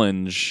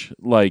challenge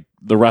like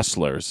the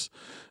wrestlers.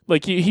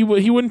 Like he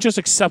wouldn't just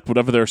accept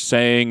whatever they're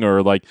saying,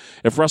 or like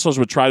if wrestlers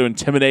would try to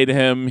intimidate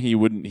him, he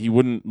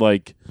wouldn't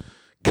like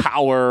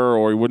cower,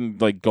 or he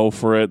wouldn't like go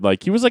for it.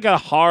 Like he was like a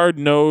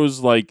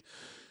hard-nosed like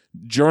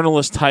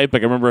journalist type.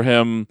 Like I remember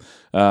him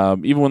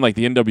even when like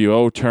the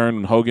NWO turned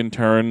and Hogan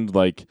turned,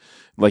 like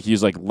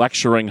he's like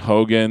lecturing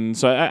Hogan.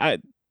 So I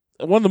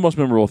one of the most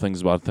memorable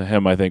things about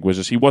him, I think, was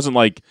just he wasn't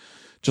like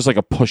just like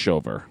a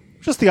pushover.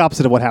 Just the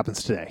opposite of what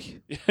happens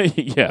today.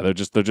 Yeah, they're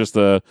just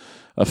a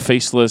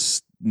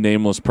faceless,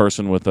 nameless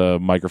person with a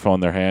microphone in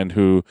their hand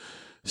who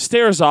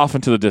stares off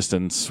into the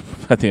distance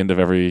at the end of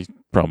every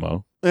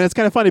promo. And it's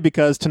kind of funny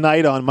because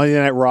tonight on Monday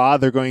Night Raw,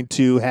 they're going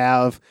to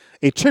have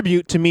a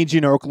tribute to Mean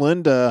Gene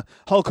Okerlund.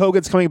 Hulk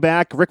Hogan's coming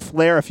back, Ric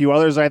Flair, a few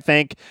others, I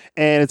think.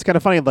 And it's kind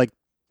of funny, like,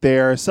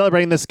 they're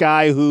celebrating this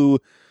guy who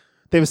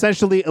they've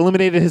essentially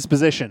eliminated his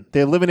position.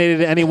 They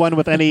eliminated anyone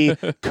with any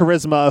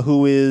charisma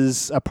who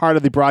is a part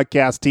of the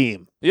broadcast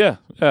team. Yeah.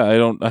 I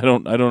don't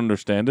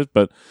understand it,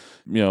 but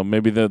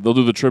maybe they'll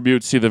do the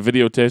tribute, see the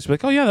videotapes, be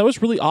like, oh yeah, that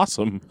was really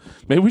awesome.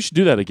 Maybe we should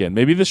do that again.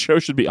 Maybe this show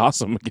should be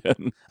awesome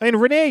again. I mean,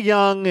 Renee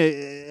Young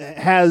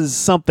has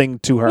something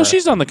to her. Well,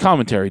 she's on the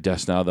commentary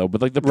desk now, though.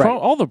 But like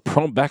all the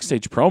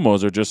backstage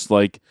promos are just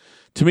like,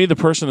 to me, the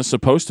person is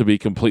supposed to be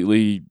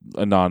completely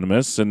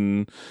anonymous,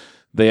 and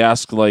they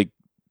ask like,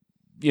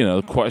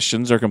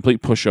 questions are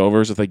complete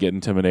pushovers if they get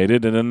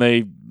intimidated, and then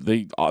they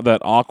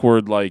that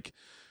awkward like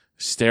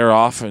stare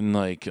off and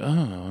like,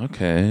 oh,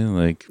 okay,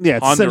 like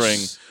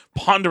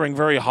pondering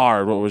very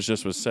hard what was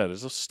said.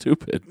 It's so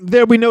stupid.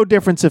 There'd be no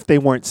difference if they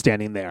weren't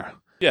standing there.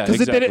 Yeah,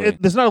 exactly.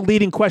 There's not a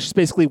leading question. It's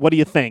basically, what do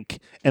you think?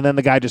 And then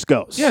the guy just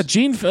goes. Yeah,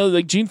 Gene felt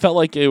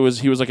like he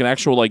was like an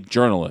actual like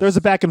journalist. There's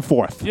a back and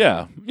forth.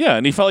 Yeah,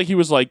 and he felt like he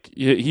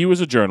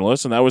was a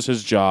journalist, and that was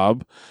his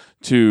job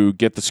to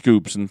get the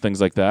scoops and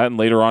things like that. And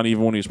later on,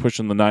 even when he was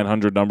pushing the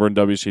 900 number in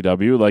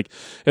WCW, like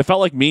it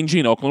felt like Mean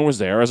Gene Okerlund was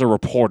there as a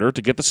reporter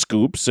to get the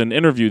scoops and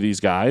interview these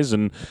guys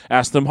and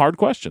ask them hard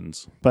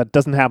questions. But it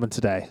doesn't happen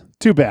today.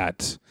 Too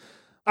bad.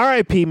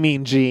 R.I.P.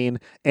 Mean Gene.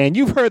 And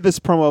you've heard this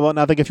promo about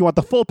nothing. If you want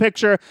the full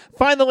picture,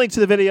 find the link to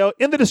the video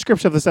in the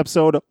description of this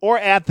episode or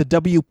at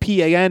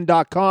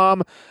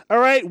thewpan.com. All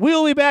right,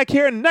 we'll be back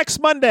here next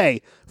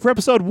Monday for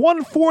episode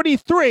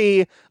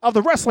 143 of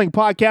the Wrestling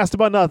Podcast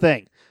About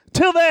Nothing.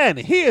 Till then,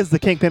 he is the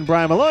Kingpin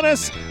Brian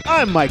Malonis.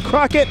 I'm Mike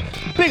Crockett.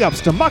 Big ups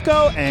to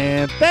Mucko,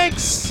 and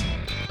thanks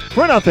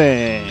for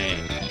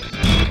nothing.